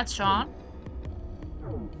surgeon. Is that Sean?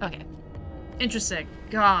 Okay. Interesting.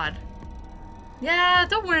 God. Yeah,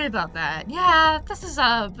 don't worry about that. Yeah, this is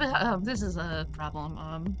a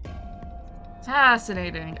problem.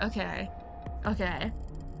 Fascinating. Okay. Okay.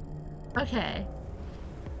 Okay.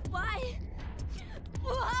 Why?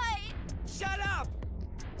 Why? Shut up!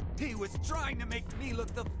 He was trying to make me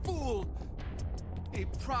look the fool. He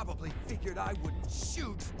probably figured I wouldn't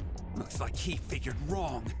shoot. Looks like he figured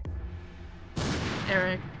wrong.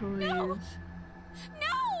 Eric, please. No!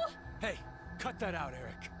 No! Hey, cut that out,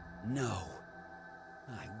 Eric. No.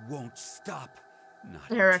 I won't stop. Not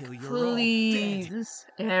Eric, until you're all dead. please.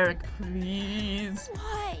 Eric, please.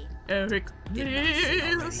 Why? Eric,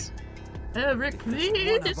 please. Eric, One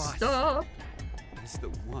please of us stop. is the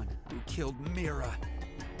one who killed Mira.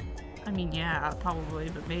 I mean, yeah, probably,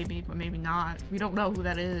 but maybe not. We don't know who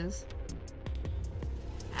that is.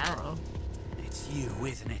 Arrow. It's you,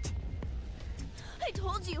 isn't it? I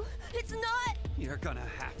told you, it's not. You're gonna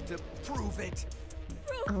have to prove it.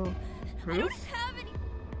 Oh, I don't proof? have any.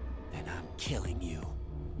 And I'm killing you.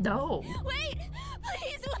 No. Wait!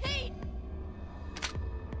 Please wait!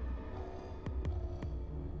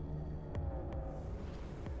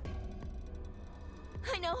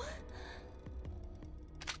 I know.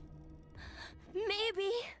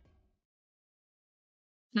 Maybe.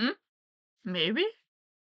 Maybe?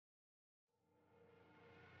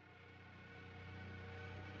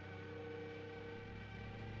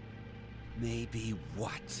 Maybe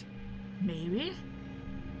what? Maybe?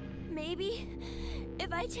 Maybe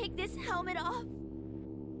if I take this helmet off,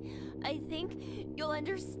 I think you'll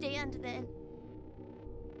understand then.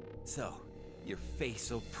 So, your face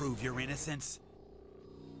will prove your innocence?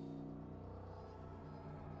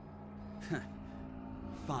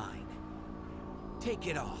 Fine. Take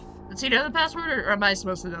it off. Does he know the password, or am I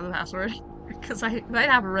supposed to know the password? Because I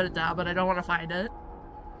haven't read it down, but I don't want to find it.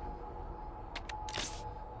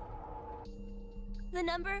 The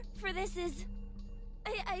number for this is...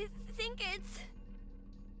 I think it's...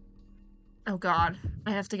 Oh god.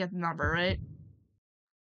 I have to get the number, right?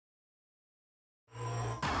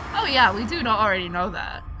 Oh yeah, we do already know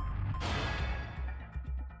that.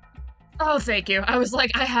 Oh, thank you. I was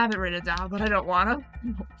like, I have it written down, but I don't want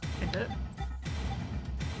to. Find it.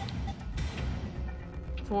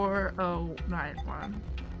 4091.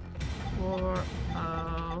 40...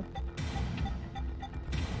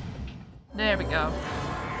 There we go.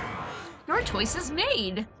 Your choice is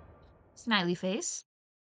made! Smiley face.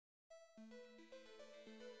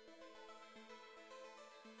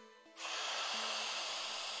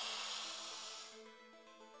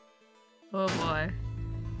 Oh boy.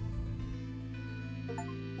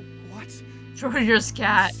 What? Schrodinger's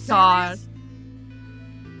cat. God.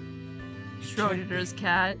 Schrodinger's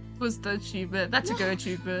cat was the achievement. That's a good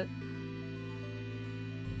achievement.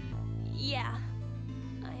 Yeah.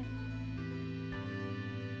 I'm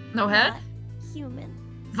No head? not human.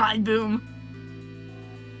 Vine boom.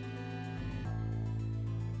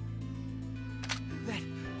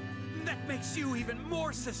 That makes you even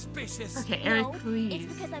more suspicious. Okay, Eric, No, please.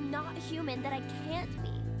 it's because I'm not human that I can't be.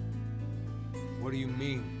 What do you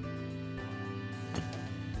mean?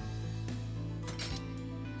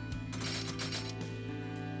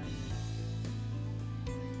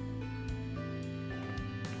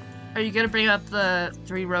 Are you gonna bring up the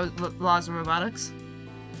three laws of robotics?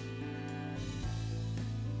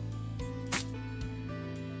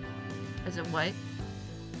 Is it white?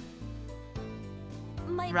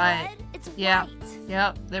 My Right. blood, it's Yeah. white.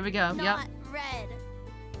 Yep. There we go. Not red.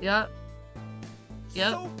 Yep.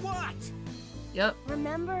 Yep. So what? Yep.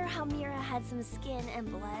 Remember how Mira had some skin and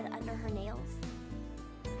blood under her nails?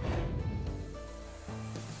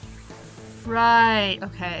 Right.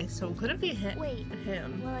 Okay. So could it be him? Wait.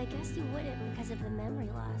 Him. Well, I guess you wouldn't because of the memory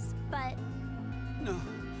loss. But No.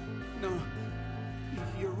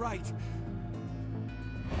 You're right.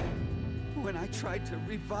 When I tried to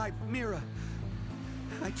revive Mira,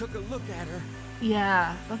 I took a look at her.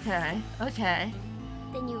 Yeah. Okay. Okay.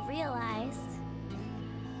 then you realized,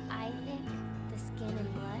 I think the skin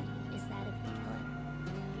and blood is that of the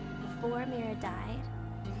killer. Before Mira died,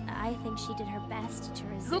 I think she did her best to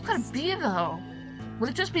resist. Who could it be though? Would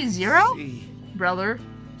it just be Zero? See, Brother?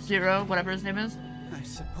 Zero, whatever his name is? I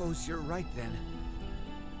suppose you're right then.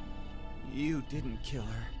 You didn't kill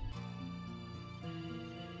her.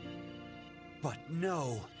 But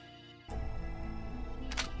no.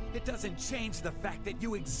 It doesn't change the fact that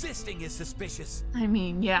you existing is suspicious. I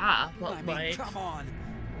mean, yeah, but I mean, like... come on.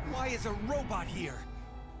 Why is a robot here?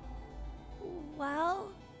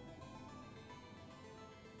 Well,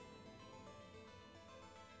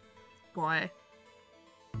 Boy.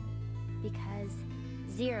 because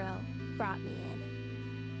Zero brought me in.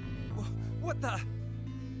 What the?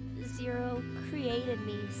 Zero created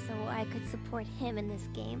me so I could support him in this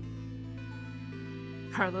game.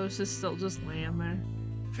 Carlos is still just laying there.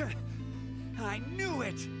 I knew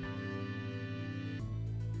it!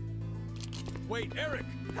 Wait, Eric!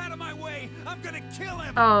 Out of my way! I'm gonna kill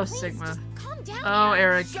him! Oh, Please, Sigma. just calm down. Oh,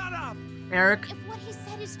 Eric. Shut up! Eric. If what he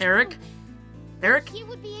said is Eric. true, Eric. he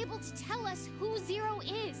would be able to tell us who Zero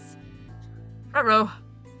is. Uh-oh.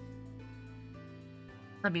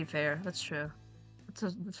 That'd be fair. That's true. That's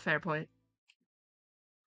a fair point.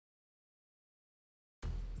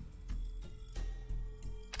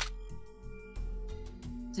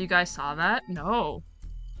 So you guys saw that? No.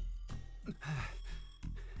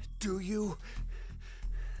 Do you?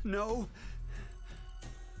 No?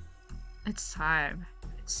 It's time.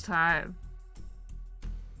 It's time.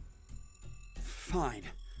 Fine.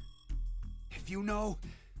 If you know,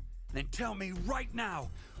 then tell me right now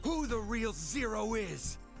who the real Zero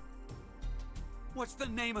is. What's the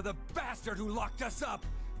name of the bastard who locked us up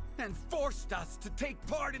and forced us to take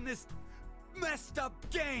part in this messed up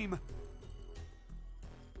game?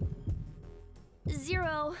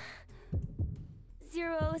 Zero's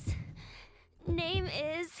name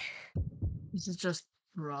is... This is just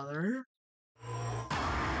brother.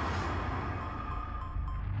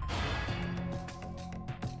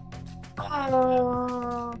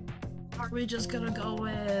 Oh, are we just gonna go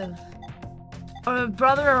with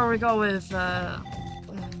brother, or we go with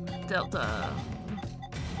Delta?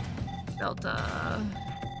 Delta.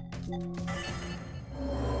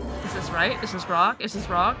 Is this right? Is this wrong? Is this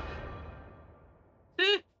wrong?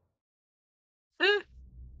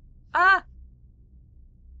 Ah!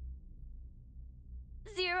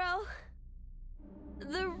 Zero?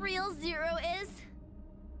 The real Zero is...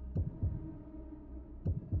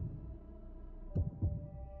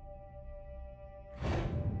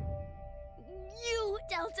 you,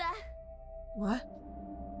 Delta! What?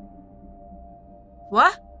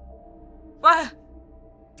 What? What?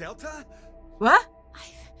 Delta? What?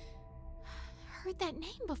 I've heard that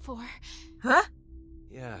name before. Huh?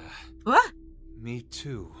 Yeah. What? Me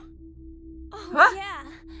too. Oh, Huh? yeah.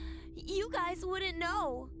 You guys wouldn't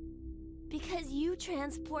know. Because you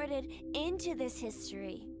transported into this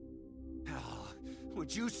history. Oh,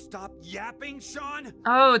 would you stop yapping, Sean?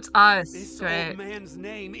 Oh, it's us. This Great. old man's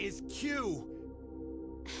name is Q.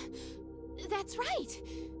 That's right.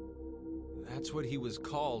 That's what he was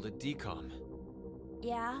called at DCOM.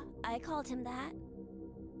 Yeah, I called him that.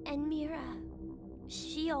 And Mira,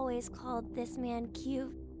 she always called this man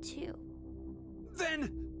Q, too.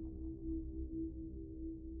 Then...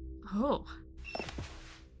 Oh.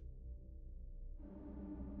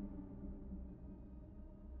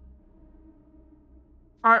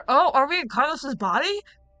 Are we in Carlos's body?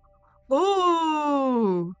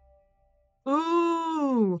 Ooh.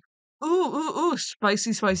 Ooh. Ooh.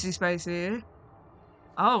 Spicy, spicy, spicy.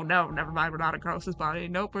 Oh, no, never mind. We're not in Carlos's body.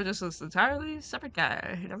 Nope, we're just this entirely separate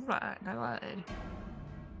guy. Never mind. I lied.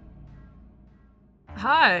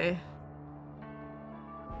 Hi.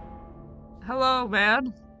 Hello,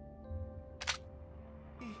 man.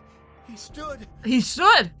 He stood. He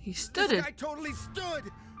stood. He stood This it. guy totally stood.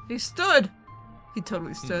 He stood. He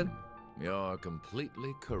totally stood. You're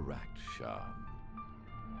completely correct, Sean.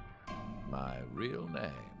 My real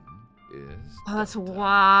name is... Oh, that's Delta.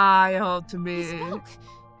 wild to me. He spoke.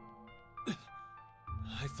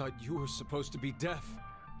 I thought you were supposed to be deaf.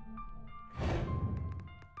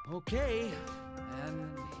 Okay,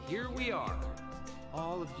 and here we are.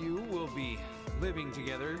 All of you will be living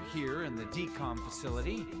together here in the DCOM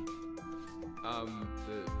facility.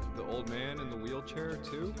 The old man in the wheelchair,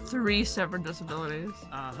 too? 3 separate disabilities.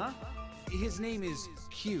 Uh-huh. His name is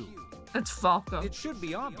Q. That's Falco. It should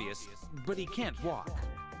be obvious, but he can't walk.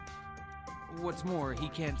 What's more, he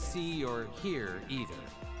can't see or hear either.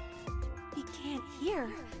 He can't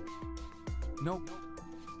hear. Nope.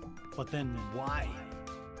 But then why?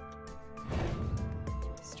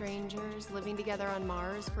 Strangers living together on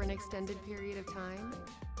Mars for an extended period of time?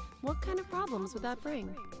 What kind of problems would that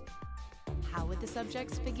bring? How would the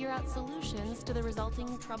subjects figure out solutions to the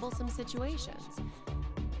resulting troublesome situations?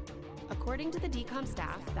 According to the DCOM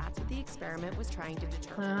staff, that's what the experiment was trying to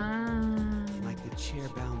determine. Like the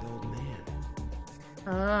chair-bound old man. Put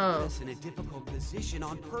Oh. us in a difficult position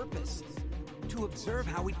on purpose. To observe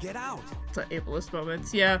how we get out. It's the ableist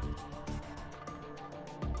moments, yeah.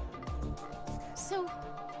 So,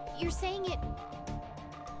 you're saying it...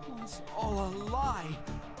 It's all a lie.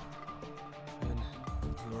 And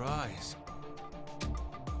your eyes.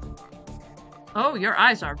 Oh, your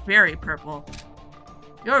eyes are very purple.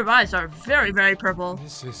 Your eyes are very, very purple.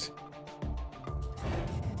 This is...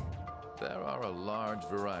 There are a large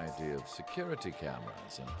variety of security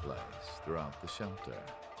cameras in place throughout the shelter.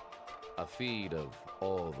 A feed of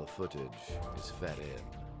all the footage is fed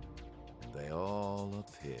in, and they all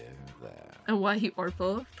appear there. And why he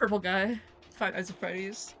purple? Purple guy. Five Nights at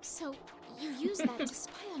Freddy's. So, you used that to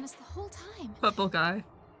spy on us the whole time. Purple guy.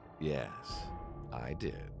 Yes, I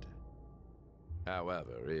did.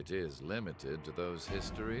 However, it is limited to those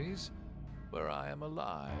histories where I am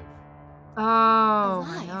alive. Oh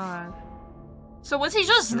my Alive. god. So was he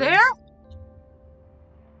just Serious? there?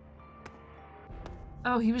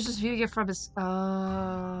 Oh, he was just viewing it from his...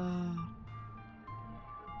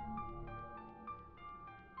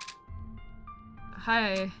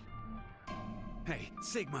 Hi. Hey,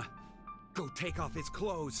 Sigma, go take off his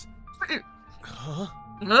clothes. Huh?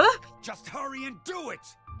 Huh? Just hurry and do it!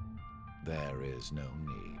 There is no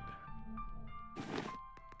need.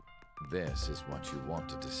 This is what you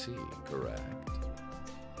wanted to see, correct?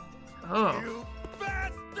 Oh. You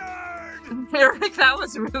bastard! Eric, that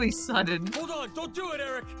was really sudden. Hold on, don't do it,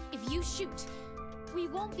 Eric! If you shoot, we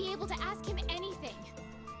won't be able to ask him anything.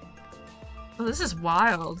 Oh, this is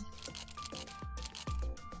wild.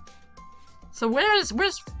 So where's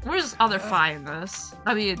other Phi in this?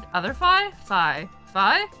 I mean, other Phi? Phi.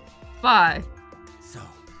 So,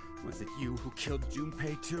 was it you who killed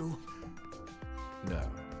Junpei too? No.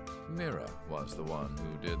 Mira was the one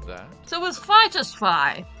who did that. So was Phi just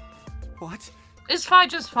Phi? What? Is Phi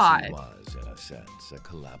just Phi? She was, in a sense, a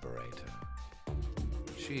collaborator.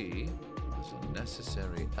 She was a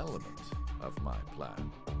necessary element of my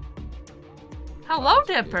plan. Hello,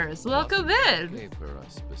 Dippers. Welcome in. Gave her a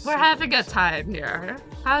specific We're having a time here.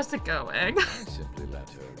 How's it going? I simply let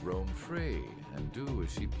her roam free and do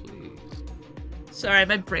as she pleased. Sorry,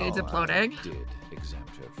 my brain's All imploding. I did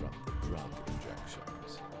exempt her from the drug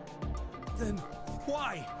injections. Then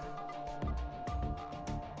why?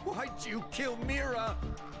 Why'd you kill Mira?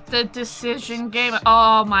 The decision game.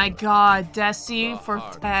 Oh my god, Desi for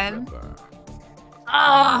 10.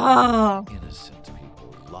 Oh! Innocent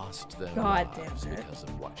people lost their God lives damn it. because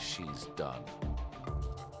of what she's done.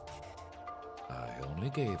 I only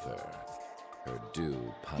gave her her due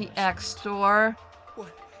The punishment. X store.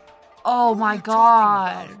 What? Oh my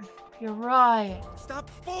god. You're right. Stop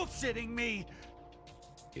bullshitting me!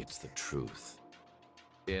 It's the truth.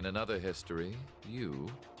 In another history, you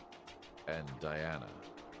and Diana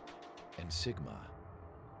and Sigma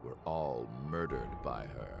were all murdered by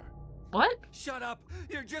her. What? Shut up!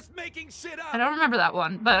 You're just making shit up! I don't remember that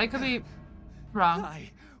one, but I could be wrong.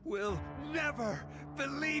 I will never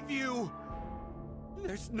believe you!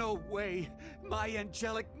 There's no way my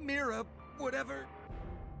angelic Mira would ever...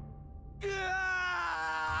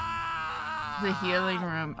 The healing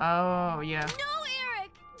room. Oh, yeah. No,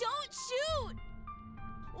 Eric! Don't shoot!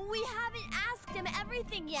 We haven't asked him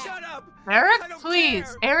everything yet. Shut up! Eric, I don't please.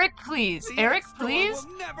 care. Eric, please. The Eric, X door please.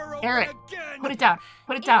 will never open Eric, again. put it down.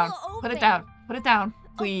 Put it It down. will Put it open. down. Put it down.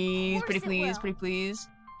 Please, course pretty it please, will. pretty please.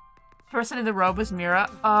 Person in the robe was Mira.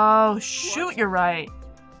 Oh, shoot, you're right.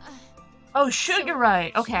 Oh, shoot, So, you're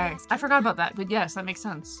right. should we Okay. ask I him forgot now? about that, but yes, that makes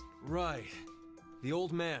sense. Right. The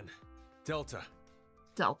old man. Delta.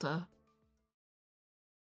 Delta.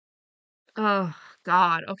 Oh,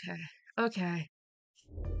 God. Okay. Okay.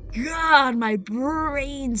 God, my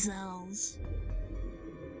brain cells.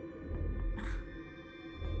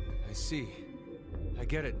 I see. I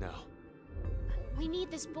get it now. We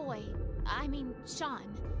need this boy. I mean,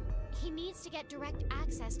 Sean. He needs to get direct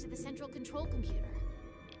access to the central control computer.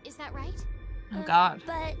 Is that right? Oh, God.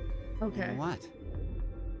 But Okay. What?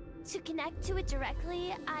 to connect to it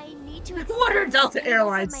directly, I need to What are extend Delta the cable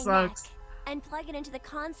Airlines from my neck sucks. and plug it into the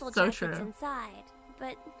console So jack that's true. inside.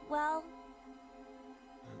 But, well,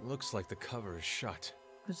 It looks like the cover is shut.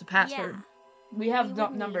 There's a password. yeah. We have we no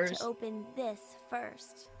would need numbers. to open this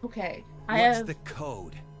first. Okay. I What's have. the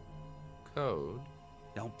code? Code?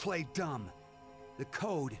 Don't play dumb. The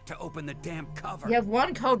code to open the damn cover. We have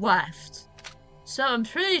one code left. So I'm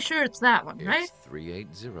pretty sure it's that one, right? It's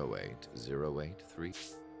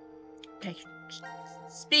 3808-083. Okay.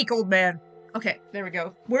 Speak, old man. Okay, there we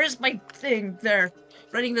go. Where's my thing? There.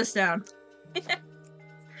 Writing this down.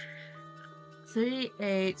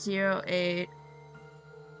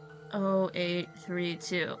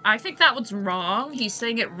 38080832. I think that one's wrong. He's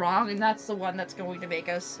saying it wrong, and that's the one that's going to make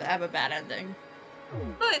us have a bad ending.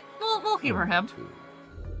 But we'll humor him.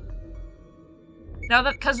 Now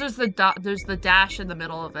that because there's the dash in the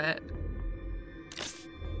middle of it.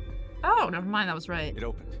 Oh, never mind. That was right. It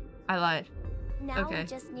opened. I lied. Now Okay. we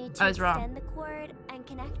just need I to was wrong. extend the cord and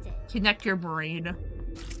connect it. Connect your brain.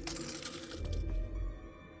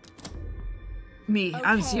 Me.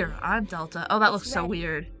 I'm Okay. Zero. I'm Delta. Oh, that It's looks so ready.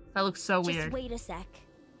 weird. That looks so Just weird. wait a sec.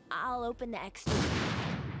 I'll open the X door.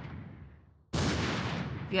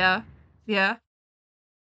 Yeah. Yeah.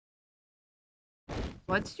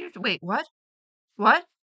 What did you wait, what? What?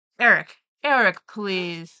 Eric. Eric,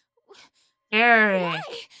 please. Eric. Why? No!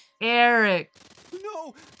 Eric.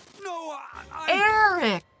 No!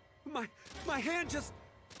 Eric. My hand just...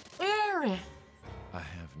 Eric. I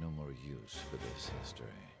have no more use for this history.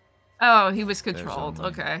 Oh, he was There's controlled.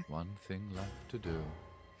 only Okay. one thing left to do.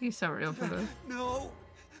 He's so real for this. No!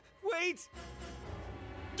 Wait!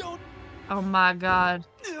 Don't... Oh my god.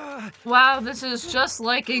 Wow, this is just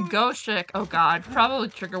like a ghost trick. Oh god, probably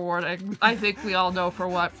trigger warning. I think we all know for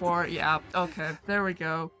what for. Yeah, okay, there we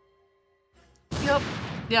go. Yep.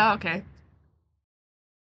 Yeah, okay.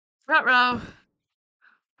 Ruh-roh.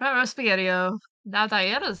 Ruh-roh Spaghetti-O. Now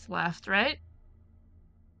Diana's left, right?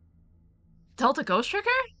 Delta Ghost Tricker?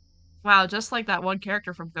 Wow, just like that one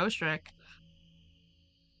character from Ghost Trick.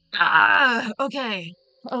 Ah, okay.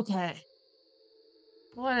 Okay.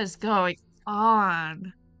 What is going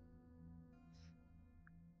on?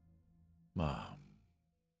 Mom.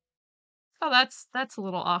 Oh, that's a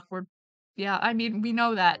little awkward. Yeah, I mean, we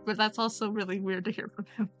know that, but that's also really weird to hear from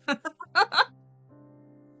him.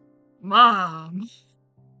 Mom.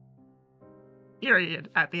 Period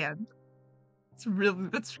at the end.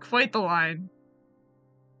 That's quite the line.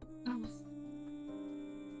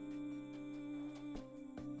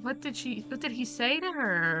 What did he say to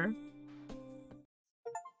her?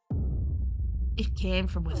 It came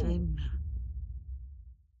from within.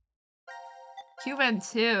 Human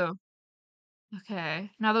too. Okay,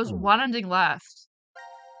 now there's one ending left.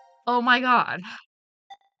 Oh my god.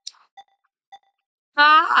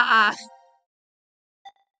 Ah!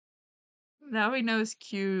 Now he knows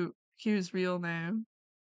Q's real name.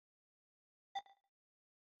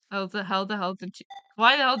 How the hell did she—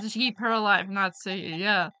 why the hell did she keep her alive, not Siggy?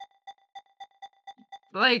 Yeah.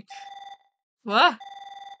 Like, what?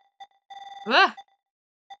 What?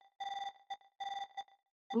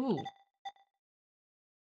 Ooh.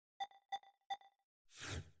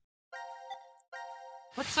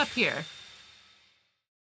 What's up here?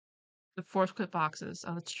 The fourth clip boxes.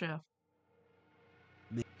 Oh, that's true.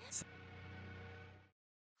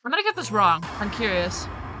 I'm gonna get this wrong. I'm curious.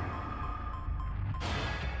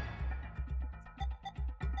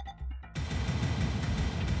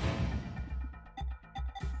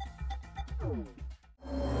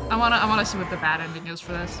 I wanna see what the bad ending is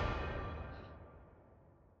for this.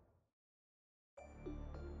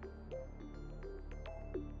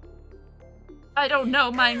 I don't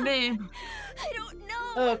know my name. I don't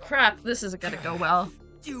know. Oh crap, this isn't gonna go well.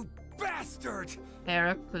 You bastard!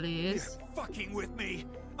 Eric, please. You're fucking with me,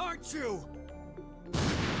 aren't you?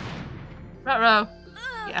 Ruh-roh.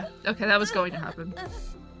 Yeah, okay, that was going to happen.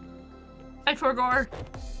 Hi, Torgor.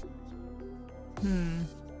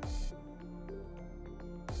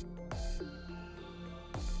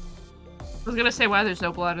 I was gonna say why there's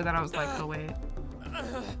no blood, and then I was like, oh wait.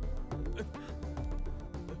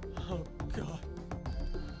 Oh god.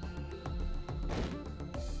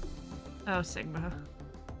 Oh, Sigma.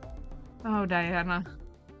 Oh, Diana.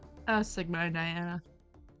 Oh, Sigma and Diana.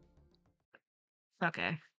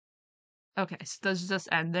 Okay. Okay, so does it just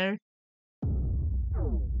end there?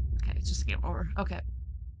 Okay, it's just game over. Okay.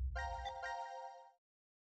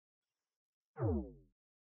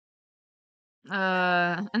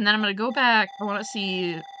 And then I'm gonna go back. I want to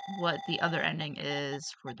see what the other ending is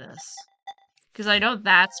for this. Because I know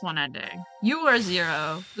that's one ending. You are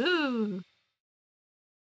 0. Ooh.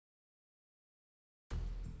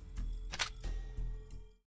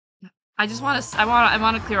 I just want to— I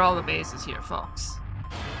want to clear all the bases here, folks.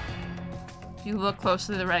 If you look close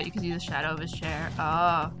to the right, you can see the shadow of his chair.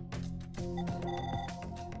 Oh.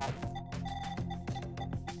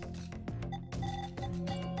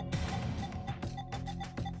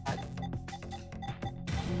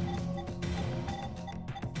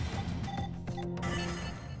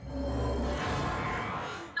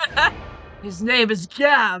 His name is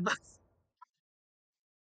Gab.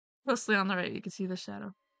 Mostly on the right, you can see the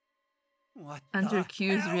shadow. What Enter the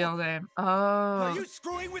Q's hell? real name. Oh. Are you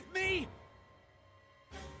screwing with me?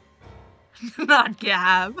 Not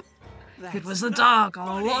Gab. It That's was the not dog all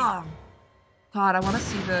funny. along. God, I want to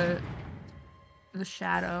see the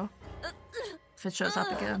shadow. If it shows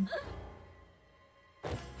up again.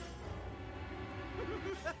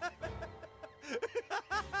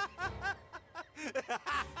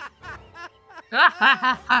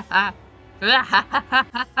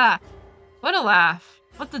 What a laugh.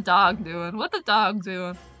 What the dog doing? What the dog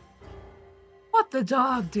doing? What the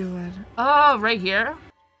dog doing? Oh, right here?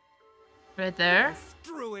 Right there?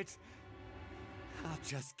 Screw it. I'll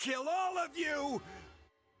just kill all of you.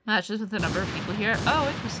 Matches with the number of people here. Oh,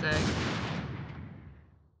 interesting.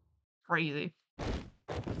 Crazy.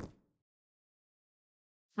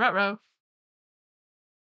 Ruh-roh.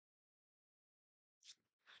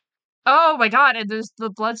 Oh my god, and there's the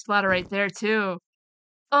blood splatter right there too.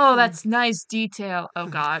 Oh, that's nice detail. Oh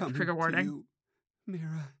god, Coming trigger to warning. you,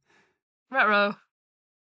 Mira. Ruh-roh.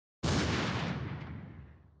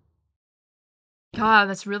 God,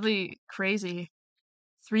 that's really crazy.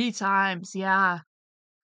 3 times, yeah.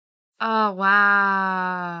 Oh,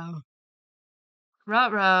 wow.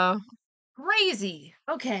 Ruh-roh. Crazy.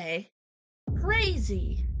 Okay.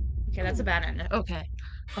 Crazy. Okay, that's a bad end. Okay.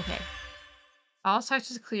 Okay. All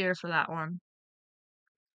sections clear for that one.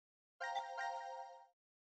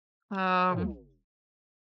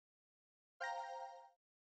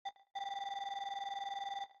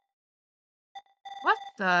 What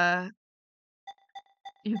the?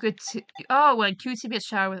 You could oh, when QT gets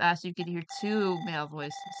showered with acid, you could hear 2 male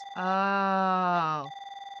voices. Oh.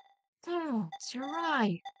 Oh, you're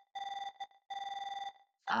right.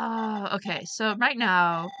 Okay, so right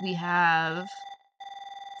now we have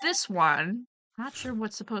this one. Not sure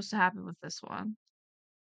what's supposed to happen with this one.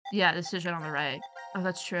 Yeah, decision on the right. Oh,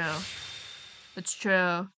 that's true. That's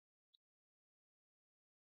true.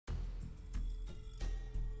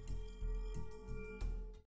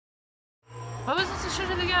 What was this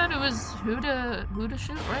decision again? It was who to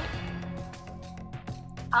shoot, right?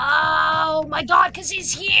 Oh my god, because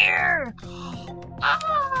he's here!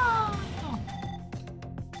 Oh!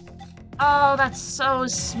 Oh, that's so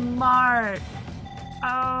smart.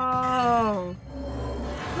 Oh.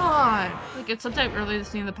 God. Like, it's sometime early this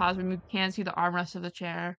scene in the pause where we can't see the armrest of the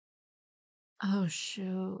chair. Oh,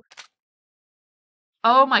 shoot.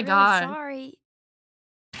 Oh my god. Sorry.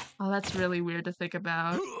 Oh, that's really weird to think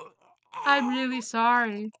about. I'm really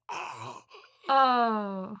sorry. Oh.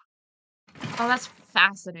 Oh, that's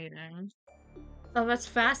fascinating. Oh, that's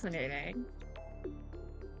fascinating.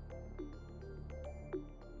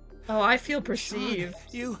 Oh, I feel perceived.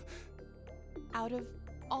 You... Out of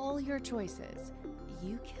all your choices,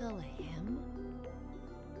 you kill him?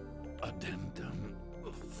 Addendum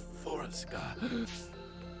Forska.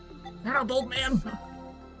 You're a bold man.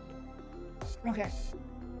 Okay.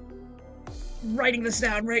 Writing this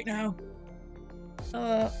down right now.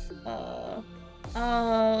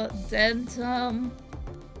 Dentum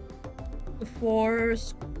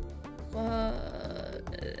Force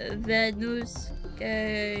Venus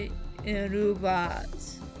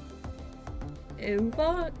Erubat.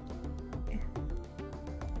 Erubat?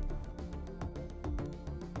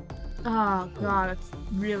 Oh god, it's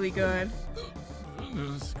really good.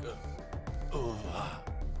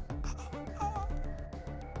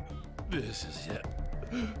 This is yet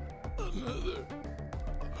another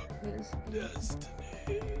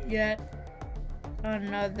destiny. Yet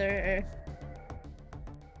another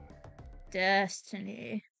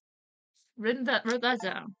destiny. Wrote that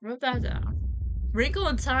down. Wrote that down. Wrinkle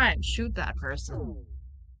in Time. Shoot that person.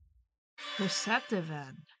 Perceptive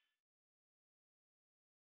end.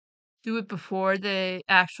 Do it before the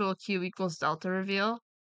actual Q equals delta reveal?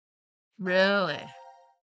 Really?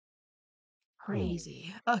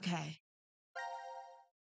 Crazy. Okay.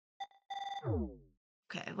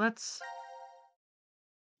 Okay, let's...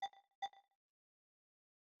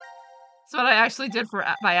 That's what I actually did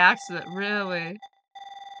by accident, really.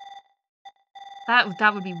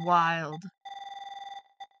 That would be wild.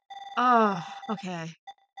 Oh, okay.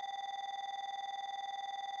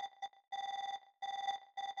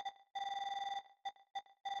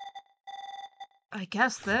 I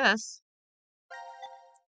guess this.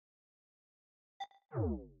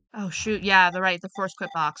 Oh shoot, yeah, the force quit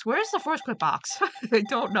box. Where's the force quit box? I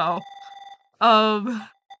don't know.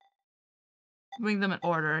 Bring them in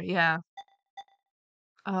order, yeah.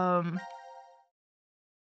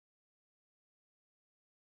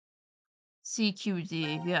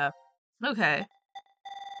 CQD, yeah. Okay.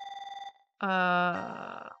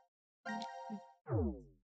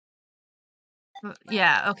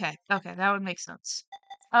 Yeah, okay, okay, that would make sense.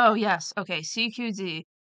 Oh, yes, okay, CQD.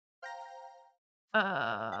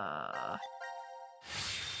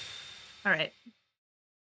 Alright.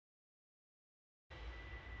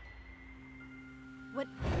 What?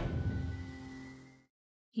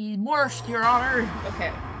 He morphed, Your Honor!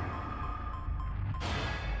 Okay.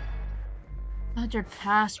 Not your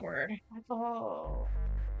password. Oh.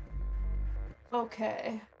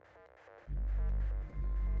 Okay.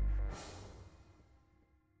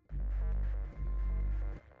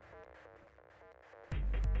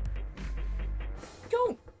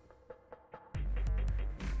 Don't.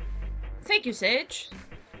 Thank you, Sage.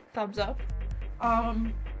 Thumbs up.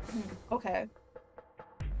 Okay.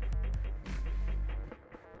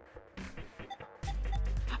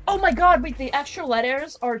 Oh my god, wait, the extra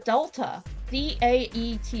letters are Delta.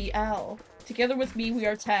 D-A-E-T-L. Together with me, we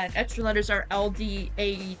are 10. Extra letters are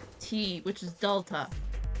L-D-A-T, which is Delta.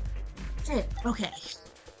 Shit, okay.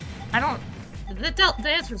 I don't... The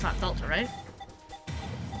answer's not Delta, right?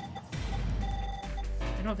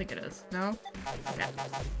 I don't think it is. No? Okay.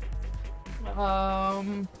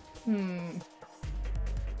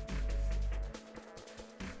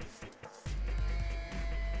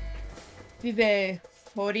 Vive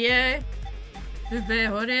Hodie? Vive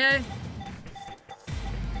Hodie?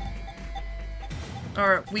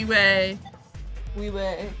 Or Wiwe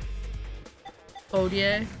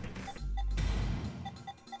Hodie?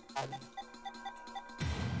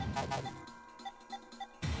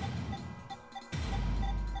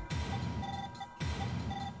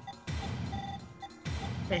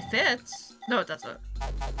 It fits. No, it doesn't.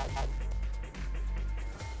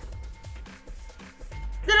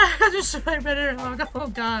 Did I just read it wrong? Oh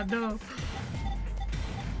god, no.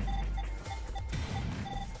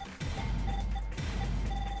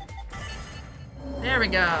 There we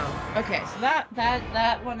go. Okay, so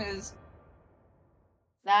that one is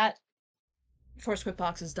that Force Quick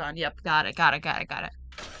Box is done. Yep, got it.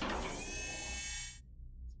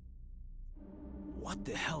 What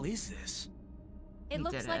the hell is this? It He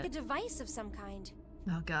looks did like it. a device of some kind.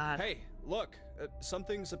 Oh god. Hey, look,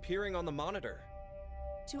 something's appearing on the monitor.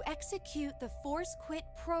 To execute the Force Quit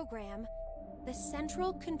program, the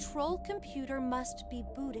central control computer must be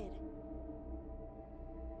booted.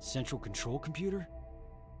 Central control computer?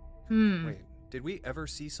 Wait, did we ever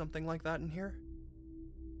see something like that in here?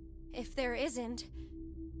 If there isn't,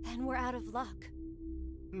 then we're out of luck.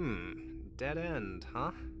 Dead end,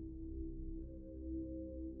 huh?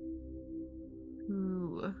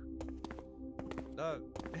 Ooh.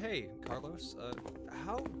 Hey, Carlos,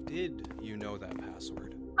 how did you know that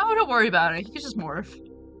password? Oh, don't worry about it. He can just morph.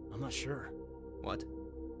 I'm not sure. What?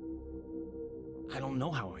 I don't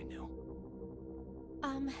know how I knew.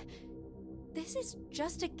 This is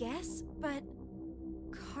just a guess, but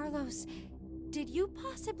Carlos, did you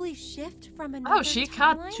possibly shift from another Oh, she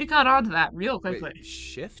caught on to that real quickly. Wait,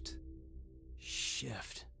 shift?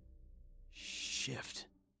 Shift.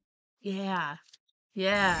 Yeah.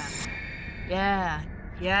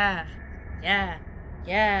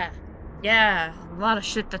 A lot of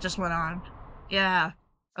shit that just went on. Yeah.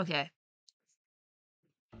 Okay.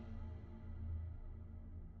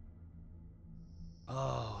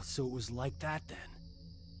 Oh, so it was like that then.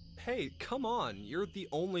 Hey, come on, you're the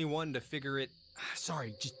only one to figure it.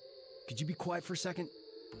 Sorry, just could you be quiet for a second?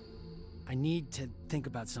 I need to think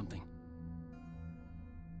about something.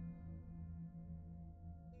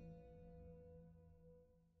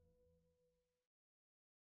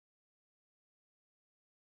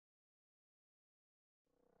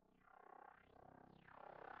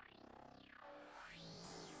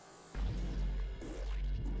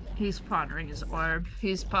 He's pondering his orb.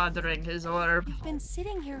 He's pondering his orb. You've been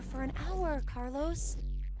sitting here for an hour, Carlos.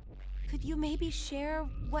 Could you maybe share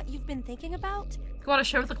what you've been thinking about? You want to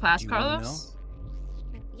share with the class, Do you wanna Carlos?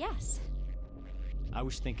 Yes. I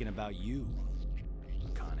was thinking about you,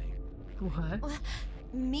 Akane. What?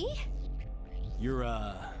 Me? You're,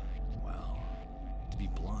 well, to be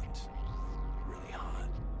blunt, really hot.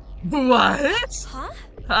 What? Huh?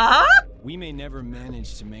 Huh? We may never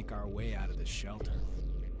manage to make our way out of the shelter.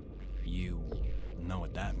 You know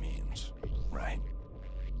what that means, right?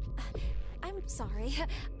 I'm sorry.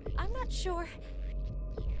 I'm not sure.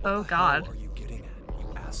 Oh god. What are you getting at,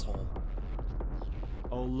 you asshole?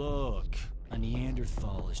 Oh look, a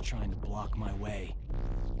Neanderthal is trying to block my way.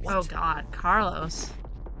 What? Oh god, Carlos.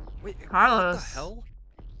 Wait, Carlos. what the hell?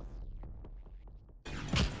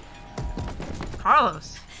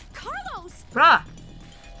 Carlos. Carlos! Bruh.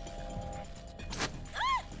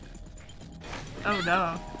 Oh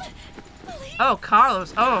no. Oh,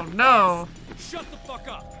 Carlos. Oh no. Shut the fuck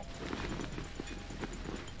up!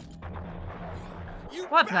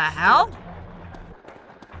 What the hell?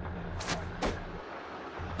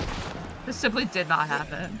 This simply did not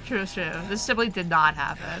happen. True. This simply did not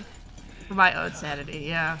happen. For my own sanity,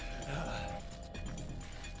 yeah.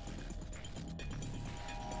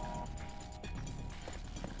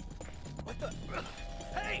 What the?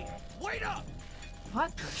 Hey, wait up!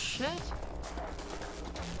 What the shit?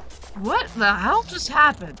 What the hell just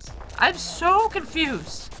happened? I'm so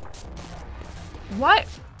confused. What?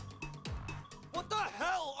 What the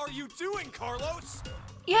hell are you doing, Carlos?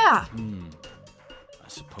 Yeah. I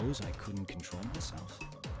suppose I couldn't control myself.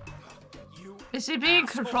 Is he being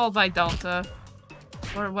controlled by Delta?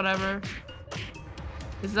 Or whatever?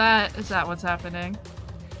 Is that what's happening?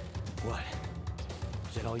 What?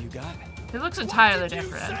 Is that all you got? It looks entirely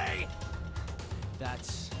different.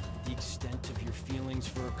 That's the extent of your feelings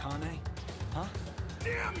for Akane? Huh?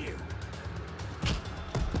 Damn you!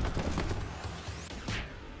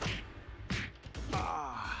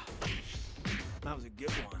 Ah, that was a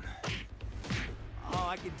good one. Oh,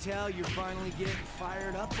 I can tell you're finally getting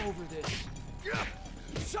fired up over this.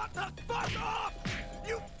 Shut the fuck up!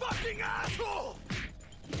 You fucking asshole!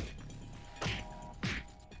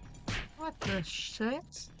 What the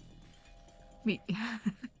shit? Me.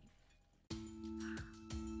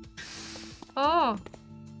 Oh.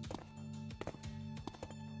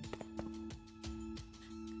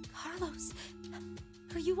 Carlos,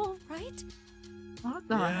 are you all right? What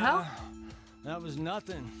the hell? That was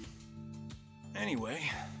nothing. Anyway.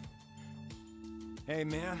 Hey,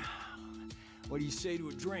 man. What do you say to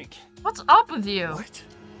a drink? What's up with you? What?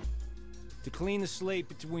 To clean the slate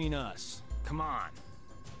between us. Come on.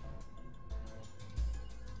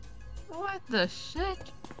 What the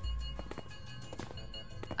shit?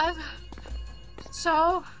 I'm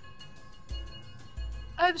so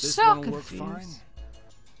confused. Work fine?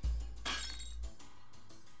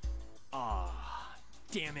 Ah,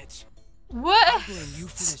 damn it. What? I blame you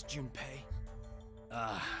for this, Junpei.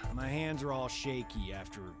 My hands are all shaky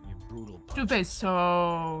after your brutal punch. Junpei's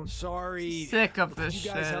so sorry. Sick of this shit.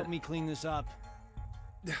 You guys shit. help me clean this up.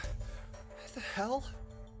 What the hell?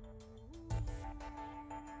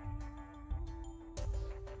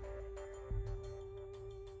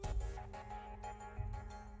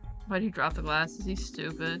 Why'd he drop the glasses? He's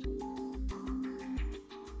stupid.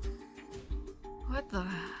 What the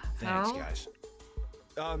Thanks, hell? guys.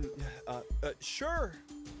 Sure.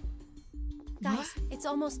 Guys, it's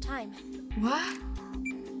almost time. What?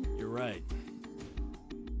 You're right.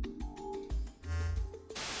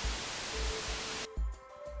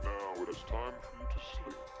 Now it is time for you to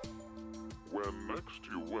sleep. When next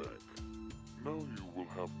you wake, know you will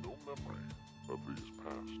have no memory of these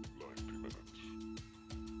past 90 minutes.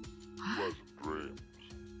 Pleasant dreams.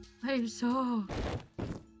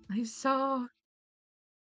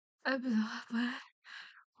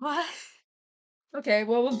 What? Okay,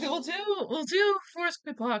 well we'll do Force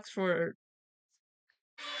Quick Blocks for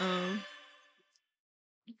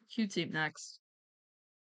Q Team next.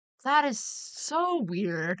 That is so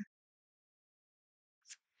weird.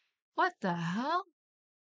 What the hell?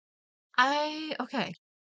 Okay.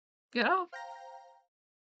 You know?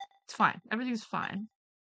 It's fine. Everything's fine.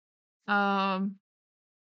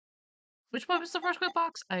 Which one was the first quick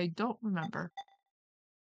box? I don't remember.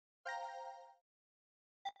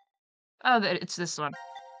 Oh, it's this one.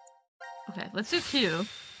 Okay, let's do Q.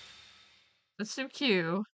 Let's do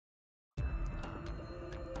Q.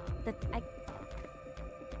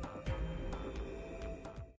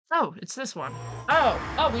 Oh, it's this one.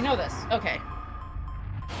 Oh, we know this. Okay.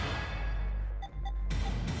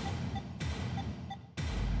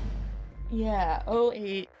 Yeah,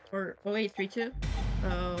 08 or 0832.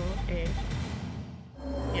 08.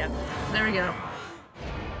 Yeah, there we go.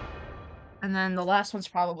 And then the last one's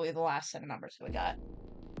probably the last set of numbers we got.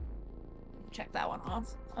 Check that one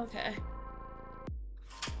off. Okay.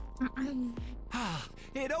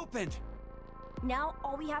 It opened! Now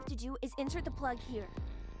all we have to do is insert the plug here.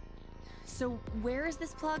 So where is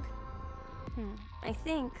this plug? I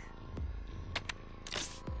think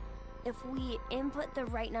if we input the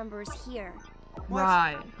right numbers here.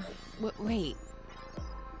 Right. Wait.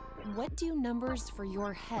 What do numbers for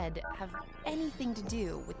your head have anything to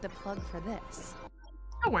do with the plug for this?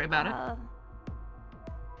 Don't worry about it.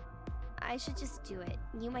 I should just do it.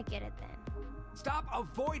 You might get it then. Stop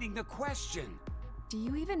avoiding the question! Do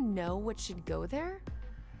you even know what should go there?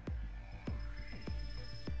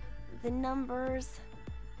 The numbers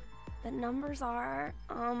are,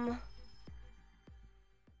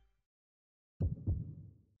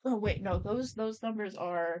 Oh wait, no, those numbers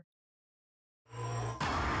are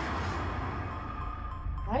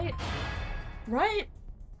right.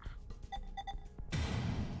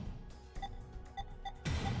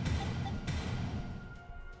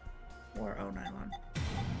 4091.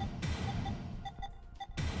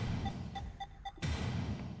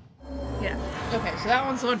 Yeah. Okay, so that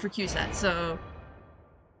one's the one for QSAT. So,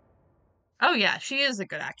 oh yeah, she is a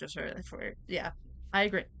good actress for yeah, I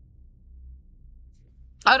agree.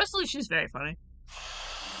 Honestly, she's very funny.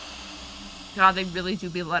 God, they really do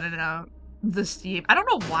be letting out the steam. I don't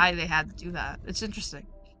know why they had to do that. It's interesting.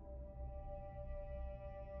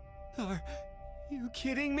 Are you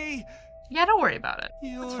kidding me? Yeah, don't worry about it.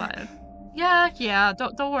 It's fine. Yeah,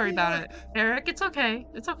 don't worry about it. Eric, it's okay.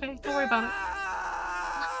 It's okay. Don't worry about it.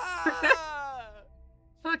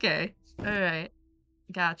 Okay. Alright.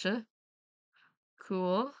 Gotcha.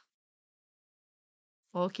 Cool.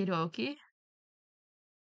 Okie dokie.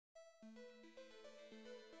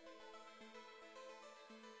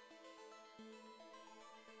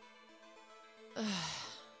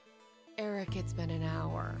 Eric, it's been an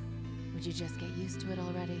hour. Would you just get used to it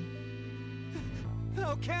already?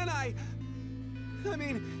 How can I? I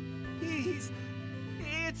mean,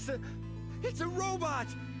 it's a robot!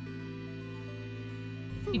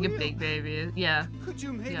 You a big baby. Yeah. Could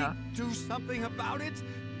you maybe do something about it?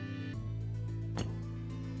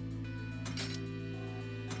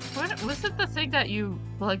 What was it? The thing that you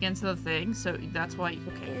plug into the thing, so that's why.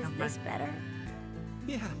 Okay, Is this better?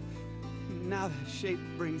 Yeah. Now the shape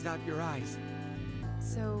brings out your eyes.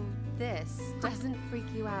 So this doesn't freak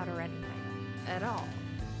you out or anything at all?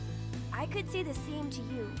 I could say the same to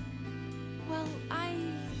you. Well,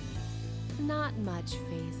 not much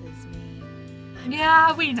phases me.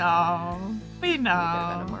 Yeah, we know. We know.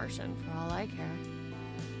 I'm a Martian for all I care.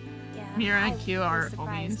 Yeah. Mira and Q are I was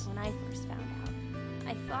surprised homies. when I first found out.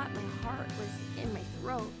 I thought my heart was in my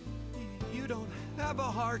throat. You don't have a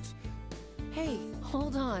heart. Hey,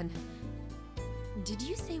 hold on. Did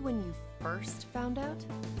you say when you first found out?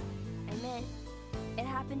 I meant it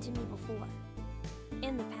happened to me before.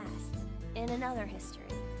 In the past. In another history.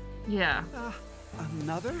 Yeah.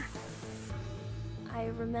 Another? I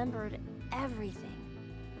remembered everything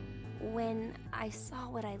when I saw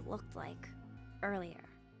what I looked like earlier.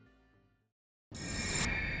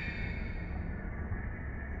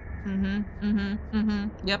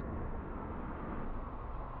 Yep.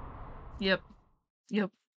 Yep.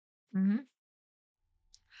 Yep.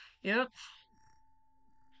 Yep.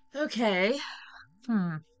 Okay.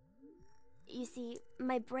 You see,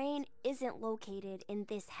 my brain isn't located in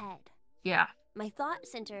this head. Yeah. My thought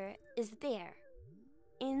center is there,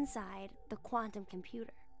 inside the quantum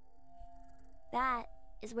computer. That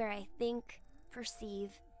is where I think, perceive,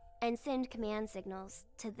 and send command signals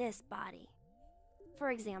to this body.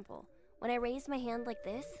 For example, when I raise my hand like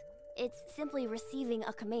this, it's simply receiving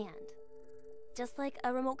a command. Just like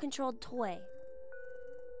a remote-controlled toy.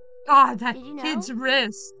 God, that Did you know? kid's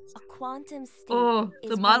wrist. A quantum state Oh,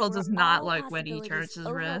 is the one model where does not all like when he possibilities turns his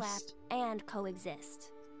overlap wrist. and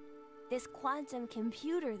coexist. This quantum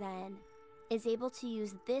computer, then, is able to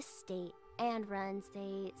use this state and run,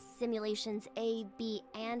 say, simulations A, B,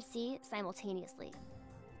 and C simultaneously.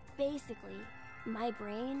 Basically, my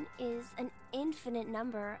brain is an infinite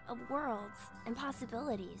number of worlds and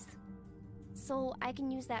possibilities. So I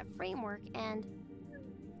can use that framework and,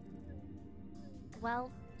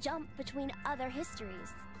 well, jump between other histories.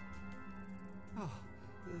 Oh,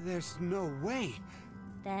 there's no way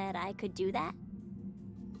that I could do that.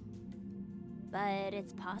 But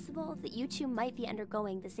it's possible that you two might be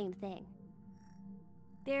undergoing the same thing.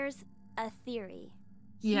 There's a theory.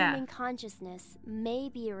 Yeah. Human consciousness may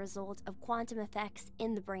be a result of quantum effects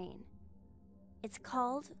in the brain. It's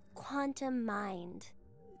called quantum mind.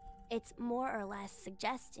 It's more or less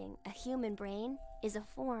suggesting a human brain is a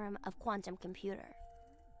form of quantum computer.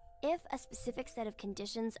 If a specific set of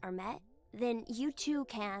conditions are met, then you too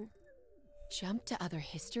can jump to other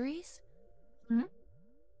histories?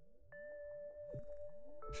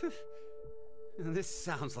 This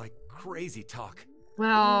sounds like crazy talk.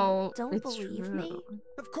 Well, don't it's believe true. me?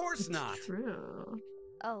 Of course not. True.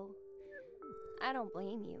 Oh, I don't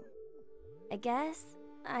blame you. I guess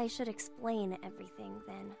I should explain everything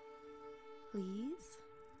then. Please?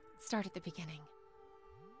 Start at the beginning.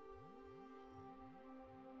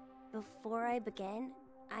 Before I begin,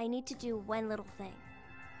 I need to do one little thing.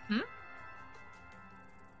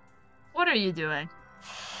 What are you doing?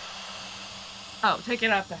 Oh,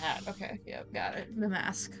 taking off the hat. Okay, yep, got it. The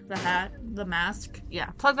mask. The hat. The mask. Yeah,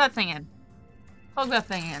 plug that thing in. Plug that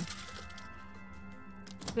thing in.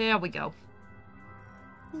 There we go.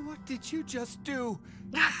 What did you just do?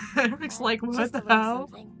 Eric's like, what Just the a little hell?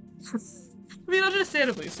 something. I mean,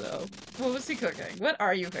 understandably so. What was he cooking? What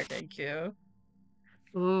are you cooking, Q?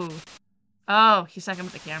 Ooh. Oh, he's second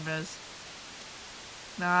with the cameras.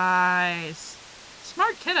 Nice.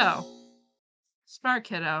 Smart kiddo. Smart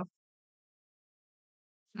kiddo.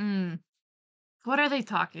 What are they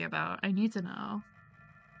talking about? I need to know.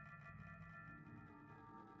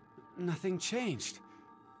 Nothing changed.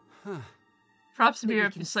 Huh. Props to That me we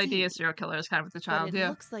if can you say see, the serial killer is kind of with the But child, it yeah.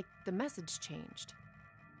 looks like the message changed.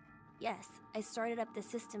 Yes, I started up the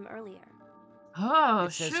system earlier. Oh,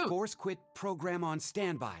 It says shoot. force quit program on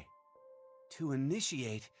standby. To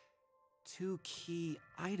initiate, 2 key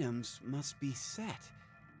items must be set.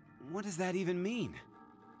 What does that even mean?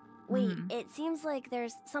 Wait, it seems like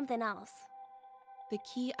there's something else. The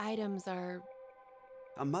key items are...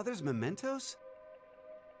 A mother's mementos?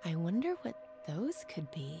 I wonder what those could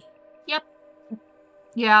be. Yep.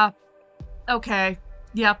 Yeah. Okay.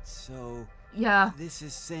 Yep. So, Yeah. this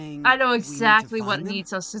is saying I know we need to exactly what find it them?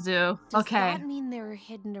 needs us to do. Does Okay. that mean they're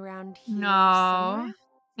hidden around here No. somewhere?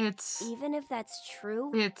 It's Even if that's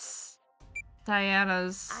true, it's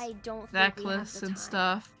Diana's I don't think we have necklace the and time.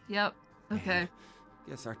 stuff. Yep. Okay.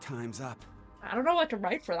 Guess our time's up. I don't know what to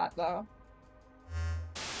write for that though.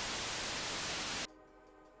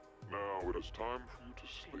 Now it is time for you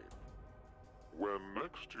to sleep. When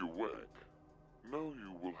next you wake, Know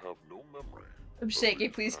you will have no memory. I'm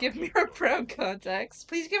shaking. Please give me her brown contacts.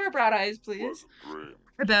 Please give her brown eyes, please.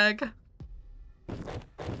 I beg.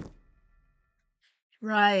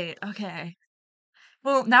 Right, okay.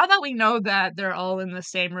 Well, now that we know that they're all in the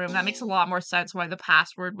same room, that makes a lot more sense why the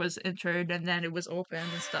password was entered and then it was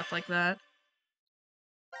opened and stuff like that.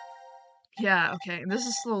 Yeah, okay. This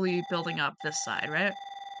is slowly building up this side, right?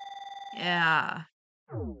 Yeah.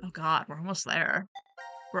 Oh god, we're almost there.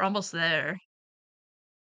 We're almost there.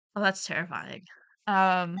 Oh, that's terrifying.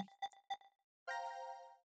 Oh,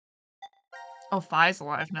 Phi's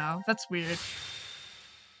alive now. That's weird.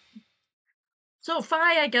 So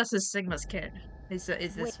Phi, I guess, is Sigma's kid. Is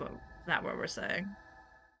this what we're saying?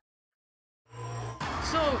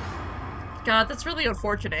 So, God, that's really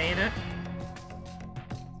unfortunate, ain't it?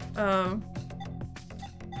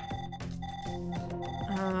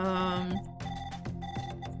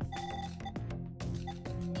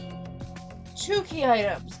 Two key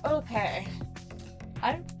items. Okay.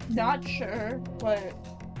 I'm not sure what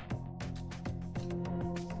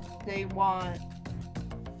they want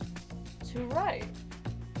to write.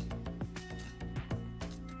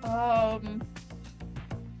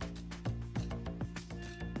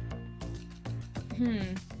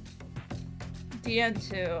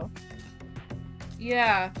 DN2.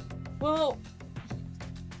 Yeah. Well,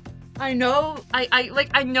 I know,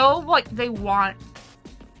 I know what they want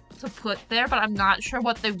to put there, but I'm not sure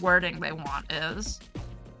what the wording they want is.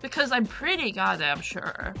 Because I'm pretty goddamn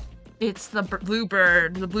sure it's the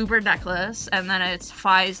bluebird necklace, and then it's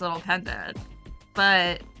Phi's little pendant.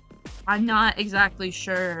 But I'm not exactly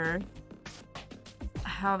sure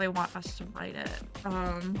how they want us to write it.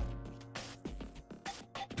 No,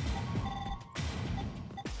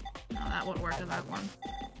 that wouldn't work in that one.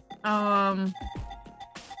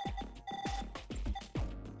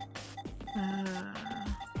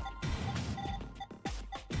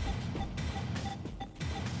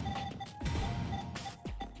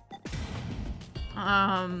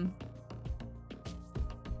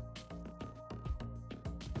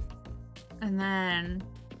 And then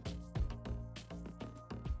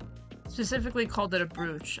specifically called it a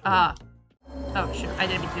brooch. Oh shoot, I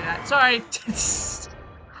didn't mean to do that. Sorry.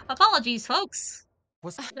 Apologies, folks.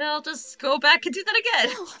 I'll just go back and do that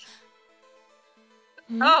again.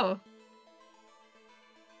 Oh.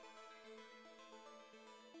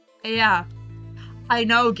 Yeah. I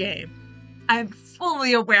know, game. I'm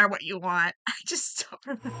fully aware what you want. I just don't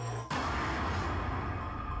remember.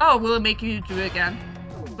 Oh, will it make you do it again?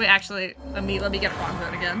 Wait, actually, let me get onto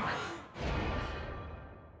it again.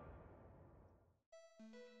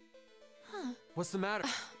 Huh. What's the matter?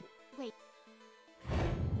 Wait.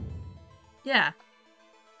 Yeah.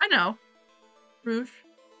 I know. Rouge.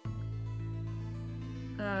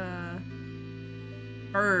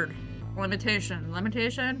 Bird.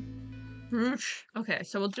 Limitation? Brooch. Okay,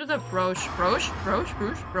 so we'll do the brooch. Brooch?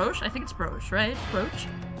 I think it's brooch, right? Brooch?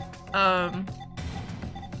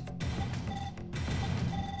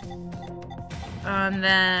 And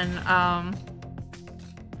then,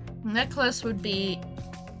 necklace would be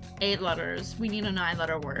 8 letters. We need a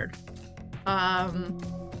 9-letter word.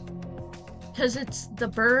 Because it's the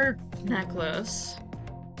bird necklace.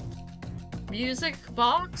 Music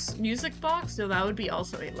box? So that would be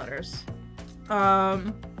also 8 letters.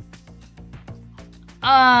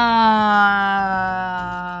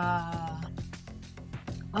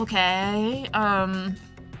 Okay,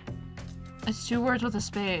 it's 2 words with a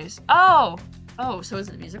space. Oh, so is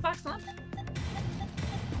it music box then?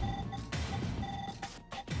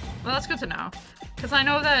 Well, that's good to know. Because I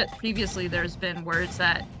know that previously there's been words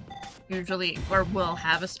that usually, or will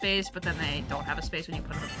have a space, but then they don't have a space when you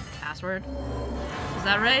put in the password. Is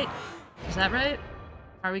that right?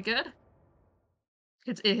 Are we good?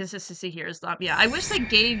 His assistant here is not. Yeah, I wish they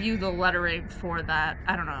gave you the lettering for that.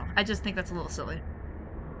 I don't know. I just think that's a little silly.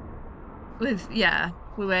 With, yeah.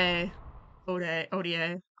 Ode.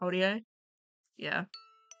 Yeah.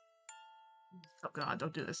 Oh god,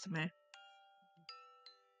 don't do this to me.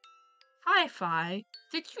 Hi, Phi.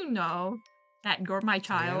 Did you know that you're my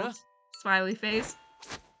child? Diana? Smiley face.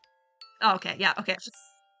 Oh, okay, yeah, okay.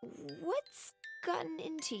 What's gotten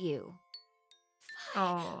into you?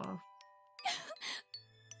 Oh.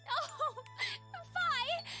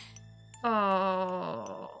 Phi!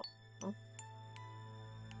 Oh.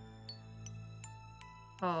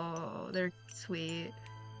 Oh, they're sweet.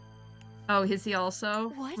 Oh, is he also?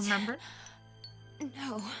 What? Remember?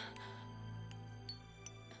 No.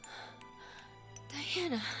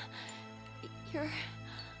 Diana, you're...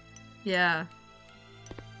 Yeah.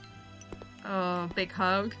 Oh, big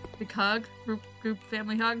hug. Group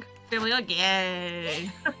family hug. Yay!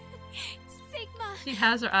 Sigma! She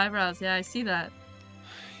has her eyebrows. Yeah, I see that.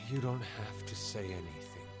 You don't have to say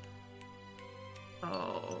anything.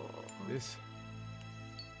 Oh. This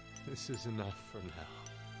is enough for now.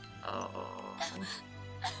 Oh.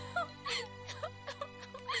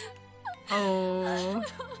 Oh.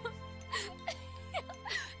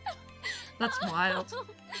 That's wild.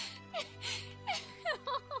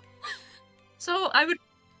 So I would.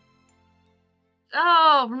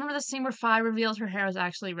 Oh, remember the scene where Fi reveals her hair is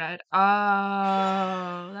actually red?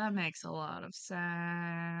 Oh, that makes a lot of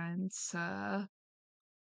sense.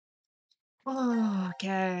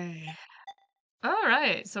 Okay. All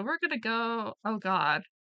right, so we're gonna go. Oh God.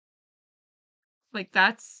 Like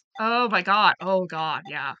that's. Oh my God. Oh God.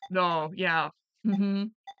 Yeah. No. Yeah.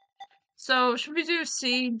 So should we do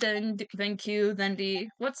C, then Q, then D?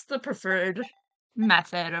 What's the preferred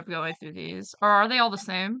method of going through these? Or are they all the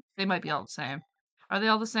same? They might be all the same. Are they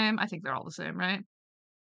all the same? I think they're all the same, right?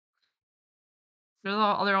 They're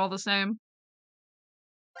all the same.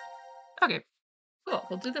 Okay, cool.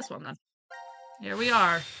 We'll do this one then. Here we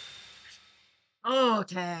are.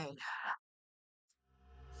 Okay.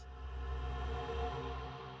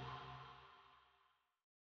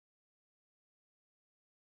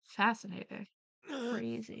 Fascinating.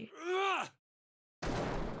 Crazy.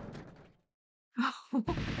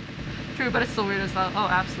 True, but it's still weird as hell. Oh,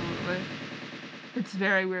 absolutely. It's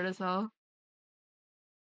very weird as hell.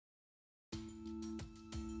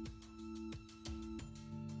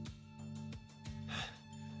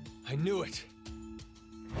 I knew it.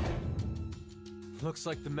 Looks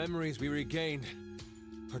like the memories we regained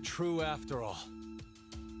are true after all.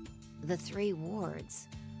 The 3 wards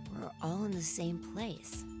were all in the same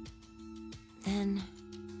place. Then...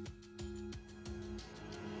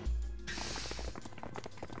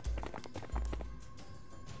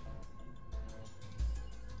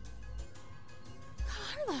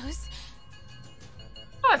 Carlos!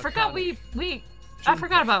 Oh, I forgot I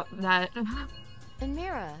forgot about that. And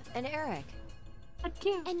Mira, and Eric.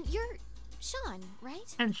 And you're Sean,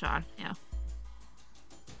 right? And Sean, yeah.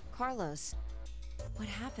 Carlos, what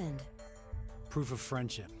happened? Proof of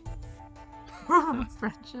friendship.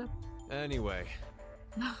 Friendship. Anyway,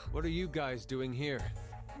 what are you guys doing here?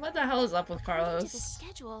 What the hell is up with Carlos? To the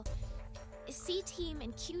schedule, C team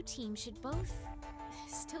and Q team should both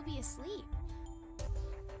still be asleep.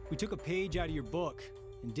 We took a page out of your book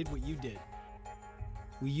and did what you did.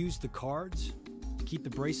 We used the cards to keep the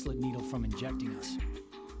bracelet needle from injecting us.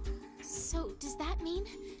 So, does that mean?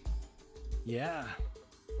 Yeah.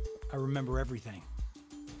 I remember everything.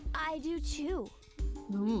 I do too.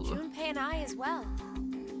 Ooh. Junpei and I as well.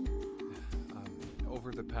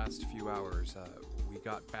 Over the past few hours, we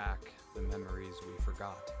got back the memories we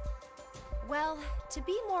forgot. Well, to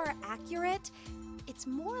be more accurate, it's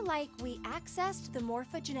more like we accessed the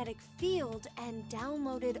morphogenetic field and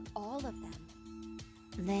downloaded all of them.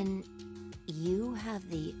 Then you have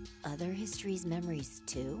the other history's memories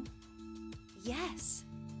too? Yes.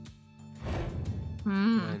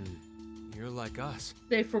 And you're like us.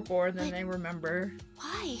 They forgot, then they remember.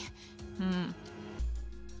 Why?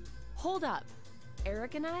 Hold up.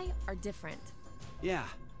 Eric and I are different. Yeah.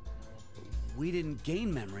 We didn't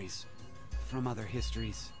gain memories from other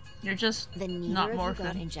histories. You're just then not morphing.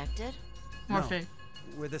 Got morphing. injected? Morphing.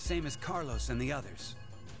 No, we're the same as Carlos and the others.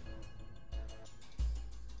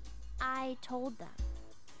 I told them.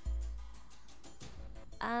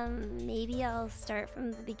 Maybe I'll start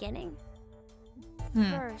from the beginning.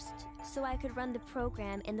 First, so I could run the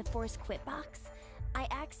program in the Force Quit box, I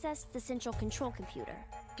accessed the central control computer.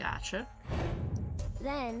 Gotcha.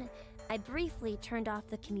 Then, I briefly turned off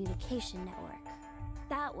the communication network.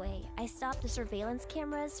 That way, I stopped the surveillance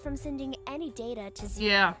cameras from sending any data to Zero.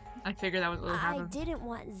 Yeah, I figured that was what would I happen. didn't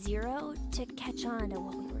want Zero to catch on to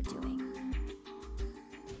what we were doing.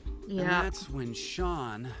 Yeah. And that's when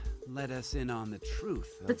Sean let us in on the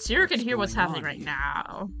truth. But Zero can hear what's happening right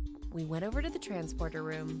now. We went over to the transporter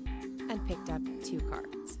room and picked up 2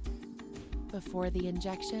 cards. Before the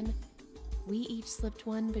injection, we each slipped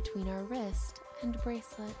one between our wrist and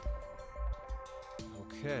bracelet.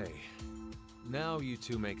 Okay. Now you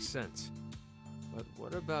two make sense. But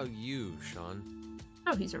what about you, Sean?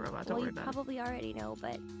 Oh, he's a robot. Don't Well, worry you about it. probably already know,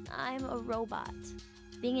 but I'm a robot.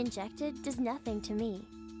 Being injected does nothing to me.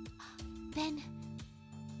 Then,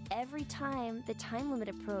 every time the time limit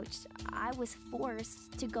approached, I was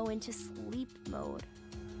forced to go into sleep mode.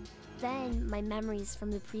 Then my memories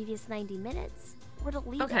from the previous 90 minutes were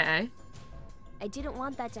deleted. Okay. I didn't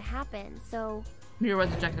want that to happen, so... You were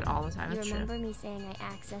injected all the time. You That's remember true. me saying I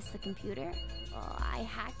accessed the computer? Well, I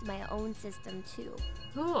hacked my own system too.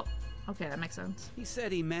 Cool. Okay, that makes sense. He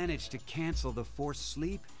said he managed to cancel the forced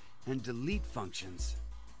sleep and delete functions.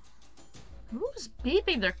 Who's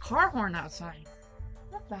beeping their car horn outside?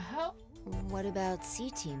 What the hell? What about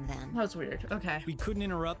C-Team then? That's weird. Okay. We couldn't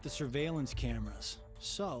interrupt the surveillance cameras,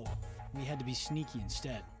 so we had to be sneaky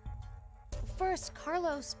instead. First,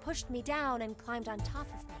 Carlos pushed me down and climbed on top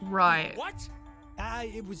of me. Right. What?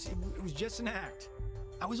 It was just an act.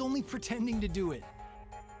 I was only pretending to do it.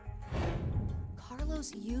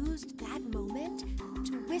 Carlos used that moment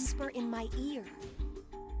to whisper in my ear.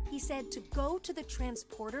 He said to go to the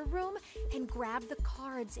transporter room and grab the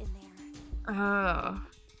cards in there. Oh.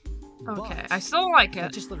 Okay. But I still don't like if I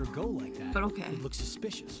it. just let her go like that. But okay. It looks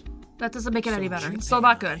suspicious. That doesn't make it any So better. Junpei It's still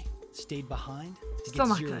not and I good. Stayed behind to Still get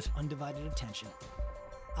not Zero's good. undivided attention.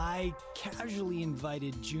 I casually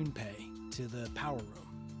invited Junpei to the power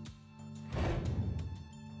room.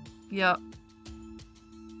 Yep.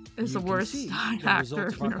 It's You the can worst see the actor.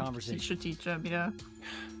 results of our You conversation. should teach him, yeah.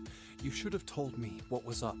 You should have told me what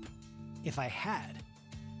was up. If I had,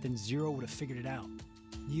 then Zero would have figured it out.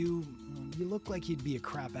 You look like you'd be a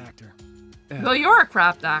crap actor. Well, you're a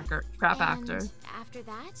crap actor. And actor. after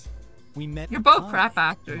that? We met. You're at both Conway crap in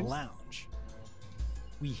actors. the lounge.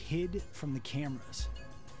 We hid from the cameras,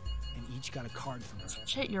 and each got a card from her.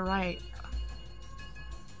 Shit, you're right.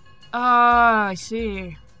 I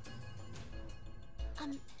see.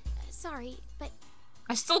 Sorry, but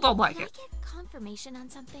I still don't like can it. I get confirmation on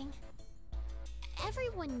something?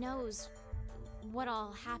 Everyone knows what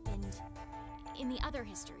all happened in the other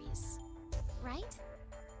histories, right?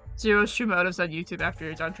 Zero's true motives on YouTube after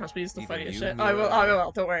you're done. Trust me, it's the Even funniest you shit. knew I that.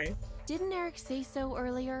 will, don't worry. Didn't Eric say so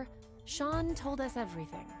earlier? Sean told us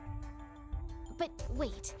everything. But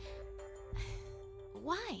wait.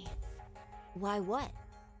 Why? Why what?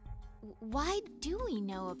 Why do we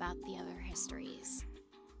know about the other histories?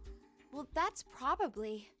 Well, that's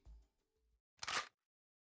probably...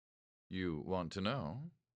 You want to know?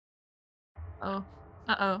 Oh.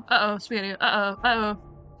 Uh-oh. Uh-oh, Speedy. Uh-oh. Uh-oh.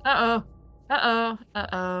 Uh-oh. Uh-oh.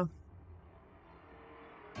 Uh-oh.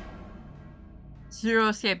 Zero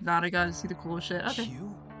escape Nautiga to see the cool shit. Okay.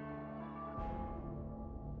 Q?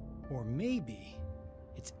 Or maybe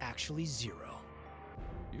it's actually Zero.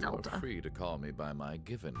 You Delta. are free to call me by my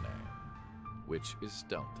given name, which is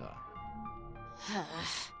Delta.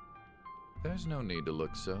 There's no need to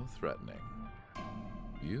look so threatening.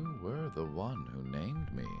 You were the one who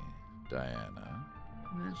named me, Diana.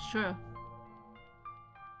 That's true.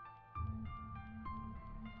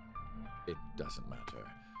 It doesn't matter.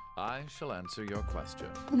 I shall answer your question.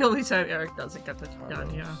 The only time Eric doesn't get the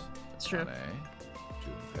gun, yeah. That's true. Hane,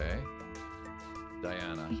 Junpei,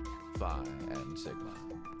 Diana, Phi, and Sigma.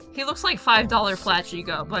 He looks like $5 flat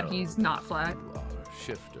Gigo, but he's not flat. You are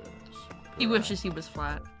shifters. He wishes he was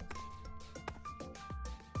flat.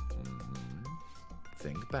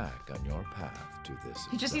 Think back on your path to this.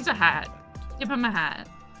 He just needs a hat. Give him a hat.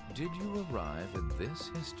 Did you arrive in this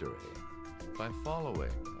history by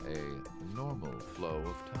following a normal flow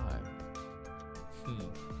of time?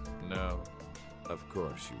 No, of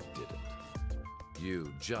course you didn't.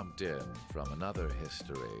 You jumped in from another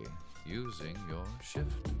history using your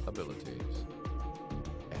shift abilities.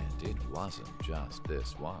 And it wasn't just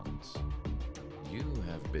this once. You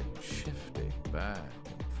have been shifting back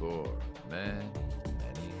and forth many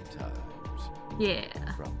times. Yeah.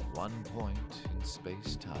 From one point in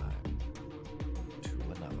space-time to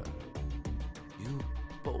another. You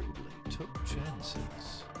boldly took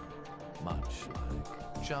chances, much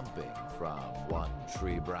like jumping from one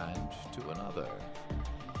tree branch to another.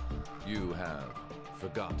 You have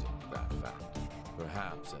forgotten that fact,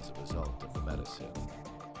 perhaps as a result of the medicine,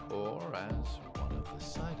 or as one of the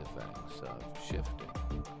side effects of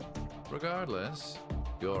shifting. Regardless,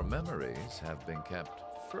 your memories have been kept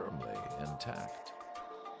firmly intact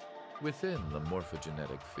within the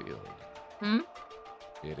morphogenetic field.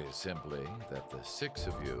 It is simply that the 6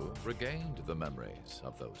 of you regained the memories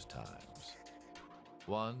of those times.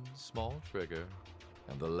 One small trigger,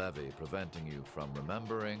 and the levee preventing you from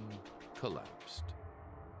remembering collapsed.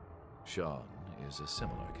 Sean is a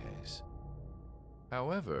similar case.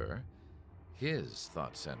 However, his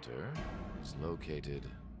thought center is located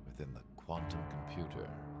within the quantum computer,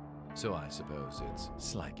 so I suppose it's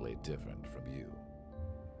slightly different from you.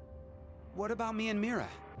 What about me and Mira?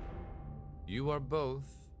 You are both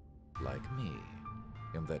like me,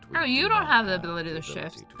 in that we Oh, you do don't not have the ability to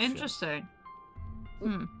shift. shift. Interesting.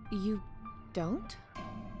 You don't?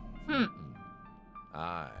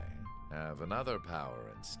 I have another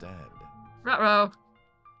power instead. Ruh-roh.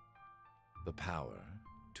 The power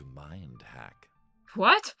to mind hack.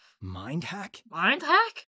 What? Mind hack? Mind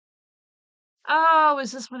hack? Oh,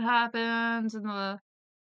 is this what happens in the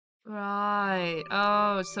Right.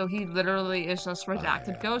 Oh, so he literally is just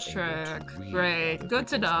redacted Ghost Trick. Great. Good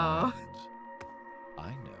to know. I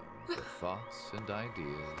know the thoughts and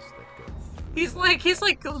ideas that go through. He's like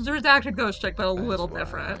redacted Ghost Trick, but a little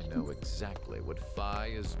different. I know exactly what Phi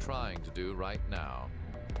is trying to do right now.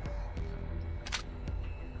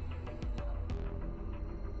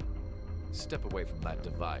 Step away from that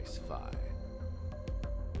device, Phi.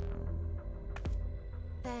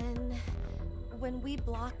 Then, when we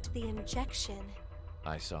blocked the injection...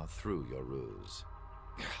 I saw through your ruse.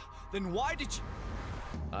 Then why did you...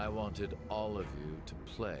 I wanted all of you to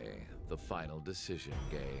play the final decision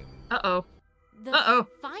game. Uh-oh. The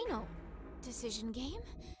final decision game?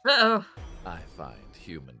 Uh-oh. I find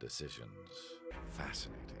human decisions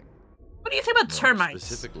fascinating. What do you think about termites?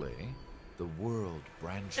 Specifically, the world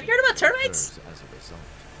branching. Have you heard about termites? As a result.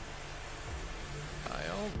 I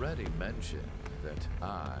already mentioned that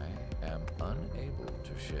I am unable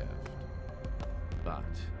to shift. But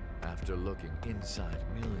after looking inside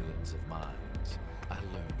millions of minds, I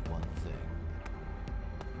learned one thing.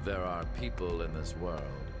 There are people in this world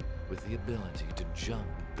with the ability to jump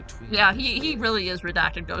between. Yeah, he really is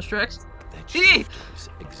redacted Ghost Trick. He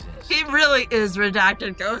really is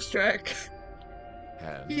redacted Ghost Trick.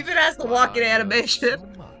 He even has the walking animation. So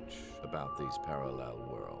much about these parallel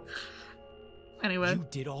worlds. Anyway. You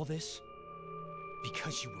did all this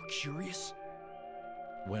because you were curious?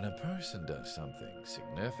 When a person does something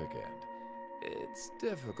significant, it's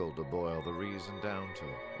difficult to boil the reason down to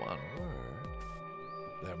one word.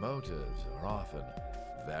 Their motives are often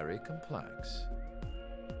very complex.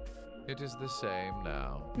 It is the same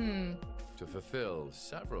now. To fulfill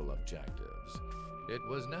several objectives, it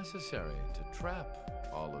was necessary to trap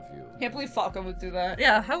all of you. Can't believe Falco would do that.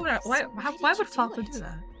 Yeah, why would Falco do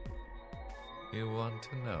that? You want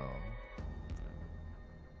to know?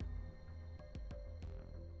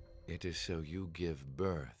 It is so you give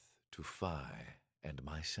birth to Phi and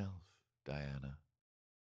myself, Diana.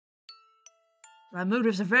 My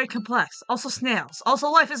motives are very complex. Also snails. Also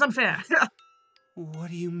life is unfair. What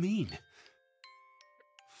do you mean?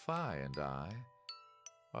 Phi and I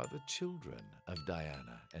are the children of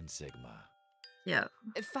Diana and Sigma. Yeah.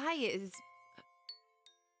 Phi is...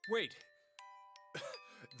 Wait.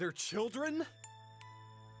 They're children?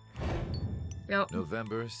 Yep.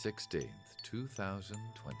 November 16th,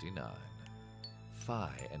 2029.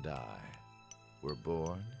 Phi and I were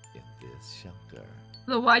born in this shelter.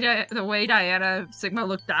 The way Diana Sigma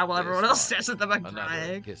looked down while everyone else stares at them and Another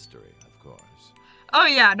crying. history, of course. Oh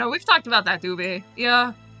yeah, no, we've talked about that, Doobie.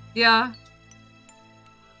 Yeah.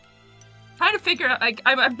 Trying to figure out, like,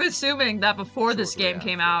 I'm assuming that before this game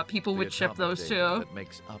came out, people would ship those two.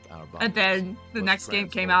 And then the next game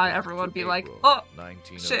came out, and everyone would be like, oh,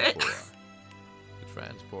 shit. The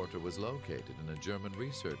transporter was located in a German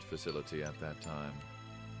research facility at that time.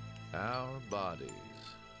 Our bodies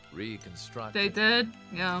reconstructed. They did?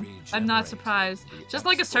 Yeah. I'm not surprised. Just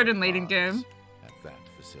like a certain Layton game. At that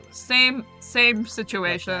facility. Same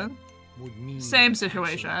situation. Same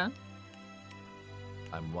situation.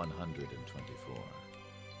 I'm 124.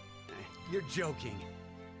 You're joking.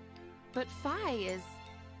 But Phi is...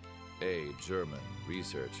 A German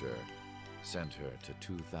researcher sent her to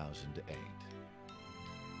 2008.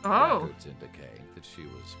 Oh. Records indicate that she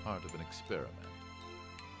was part of an experiment.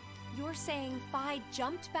 You're saying Phi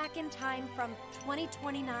jumped back in time from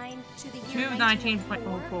 2029 to the year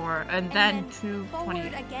 1904, and then to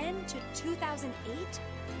forward again to 2008?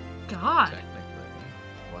 God. Technically,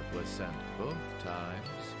 what was sent both times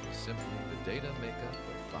was simply the data makeup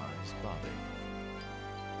of Phi's body.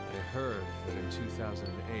 I heard that in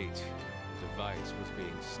 2008, the device was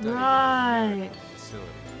being studied Right. at the facility.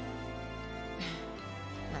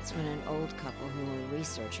 That's when an old couple who were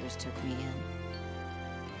researchers took me in.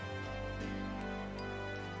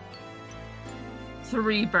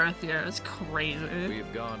 3 birth years. Crazy.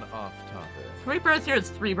 We've gone off topic. 3 birth years,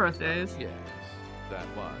 3 birthdays. Yes, that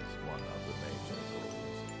was one of the major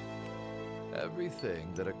rules.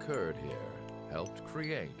 Everything that occurred here helped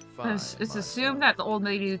create Phi. It's assumed that the old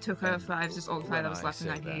lady who took her 5 is this old Phi that was left in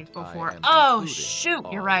 1904. am Oh, including shoot,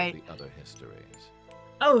 you're all right. The other histories.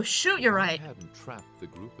 Oh, shoot, you're If right. I hadn't trapped the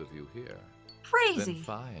group of you here, Crazy. then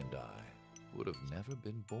Phi and I would have never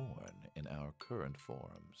been born in our current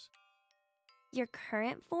forms. Your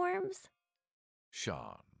current forms?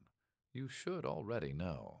 Sean, you should already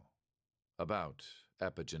know about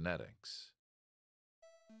epigenetics.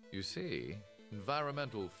 You see,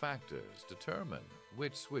 environmental factors determine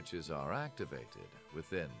which switches are activated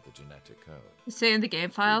within the genetic code. Say in the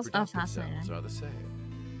game files? Oh, Reproductive fascinating. cells are the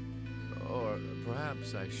same. Or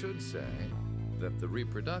perhaps I should say that the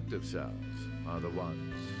reproductive cells are the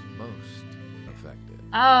ones most affected.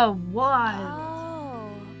 Oh, what?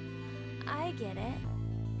 Oh, I get it.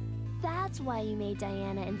 That's why you made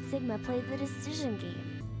Diana and Sigma play the decision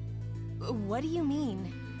game. What do you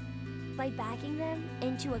mean? By backing them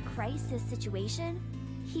into a crisis situation,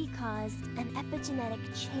 he caused an epigenetic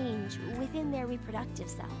change within their reproductive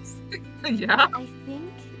cells. Yeah? I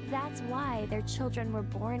think that's why their children were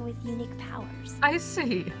born with unique powers. I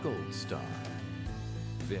see. Gold Star.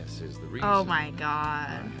 This is the reason Oh my I god.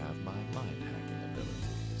 have my mind hacking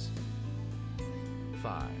abilities.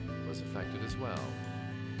 Phi was affected as well.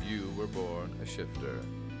 You were born a shifter.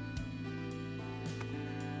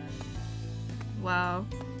 Wow.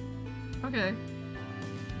 Okay.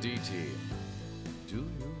 DT, do you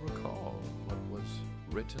recall what was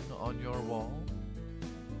written on your wall?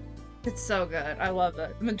 It's so good. I love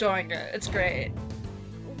it. I'm enjoying it. It's great.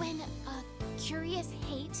 When a curious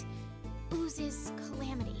hate oozes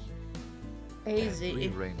calamity. And Easy.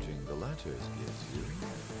 rearranging the letters gives you...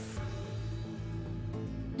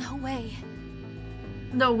 No way.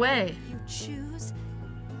 No way. You choose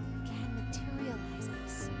can materialize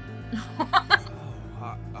us.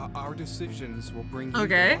 Our decisions will bring you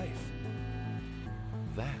Okay. to life.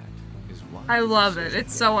 That is why I the love it. decision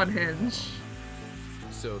It's so unhinged.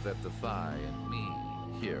 so that the Phi and me,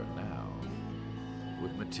 here now,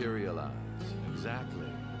 would materialize exactly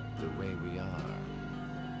the way we are.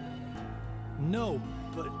 No,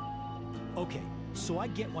 but... Okay, so I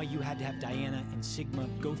get why you had to have Diana and Sigma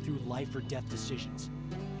go through life or death decisions.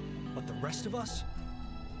 But the rest of us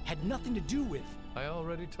had nothing to do with... I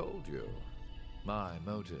already told you. My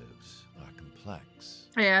motives are complex.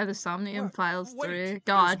 Yeah, the Somnium Files Wait, 3.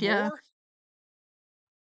 God, there's yeah. more?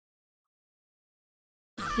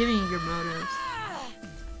 Give me your motives.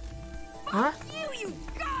 Huh? You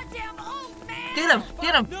goddamn old man! Get him!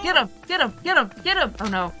 Get him! Get him! Get him! Get him! Get him! Oh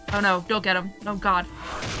no! Oh no! Don't get him! Oh god!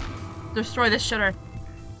 Destroy this shitter!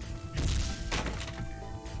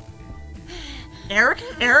 Eric?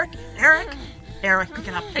 Eric? Eric? Eric, pick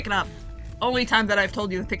it up! Pick it up! Only time that I've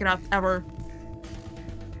told you to pick it up ever.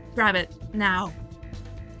 Grab it now,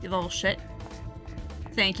 you little shit.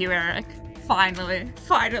 Thank you, Eric. Finally,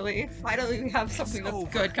 finally, finally, we have something that's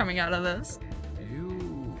good coming out of this.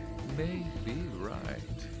 You may be right.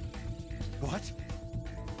 What?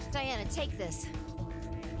 Diana, take this.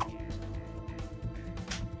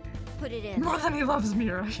 Put it in. More than he loves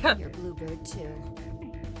Mira. Your bluebird too.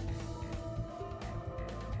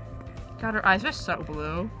 God, her eyes are so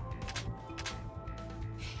blue.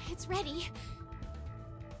 It's ready.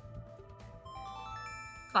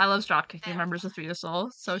 I love dropkicking members of Theta Soul.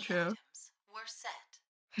 So true. We're set.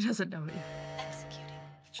 He doesn't know me. Executing.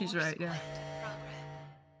 She's right, yeah.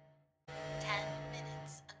 Program. 10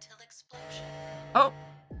 minutes until explosion. Oh.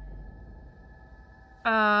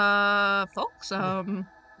 Folks,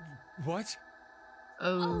 What?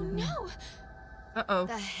 Oh no. Uh-oh.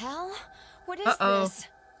 The hell? What is Uh-oh. this?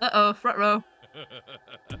 Uh-oh, front row.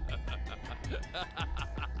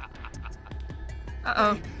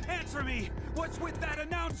 Uh-oh. Hey, answer me! What's with that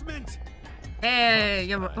announcement?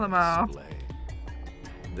 Hey, Lamo.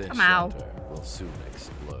 This Come out. shelter will soon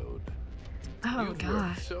explode. Oh, You've God.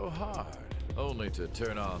 worked so hard, only to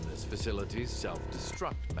turn on this facility's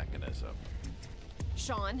self-destruct mechanism.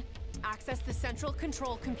 Sean, access the central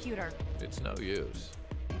control computer. It's no use.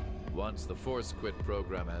 Once the Force Quit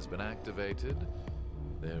program has been activated,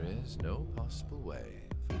 there is no possible way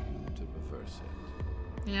for you to reverse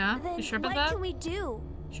it. Yeah? Then You sure about what that? can we do?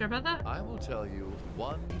 Sure about that? I will tell you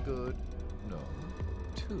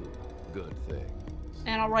two good things.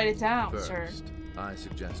 And I'll write it down, First, sir. I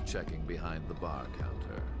suggest checking behind the bar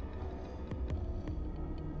counter.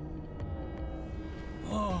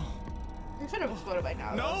 Oh. You should have exploded by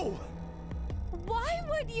now. No! Why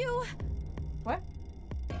would you? What?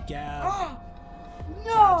 Gab.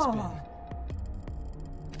 No!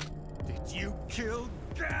 Did you kill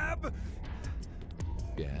Gab?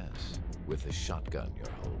 Yes, with the shotgun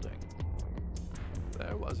you're holding.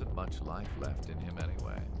 There wasn't much life left in him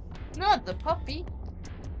anyway. Not the puppy.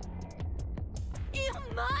 You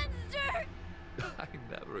monster! I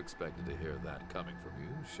never expected to hear that coming from you,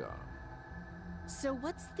 Sean. So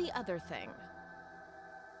what's the other thing?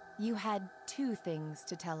 You had two things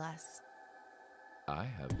to tell us. I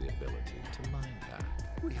have the ability to mind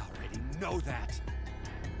hack. We already know that.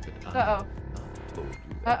 But I Uh-oh. have not told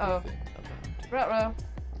you Uh-oh. everything about it. Ruh-roh.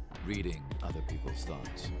 Reading other people's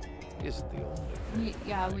thoughts isn't the only thing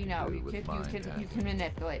Yeah, I we can know. do You with can, mind you hacking. can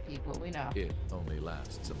manipulate people. We know. It only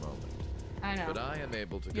lasts a moment. I know. But I am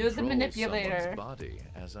able to You're the control manipulator. someone's body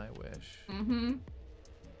as I wish. Mm-hmm.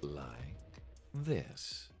 Like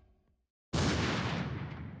this.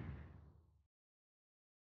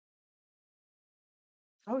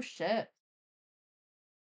 Oh shit.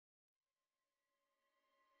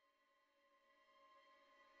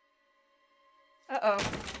 Uh-oh.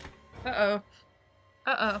 Uh-oh.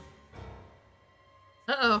 Uh-oh.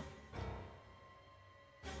 Uh-oh.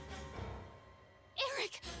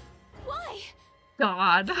 Eric! Why?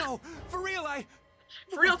 God. No, for real,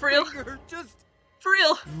 For real, for real. Just... For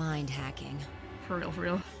real. Mind hacking. For real, for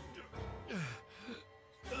real.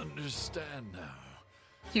 Understand now.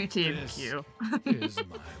 Q team This Q. is my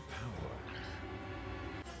power.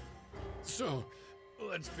 So,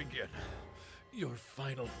 let's begin. Your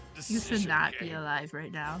final decision. You should not game. be alive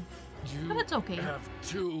right now. You But it's okay. have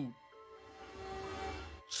two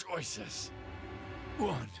choices.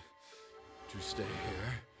 One, to stay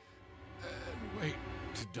here and wait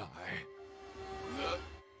to die.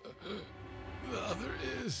 The other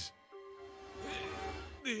is...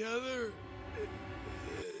 The other...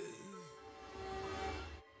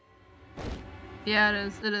 Yeah, it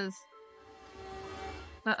is. It is.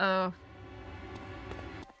 Uh-oh.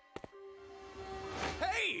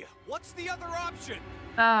 Hey! What's the other option?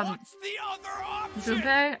 What's the other option?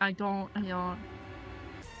 Junpei? I don't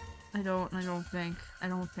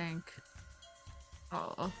think.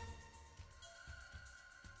 Oh.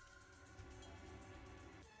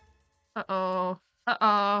 Uh-oh.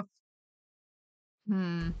 Uh-oh.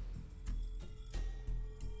 5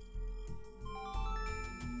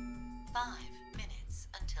 minutes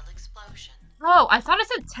until explosion. Oh, I thought it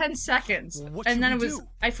said 10 seconds. Well, what and should then we it was do?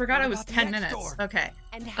 I forgot What it was about the 10 next minutes. door? Okay.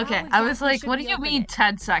 And how Okay, I was exactly like, should what do we you open mean it?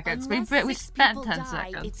 10 seconds? We Unless spent people 10 die,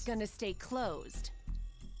 seconds. It's gonna stay closed.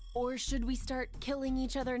 Or should we start killing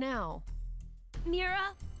each other now?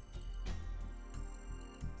 Mira?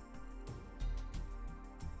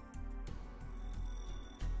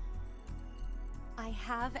 I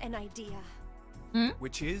have an idea.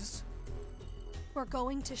 Which is? We're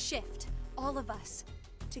going to shift, all of us,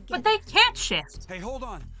 together. But they can't shift. Hey, hold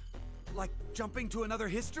on. Like jumping to another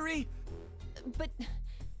history? But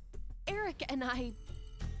Eric and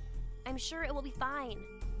I'm sure it will be fine.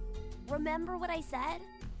 Remember what I said?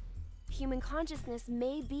 Human consciousness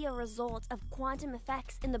may be a result of quantum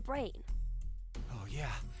effects in the brain. Oh,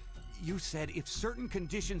 yeah. You said if certain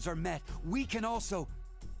conditions are met, we can also...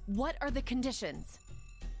 What are the conditions?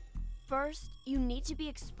 First, you need to be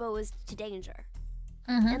exposed to danger.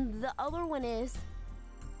 Mm-hmm. And the other one is...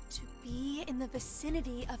 To be in the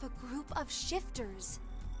vicinity of a group of shifters.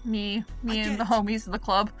 Me and the homies in the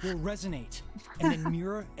club. Will resonate. And then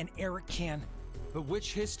Mira and Eric can... But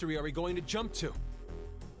which history are we going to jump to?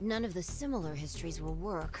 None of the similar histories will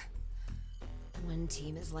work. One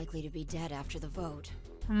team is likely to be dead after the vote.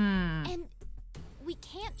 And we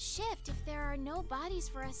can't shift if there are no bodies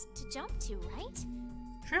for us to jump to, right?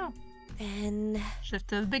 True. Then... Shift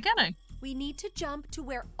to the beginning. We need to jump to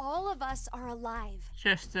where all of us are alive.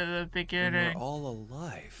 Shift to the When beginning. we're all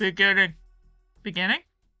alive. Beginning. Beginning?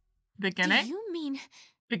 Beginning? Do you mean...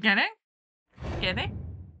 Beginning? Beginning?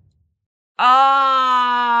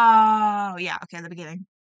 Oh, yeah, okay, the beginning.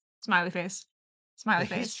 Smiley face. Smiley the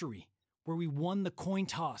face. history where we won the coin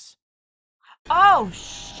toss. Oh,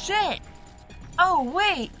 shit! Oh,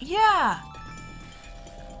 wait, yeah!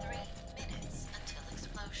 3 minutes until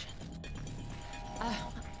explosion.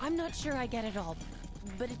 I'm not sure I get it all,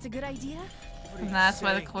 but it's a good idea? And that's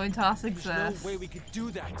why the coin toss exists. There's no way we could do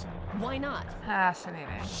that. Why not? Fascinating.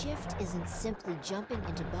 Shift isn't simply jumping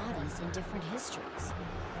into bodies in different histories.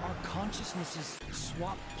 Our consciousnesses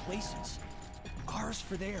swap places. Ours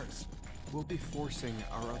for theirs. We'll be forcing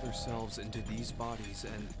our other selves into these bodies,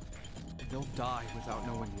 and they'll die without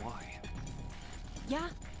knowing why. Yeah,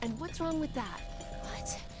 and what's wrong with that?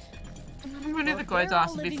 What? I'm gonna do the coin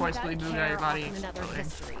toss and be forcibly moved out of your body. In another Exploding.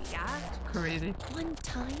 history, yeah? Crazy. One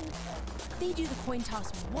time, they do the coin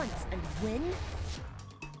toss once and win?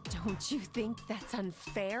 Don't you think that's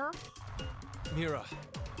unfair? Mira,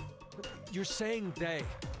 you're saying they,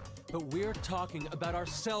 but we're talking about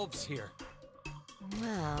ourselves here.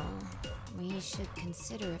 Well, we should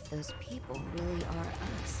consider if those people really are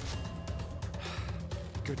us.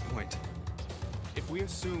 Good point. If we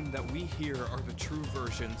assume that we here are the true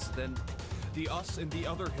versions, then the us in the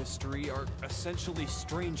other history are essentially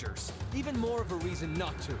strangers. Even more of a reason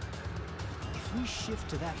not to. If we shift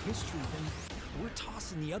to that history, then we're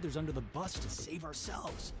tossing the others under the bus to save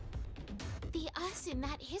ourselves. The us in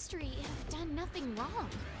that history have done nothing wrong.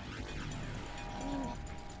 I mean,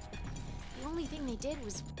 the only thing they did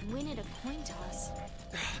was win at a coin toss.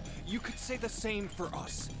 You could say the same for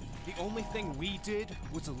us. The only thing we did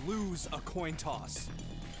was lose a coin toss.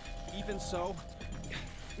 Even so,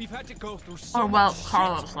 we've had to go through so Or, well, much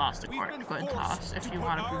Carlos shit. lost a We've been coin forced toss, if to you put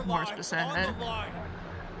want to our be more lives specific. on the line.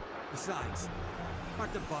 Besides,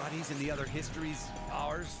 Aren't the bodies in the other histories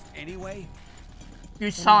ours anyway? You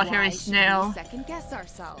Then solitary why should snail. we second guess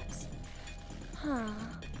ourselves. Huh.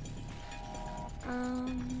 1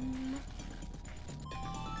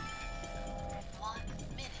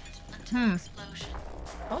 minute until Hmm. explosion.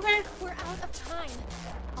 Okay. We're out of time.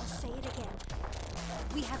 I'll say it again.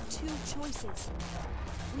 We have two choices.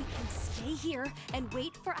 We can stay here and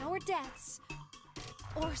wait for our deaths,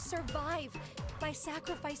 or survive by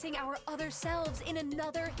sacrificing our other selves in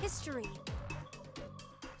another history.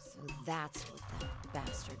 So that's what that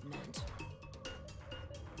bastard meant.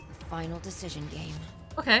 The final decision game.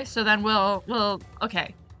 Okay, so then we'll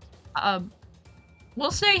okay.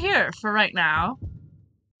 We'll stay here for right now.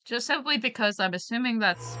 Just simply because I'm assuming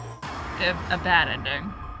that's a bad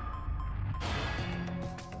ending.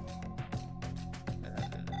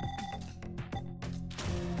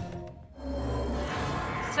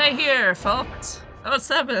 Stay here, folks.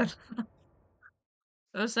 07.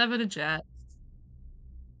 07 to Jet.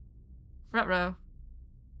 Front row.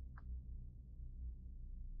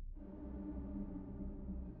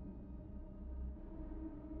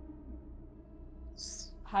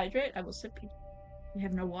 Hydrate? I will sip. We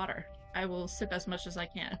have no water. I will sip as much as I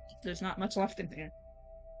can. There's not much left in there.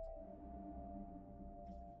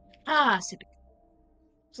 Ah, sipping.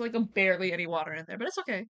 There's like barely any water in there, but it's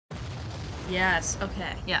okay. Yes,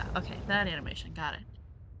 okay. Yeah, okay. That animation. Got it.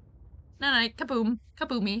 Night, kaboom.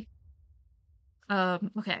 Kaboomy.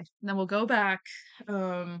 Okay. Then we'll go back.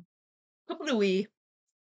 Kablooey.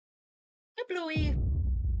 Kablooey.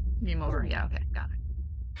 Game over. Yeah, okay. Got it.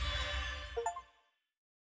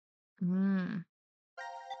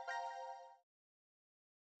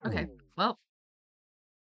 Okay, well.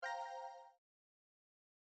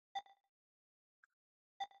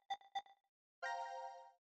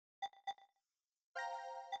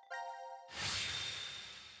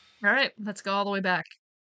 Alright, let's go all the way back.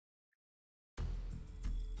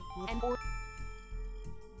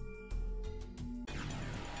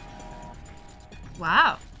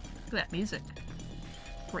 Wow. Look at that music.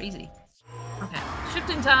 Crazy. Okay,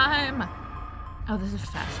 shifting time! Oh, this is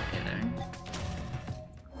fascinating.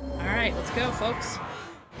 Alright, let's go, folks.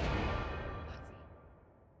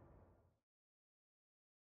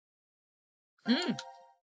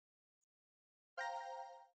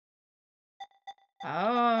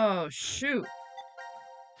 Oh, shoot.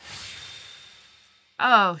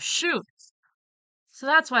 Oh, shoot. So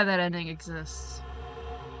that's why that ending exists.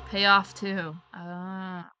 Payoff too.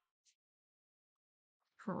 Ah.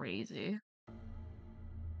 Crazy.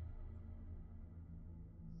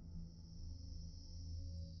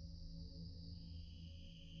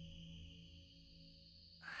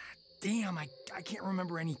 Damn, I can't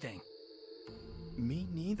remember anything. Me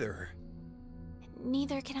neither.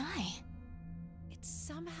 Neither can I. It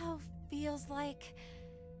somehow feels like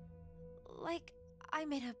I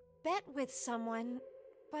made a bet with someone,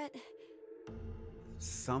 but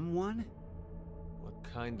Someone? What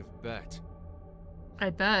kind of bet? I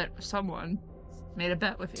bet someone made a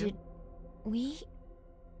bet with you. Did we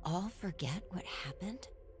all forget what happened?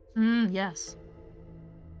 Yes.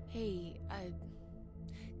 Hey,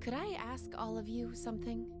 could I ask all of you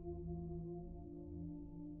something?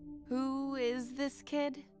 Who is this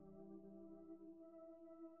kid?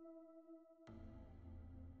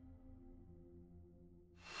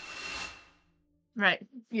 Right.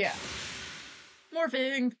 Yeah.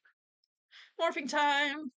 Morphing. Morphing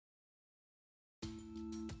time.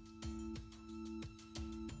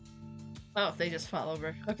 Oh, they just fall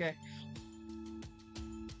over. Okay.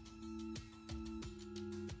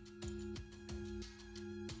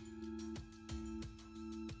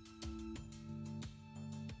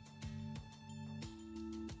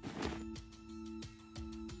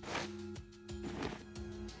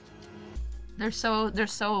 They're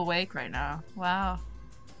so awake right now. Wow.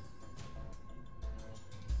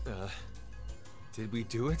 Did we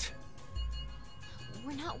do it?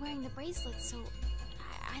 We're not wearing the bracelets, so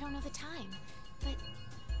I don't know the time. But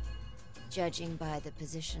Judging by the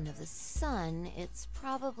position of the sun, it's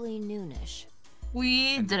probably noonish.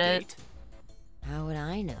 We did it. How would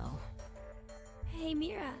I know? hey,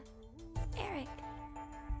 Mira, Eric,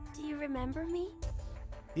 do you remember me?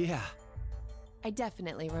 Yeah. I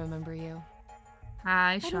definitely remember you.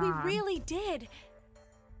 Hi, And Sean. we really did.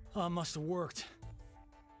 Must have worked.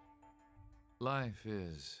 Life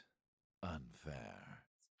is unfair.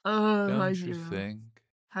 Oh, hi, Don't you Zero. think?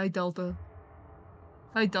 Hi, Delta.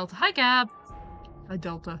 Hi, Delta. Hi, Gab. Hi,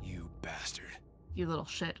 Delta. You bastard. You little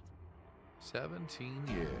shit. 17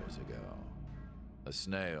 years ago, a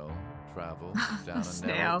snail traveled down a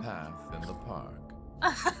Snail. narrow path in the park.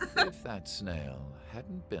 If that snail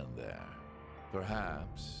hadn't been there,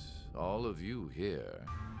 Perhaps all of you here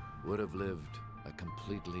would have lived a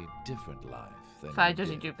completely different life than If I you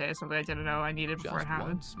just did. do face something I didn't know I needed before it Just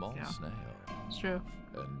happened. one small Yeah. snail. It's true.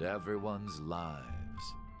 And everyone's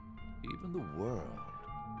lives, even the world,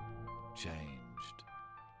 changed.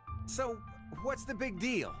 So, what's the big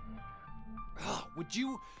deal? Ugh, would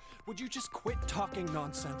you just quit talking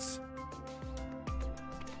nonsense?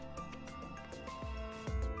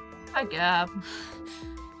 Hi, Gab.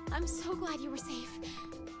 I'm so glad you were safe.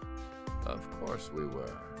 Of course we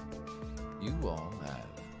were. You all have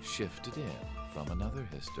shifted in from another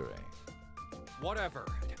history. Whatever.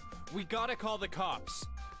 We gotta call the cops.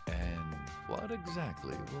 And what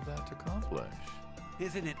exactly will that accomplish?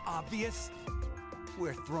 Isn't it obvious?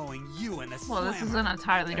 We're throwing you in the Well, this is slammer. an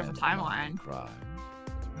entirely different And timeline. crime?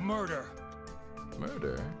 Murder.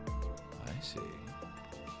 Murder? I see.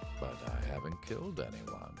 But I haven't killed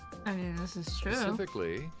anyone. I mean, this is true.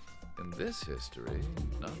 Specifically, in this history,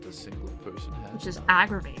 not a single person has Which is died.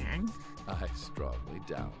 aggravating. I strongly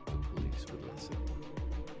doubt the police would listen.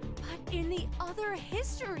 But in the other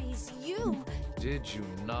histories, you... Did you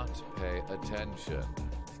not pay attention?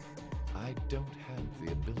 I don't have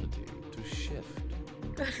the ability to shift.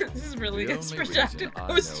 This is really The good. only Redacted reason I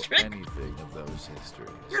Ghost know Trick. anything of those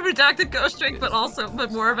histories Redacted Ghost Trick, but is also,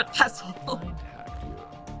 but more of an asshole. mind hack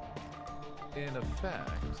you. In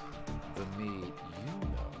effect, the me you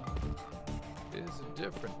know is a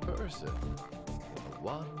different person than the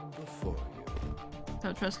one before you.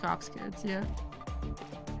 Don't trust cops, kids. Yeah.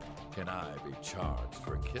 Can I be charged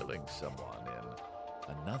for killing someone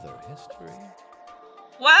in another history?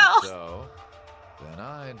 Well. So, then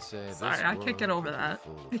I'd say Sorry, this I can't get world over would be that.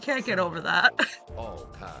 full I of can't get over that. all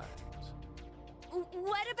kinds.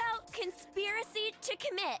 What about conspiracy to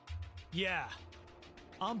commit? Yeah.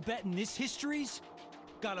 I'm betting this history's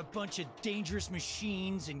got a bunch of dangerous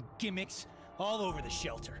machines and gimmicks all over the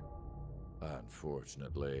shelter.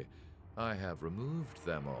 Unfortunately, I have removed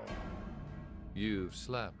them all. You've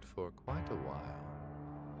slept for quite a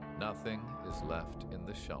while. Nothing is left in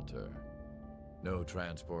the shelter. No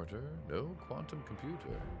transporter, no quantum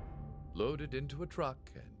computer. Loaded into a truck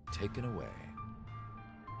and taken away.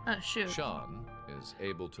 Oh, shoot. Sean is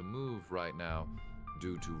able to move right now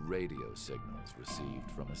due to radio signals received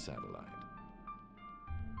from a satellite.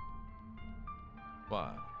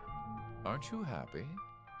 Why? Aren't you happy?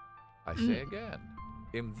 I say again,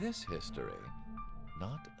 in this history,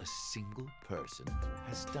 not a single person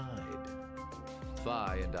has died.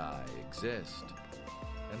 Phi and I exist,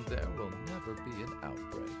 and there will never be an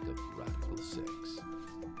outbreak of Radical 6.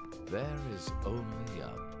 There is only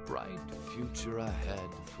a bright future ahead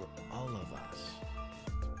for all of us.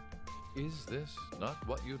 Is this not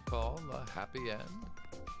what you'd call a happy end?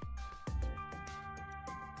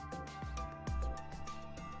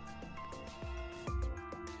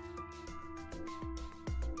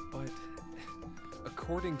 But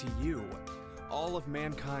according to you, all of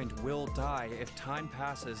mankind will die if time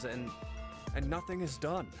passes and nothing is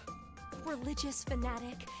done. Religious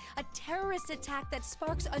fanatic, a terrorist attack that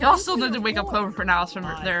sparks a They also nuclear did wake up war. overpronounced from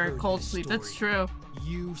I their heard cold this sleep. That's story. true.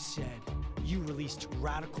 You said you released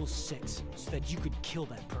Radical 6 so that you could kill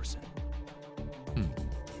that person.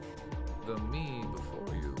 The me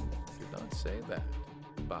before you did not say that,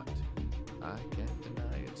 but I can't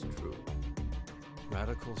deny it's true.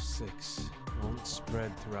 Radical 6 won't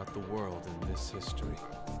spread throughout the world in this history.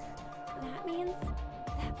 That means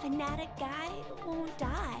that fanatic guy won't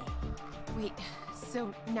die. Wait,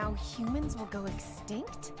 so now humans will go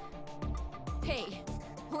extinct? Hey,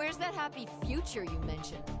 where's that happy future you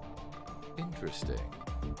mentioned? Interesting.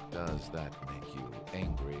 Does that make you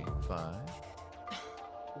angry, Phi?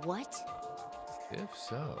 What? If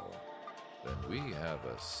so, then we have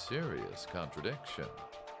a serious contradiction.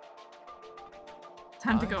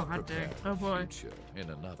 Time to I go have hunting. prepared Oh a boy. future in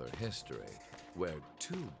another history where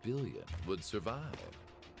 2 billion would survive.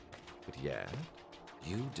 But yet,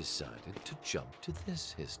 you decided to jump to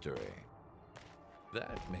this history.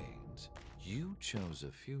 That means you chose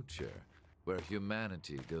a future where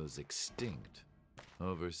humanity goes extinct.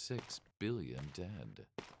 Over 6 billion dead.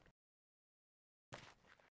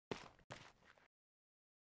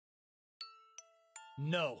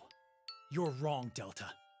 No, you're wrong, Delta.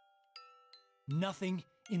 Nothing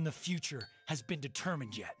in the future has been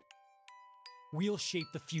determined yet. We'll shape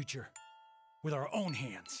the future with our own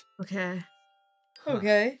hands. Okay. Huh.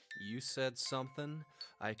 Okay. You said something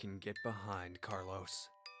I can get behind, Carlos.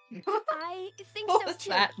 I think What so was too.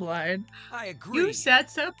 that line? I agree. You said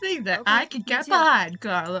something that Okay, I can me get too. behind,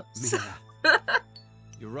 Carlos.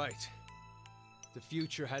 You're right. The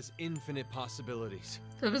future has infinite possibilities.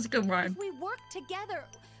 That was a good line. If we work together,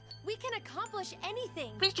 We can accomplish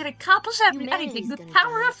anything. We can accomplish anything. The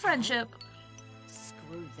power of friendship.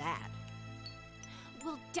 Screw that.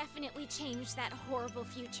 We'll definitely change that horrible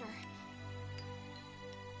future.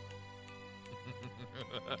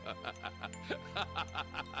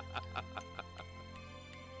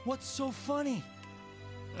 What's so funny?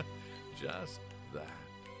 Just that.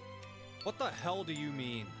 What the hell do you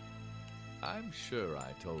mean? I'm sure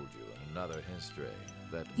I told you in another history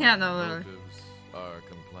that Yeah, my no, motives are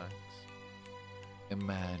complex.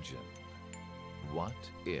 Imagine, what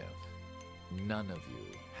if none of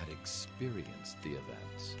you had experienced the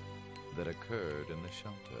events that occurred in the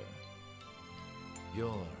shelter?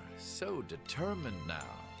 You're so determined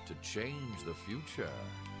now to change the future.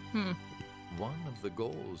 One of the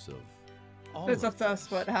goals of all It's of up to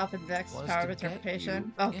us what happened next. was Power to of get interpretation.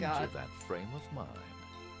 you Oh into god. that frame of mind.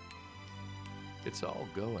 It's all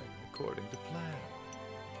going according to plan,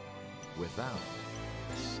 without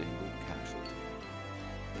a single casualty.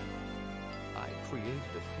 I created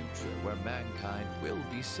a future where mankind will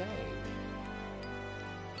be saved.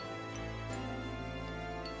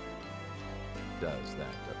 Does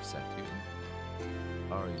that upset you?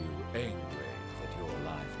 Are you angry that your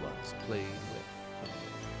life was played with?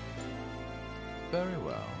 Very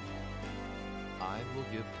well. I will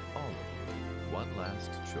give all of you one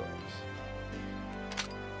last choice.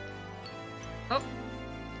 Oh.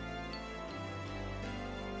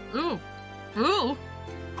 Ooh. Ooh.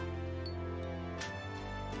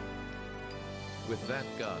 With that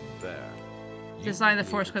gun there, Design the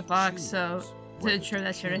force quit box so to ensure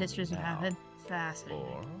that shared history doesn't now, happen. Fascinating.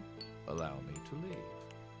 or allow me to leave.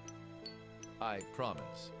 I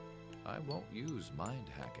promise I won't use mind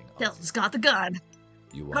hacking. Delta's got the gun.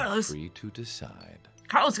 You are Carlos. free to decide.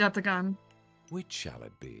 Carlos got the gun. Which shall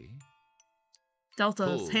it be?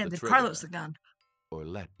 Delta's Pull the handed trigger. Carlos the gun. Or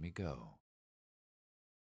let me go.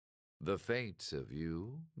 The fates of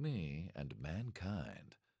you, me, and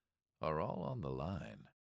mankind are all on the line.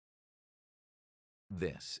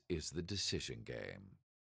 This is the decision game.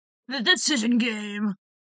 The decision game.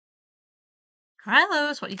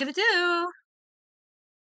 Carlos, what you gonna do?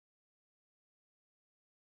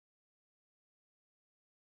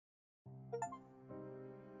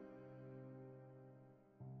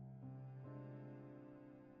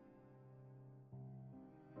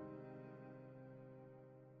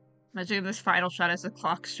 Imagine this final shot as the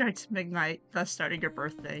clock strikes midnight, thus starting your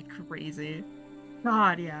birthday. Crazy.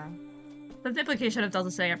 God, yeah. That's the implication of Delta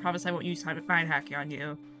saying, I promise I won't use mind hacking on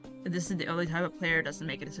you. And this is the only time a player doesn't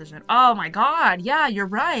make a decision. Oh my god, yeah, you're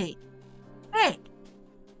right. Hey!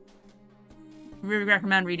 We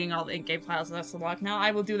recommend reading all the in-game files and that's the log. Now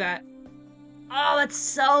I will do that. Oh, that's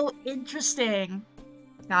so interesting.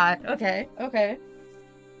 God, okay, okay.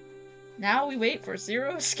 Now we wait for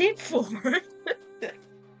Zero Escape 4.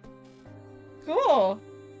 Cool.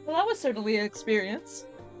 Well, that was certainly an experience.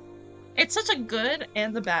 It's such a good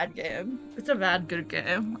and a bad game. It's a bad good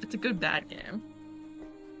game. It's a good bad game.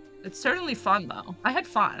 It's certainly fun though. I had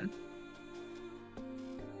fun.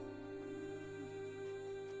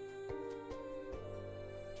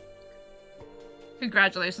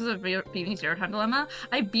 Congratulations on beating Zero Time Dilemma.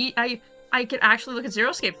 I could actually look at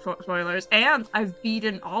Zero Escape spoilers, and I've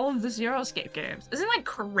beaten all of the Zero Escape games. Isn't that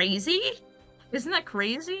crazy? Isn't that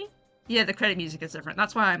crazy? Yeah, the credit music is different.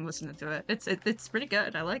 That's why I'm listening to it. It's pretty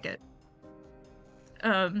good. I like it.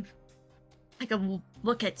 I can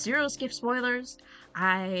look at Zero Escape spoilers.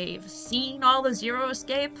 I've seen all the Zero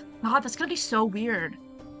Escape. God, that's gonna be so weird.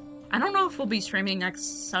 I don't know if we'll be streaming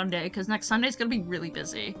next Sunday, because next Sunday's gonna be really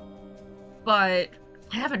busy. But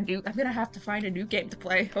I'm gonna have to find a new game to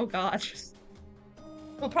play. Oh gosh.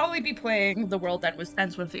 We'll probably be playing The World That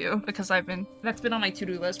Ends With You, because that's been on my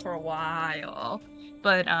to-do list for a while.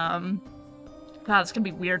 But, God, it's gonna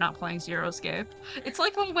be weird not playing Zero Escape. It's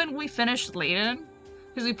like when we finished Layton,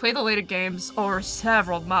 because we played the Layton games over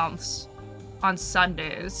several months on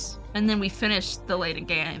Sundays, and then we finished the Layton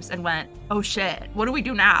games and went, oh shit, what do we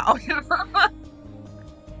do now?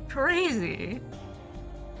 Crazy.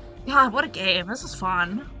 God, what a game. This is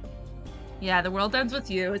fun. Yeah, The World Ends With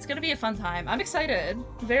You. It's gonna be a fun time. I'm excited.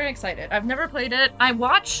 Very excited. I've never played it.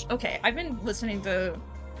 Okay, I've been listening to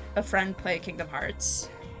a friend play Kingdom Hearts.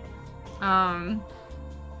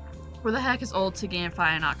 Where the heck is old Siggy and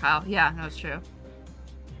Fi and not Kyle? Yeah, no, it's true.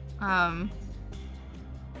 Are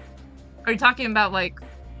you talking about, like,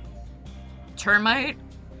 Termite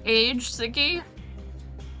age Siggy?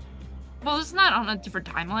 Well, isn't that on a different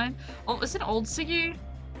timeline? Oh, isn't old Siggy?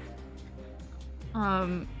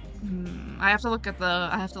 I have to look at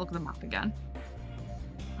the map again.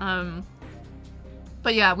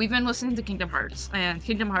 But yeah, we've been listening to Kingdom Hearts, and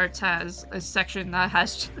Kingdom Hearts has a section that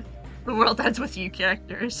has the world ends with you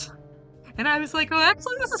characters. And I was like, oh,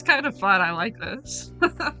 actually, this is kind of fun. I like this.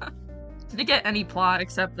 Didn't get any plot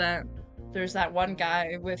except that there's that one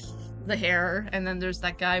guy with the hair, and then there's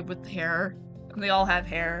that guy with the hair. And they all have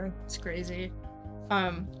hair. It's crazy.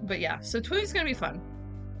 But yeah, so Twilly's gonna be fun.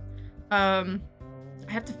 I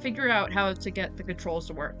have to figure out how to get the controls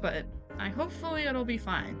to work, but hopefully it'll be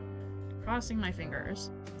fine. Crossing my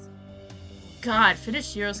fingers. God,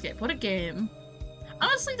 finish Zero-Escape. What a game.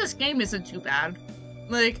 Honestly, this game isn't too bad.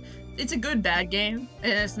 Like, it's a good bad game.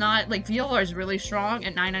 And it's not, like, VLR is really strong,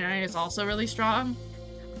 and 999 is also really strong.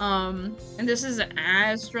 And this isn't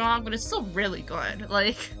as strong, but it's still really good.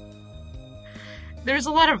 Like, there's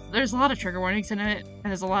a lot of trigger warnings in it, and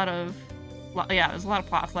there's a lot of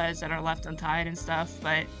plot threads that are left untied and stuff,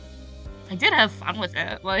 but I did have fun with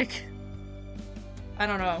it. Like, I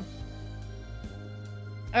don't know.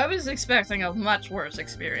 I was expecting a much worse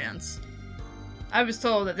experience. I was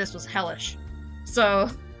told that this was hellish. So,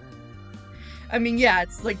 I mean, yeah,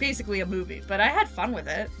 it's like basically a movie, but I had fun with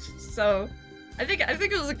it. So, I think it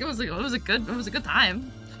was a good time.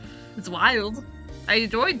 It's wild. I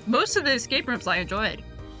enjoyed most of the escape rooms. I enjoyed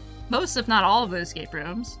most, if not all, of the escape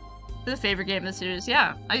rooms. The favorite game in the series,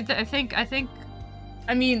 yeah. I think.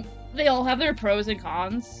 I mean, they all have their pros and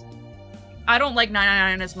cons. I don't like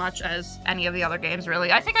 999 as much as any of the other games,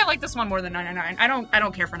 really. I think I like this one more than 999. I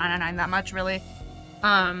don't care for 999 that much, really.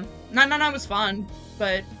 999 was fun,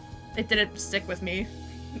 but it didn't stick with me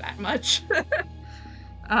that much.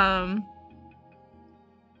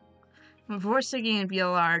 Before Siggy and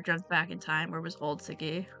BLR jumped back in time, where was old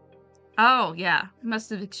Siggy? Oh, yeah. Must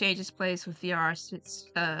have exchanged his place with VR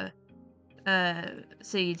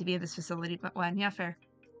Siggy to be in this facility, but when? Yeah, fair.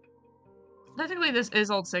 Technically, this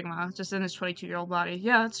is Old Sigma, just in his 22-year-old body.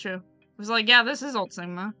 Yeah, that's true. I was like, yeah, this is Old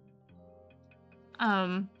Sigma.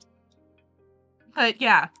 But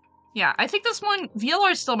yeah. Yeah, I think this one,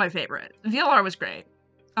 VLR is still my favorite. VLR was great.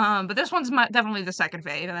 But this one's definitely the second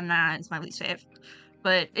fave, and then 999 is my least fave.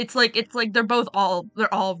 But it's like they're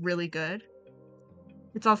all really good.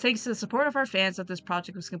 It's all thanks to the support of our fans that this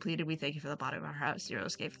project was completed. We thank you for the bottom of our house,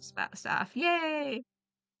 Zero-Escape staff. Yay!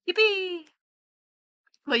 Yippee!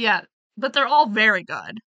 But yeah, but they're all very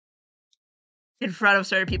good. In front of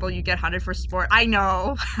certain people, you get hunted for support. I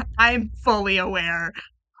know. I'm fully aware.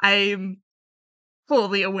 I'm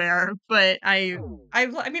fully aware, but I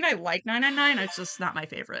mean, I like 999. It's just not my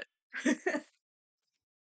favorite.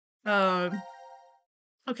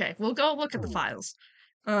 Okay, we'll go look at the files.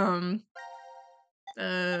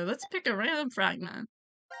 Let's pick a random fragment.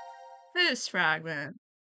 This fragment.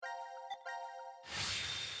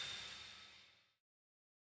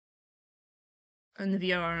 And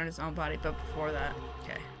the VR on his own body, but before that.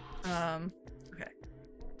 Okay. Okay.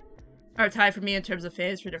 Are tied for me in terms of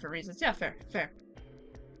faves for different reasons. Yeah, fair.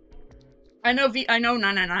 I know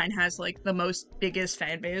 999 has, like, the biggest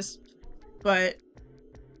fan base, but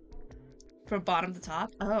from bottom to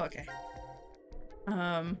top? Oh, okay.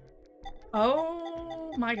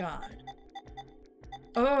 Oh my god.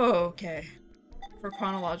 Oh, okay. For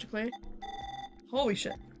chronologically? Holy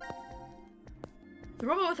shit. The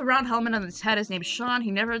robot with a round helmet on his head is named Sean.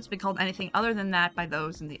 He never has been called anything other than that by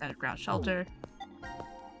those in the underground shelter.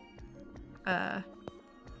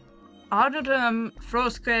 Aududum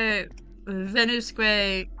frosque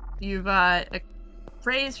venusque Yuva, a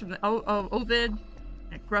phrase from the Ovid.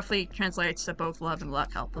 It roughly translates to both love and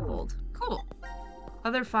luck help the bold. Cool.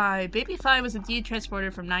 Other Phi. Baby Phi was indeed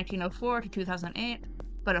transported from 1904 to 2008,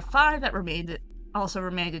 but a Phi that also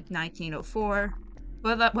remained in 1904.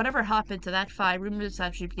 Whatever happened to that Phi, rumors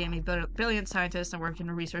that she became a brilliant scientist and worked in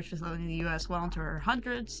a research facility in the US well into her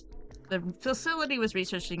hundreds. The facility was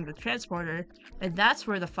researching the transporter, and that's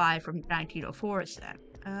where the Phi from 1904 is set.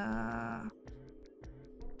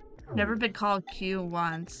 Never been called Q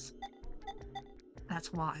once.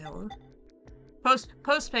 That's wild.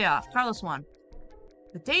 Post payoff. Carlos 1.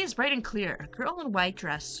 The day is bright and clear. A girl in a white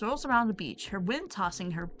dress strolls around the beach, her wind tossing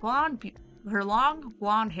her long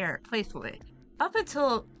blonde hair playfully. Up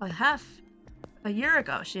until a year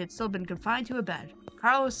ago, she had still been confined to a bed.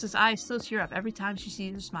 Carlos's eyes still tear up every time she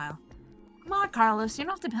sees her smile. Come on, Carlos, you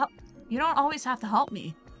don't always have to help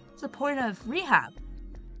me. It's the point of rehab.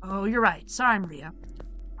 Oh, you're right. Sorry, Maria.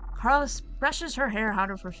 Carlos brushes her hair out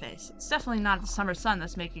of her face. It's definitely not the summer sun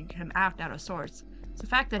that's making him act out of sorts. It's the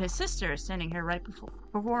fact that his sister is standing here right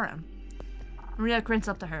before him. Maria grins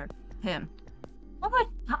up to him. What would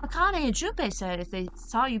Akane and Junpei say if they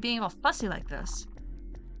saw you being all fussy like this?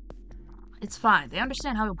 It's fine. They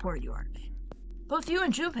understand how important you are to me. Both you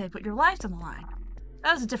and Junpei put your lives on the line.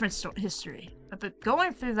 That was a different history. But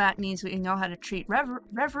going through that means we know how to treat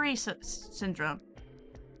Reverie Syndrome.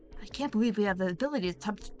 I can't believe we have the ability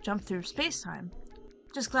to jump through space-time.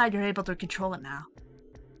 Just glad you're able to control it now.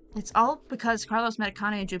 It's all because Carlos met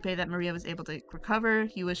Akane and Junpei that Maria was able to recover.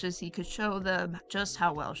 He wishes he could show them just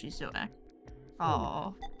how well she's doing.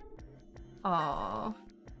 Aww. Aww.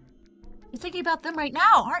 You're thinking about them right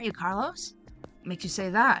now, aren't you, Carlos? What makes you say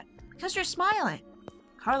that? Because you're smiling.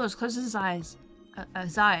 Carlos closes his eyes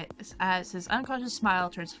as his unconscious smile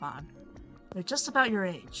turns fond. They're just about your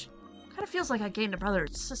age. Kind of feels like I gained a brother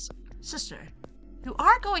and sister. You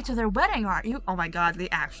are going to their wedding, aren't you? Oh my god, they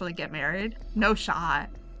actually get married? No shot.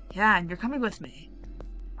 Yeah, and you're coming with me.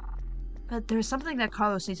 But there's something that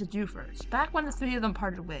Carlos needs to do first. Back when the three of them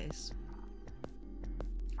parted ways.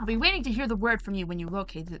 I'll be waiting to hear the word from you when you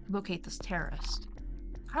locate this terrorist.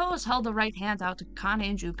 Carlos held the right hand out to Akane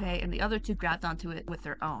and Junpei, and the other two grabbed onto it with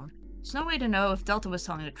their own. There's no way to know if Delta was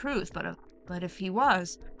telling the truth, but if he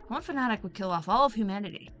was, one fanatic would kill off all of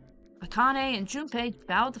humanity. Akane and Junpei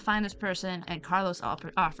vowed to find this person, and Carlos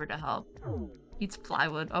offered to help. Eats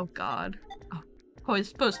plywood. Oh god. Oh, always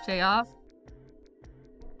supposed to pay off.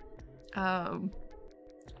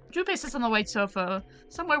 Junpei sits on the white sofa,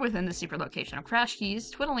 somewhere within the secret location of Crash Keys,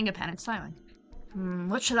 twiddling a pen and smiling.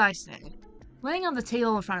 What should I say? Laying on the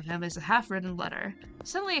table in front of him is a half-written letter.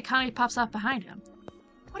 Suddenly Akane pops up behind him.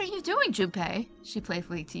 What are you doing, Junpei? She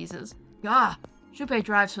playfully teases. Ah! Junpei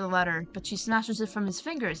drives for the letter, but she snatches it from his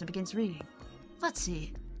fingers and begins reading. Let's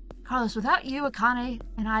see. Carlos, without you, Akane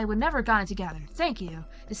and I would never have gotten together. Thank you.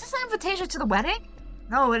 Is this an invitation to the wedding?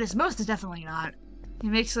 No, it is most definitely not. He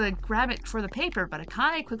makes a grab it for the paper, but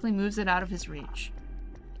Akane quickly moves it out of his reach.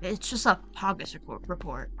 It's just a progress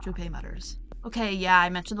report, Junpei mutters. Okay, yeah, I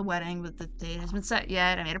mentioned the wedding, but the date hasn't been set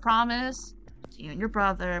yet. I made a promise to you and your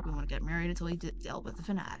brother. We want to get married until we deal with the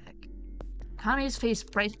fanatic. Kane's face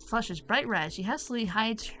flushes bright red. She hastily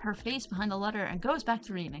hides her face behind the letter and goes back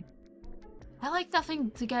to reading. I like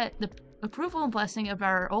nothing to get the approval and blessing of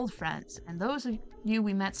our old friends, and those of you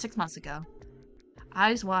we met 6 months ago.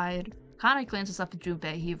 Eyes wide, Kane glances up at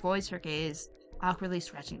Junpei. He avoids her gaze, awkwardly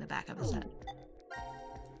scratching the back of his head.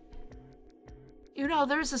 You know,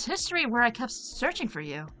 there's this history where I kept searching for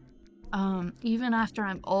you. Even after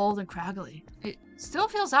I'm old and craggly. It still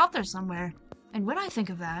feels out there somewhere. And when I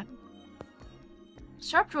think of that...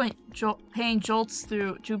 Sharp pain jolts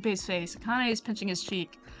through Junpei's face. Akane is pinching his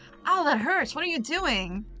cheek. Ow, that hurts! What are you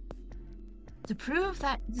doing? To prove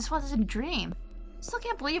that this wasn't a dream. I still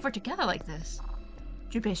can't believe we're together like this.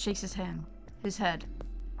 Junpei shakes his head. You've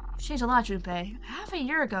changed a lot, Junpei. Half a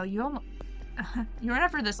year ago, you were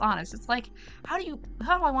never this honest. It's like, how do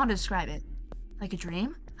I want to describe it? Like a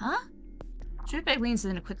dream? Huh? Junpei leans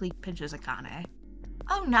in and quickly pinches Akane.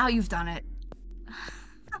 Oh, now you've done it.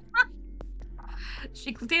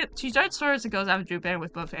 She darts forwards and goes after Junpei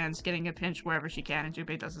with both hands, getting a pinch wherever she can, and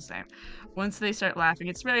Junpei does the same. Once they start laughing,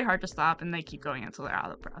 it's very hard to stop, and they keep going until they're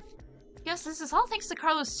out of breath. Yes, this is all thanks to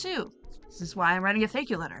Carlos, too. This is why I'm writing a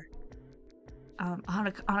thank you letter. On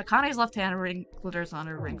Akane's left hand, a ring glitters on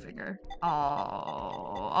her ring finger.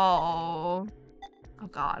 Oh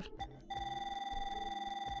god.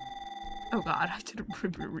 Oh god, I didn't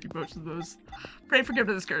read most of those. Pray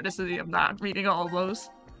forgiveness, courtesy, I'm not reading all of those.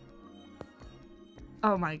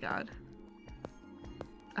 Oh my god.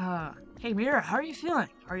 Hey Mira, how are you feeling?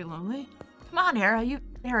 Are you lonely? Come on,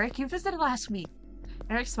 Eric, you visited last week.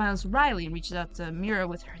 Eric smiles wryly and reaches out to Mira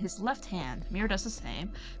with his left hand. Mira does the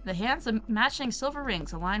same. The hands of matching silver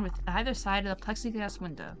rings align with either side of the plexiglass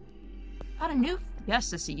window. Got a new guest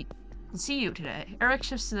to see you today. Eric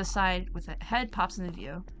shifts to the side with a head pops into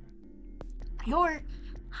view. Hi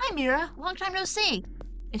Mira, long time no see.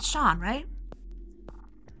 It's Sean, right?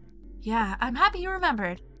 Yeah, I'm happy you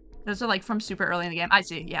remembered. Those are like from super early in the game. I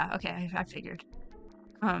see, yeah, okay, I figured.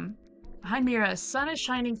 Behind Mira, sun is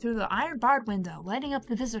shining through the iron-barred window, lighting up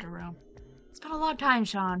the visitor room. It's been a long time,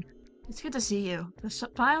 Sean. It's good to see you. The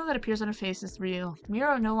smile that appears on her face is real.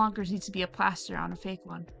 Mira no longer needs to be a plaster on a fake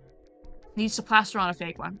one. Needs to plaster on a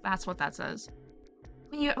fake one. That's what that says.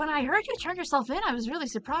 When I heard you turned yourself in, I was really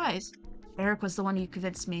surprised. Eric was the one who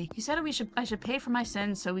convinced me. He said I should pay for my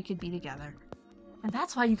sins so we could be together. And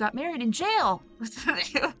that's why you got married in jail!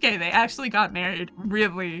 Okay, they actually got married.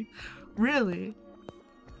 Really? Really?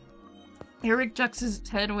 Eric ducks his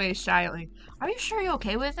head away shyly. Are you sure you're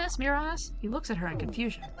okay with this, Mira asks? He looks at her in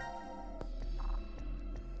confusion.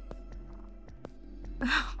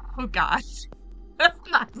 Oh god. That's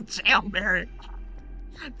not the jail marriage.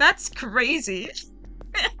 That's crazy.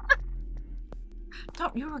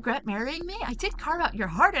 Don't you regret marrying me? I did carve out your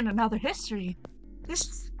heart in another history. This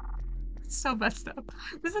is so messed up.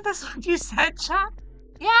 Isn't this what you said, Sean?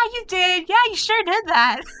 Yeah, you did. Yeah, you sure did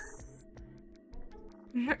that.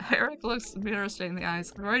 Eric looks Mira straight in the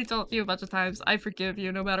eyes. I've already told you a bunch of times, I forgive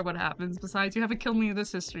you no matter what happens. Besides, you haven't killed me in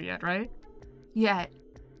this history yet, right? Yet.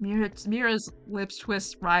 Mira's lips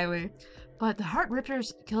twist wryly. But the Heart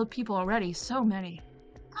Rippers killed people already, so many.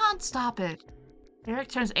 Come on, stop it. Eric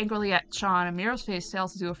turns angrily at Sean, and Mira's face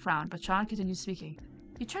sails into a frown, but Sean continues speaking.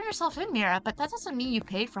 You turned yourself in, Mira, but that doesn't mean you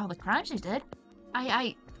paid for all the crimes you did.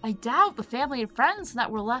 I doubt the family and friends that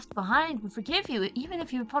were left behind would forgive you, even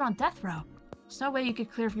if you were put on death row. There's no way you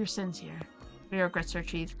could clear your sins here. Mira grits her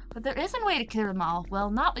teeth. But there is a way to clear them all. Well,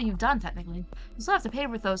 not what you've done, technically. You still have to pay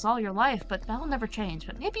with those all your life, but that'll never change.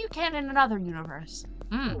 But maybe you can in another universe.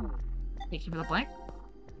 Thank you for the blank.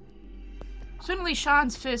 Suddenly,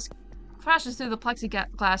 Sean's fist crashes through the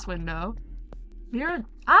plexiglass window. Mira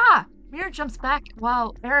jumps back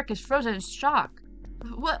while Eric is frozen in shock.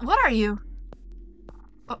 What are you?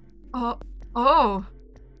 Oh.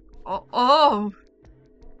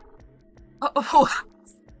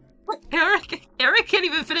 Eric can't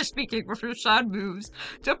even finish speaking before Sean moves.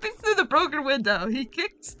 Jumping through the broken window, he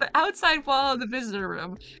kicks the outside wall of the visitor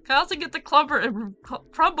room, causing it to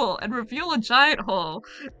crumble and reveal a giant hole.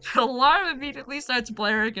 The alarm immediately starts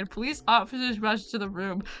blaring and police officers rush to the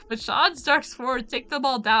room, but Sean darts forward, take them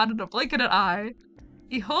all down in a blink of an eye.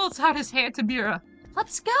 He holds out his hand to Mira.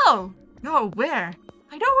 Let's go! No, where?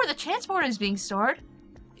 I know where the transporter is being stored.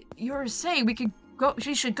 You were saying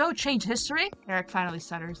she should go change history? Eric finally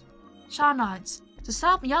stutters. Sean nods. To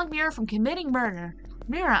stop young Mira from committing murder.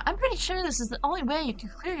 Mira, I'm pretty sure this is the only way you can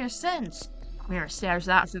clear your sins. Mira stares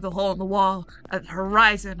out through the hole in the wall at the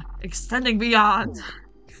horizon, extending beyond.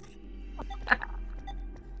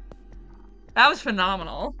 That was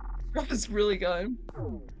phenomenal. That was really good.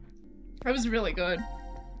 That was really good.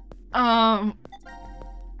 God.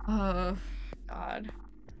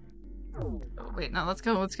 Oh, wait, no, let's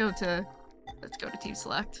go to Team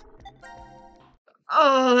Select.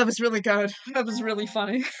 Oh, that was really good. That was really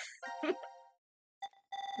funny.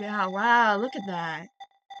 Yeah, wow, look at that.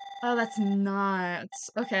 Oh, that's nuts.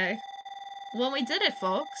 Okay. Well, we did it,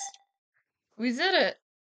 folks. We did it.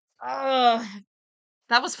 Oh,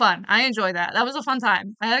 that was fun. I enjoyed that. That was a fun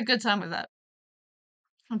time. I had a good time with that.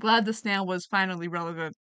 I'm glad the snail was finally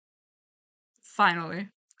relevant. Finally.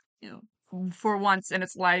 For once in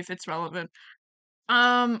its life, it's relevant.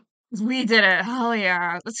 We did it. Hell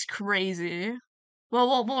yeah. That's crazy.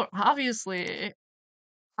 Well, obviously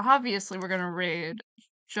we're gonna raid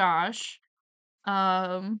Josh. Who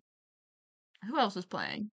else is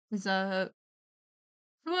playing? Who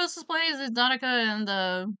else is playing? Is it Donica and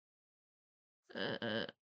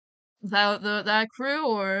that crew?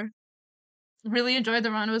 Or really enjoyed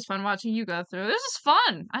the run. It was fun watching you go through. This is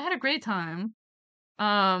fun. I had a great time.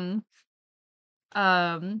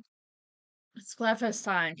 Splatfest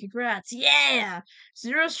time. Congrats. Yeah!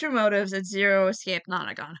 0 True Motives and 0 Escape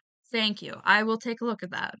Nonagon. Thank you. I will take a look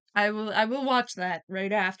at that. I will watch that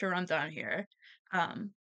right after I'm done here.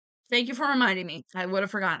 Thank you for reminding me. I would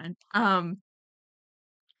have forgotten.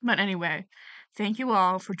 But anyway, thank you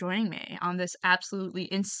all for joining me on this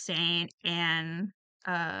absolutely insane and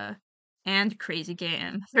crazy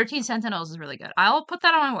game. 13 Sentinels is really good. I'll put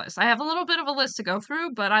that on my list. I have a little bit of a list to go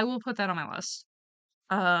through, but I will put that on my list.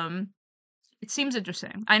 It seems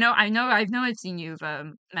interesting. I know I've seen you've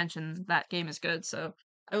mentioned that game is good, so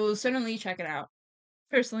I will certainly check it out.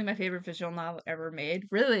 Personally, my favorite visual novel ever made.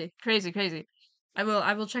 Really crazy. I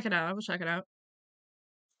will check it out.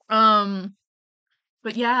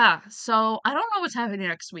 But yeah, so I don't know what's happening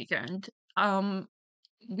next weekend.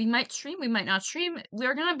 We might stream, we might not stream.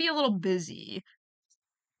 We're gonna be a little busy.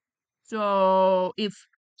 So if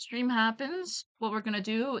stream happens, what we're gonna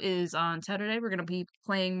do is on Saturday we're gonna be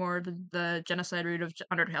playing more of the Genocide route of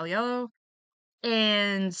Undertale Yellow,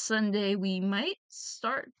 and Sunday we might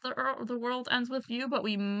start the World Ends With You, but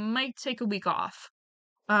we might take a week off.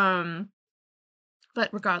 But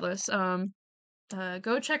regardless,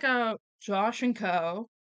 go check out Josh and Co.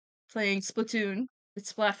 playing Splatoon.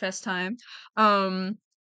 It's Splatfest time.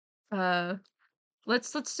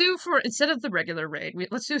 Let's do, for instead of the regular raid,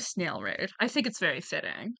 let's do snail raid. I think it's very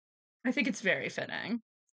fitting.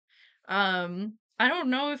 I don't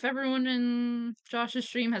know if everyone in Josh's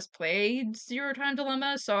stream has played Zero Time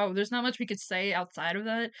Dilemma, so there's not much we could say outside of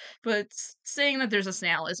that. But saying that there's a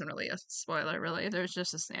snail isn't really a spoiler, really. There's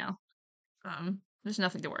just a snail. There's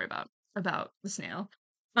nothing to worry about the snail.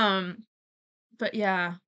 But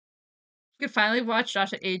yeah. You can finally watch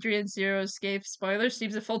Josh and Adrian Zero Escape spoiler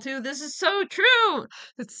streams at full 2. This is so true!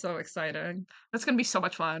 It's so exciting. That's gonna be so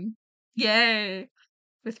much fun. Yay!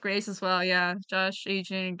 With Grace as well, yeah. Josh,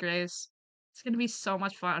 Adrian, and Grace. It's gonna be so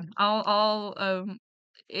much fun.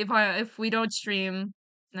 if we don't stream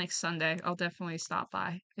next Sunday, I'll definitely stop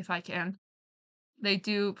by if I can. They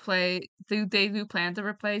do play. They do plan to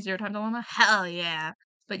replay Zero Time Dilemma. Hell yeah!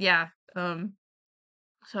 But yeah,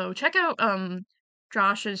 so check out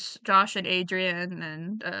Josh and Adrian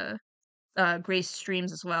and Grace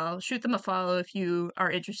streams as well. Shoot them a follow if you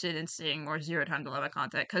are interested in seeing more Zero Time Dilemma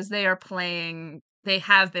content, because they are playing. They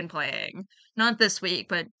have been playing, not this week,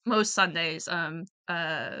 but most Sundays.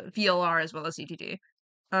 VLR as well as ETD.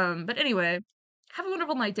 But anyway, have a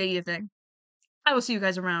wonderful night, day, evening. I will see you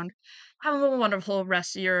guys around. Have a wonderful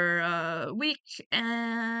rest of your week,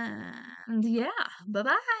 and yeah, bye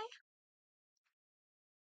bye.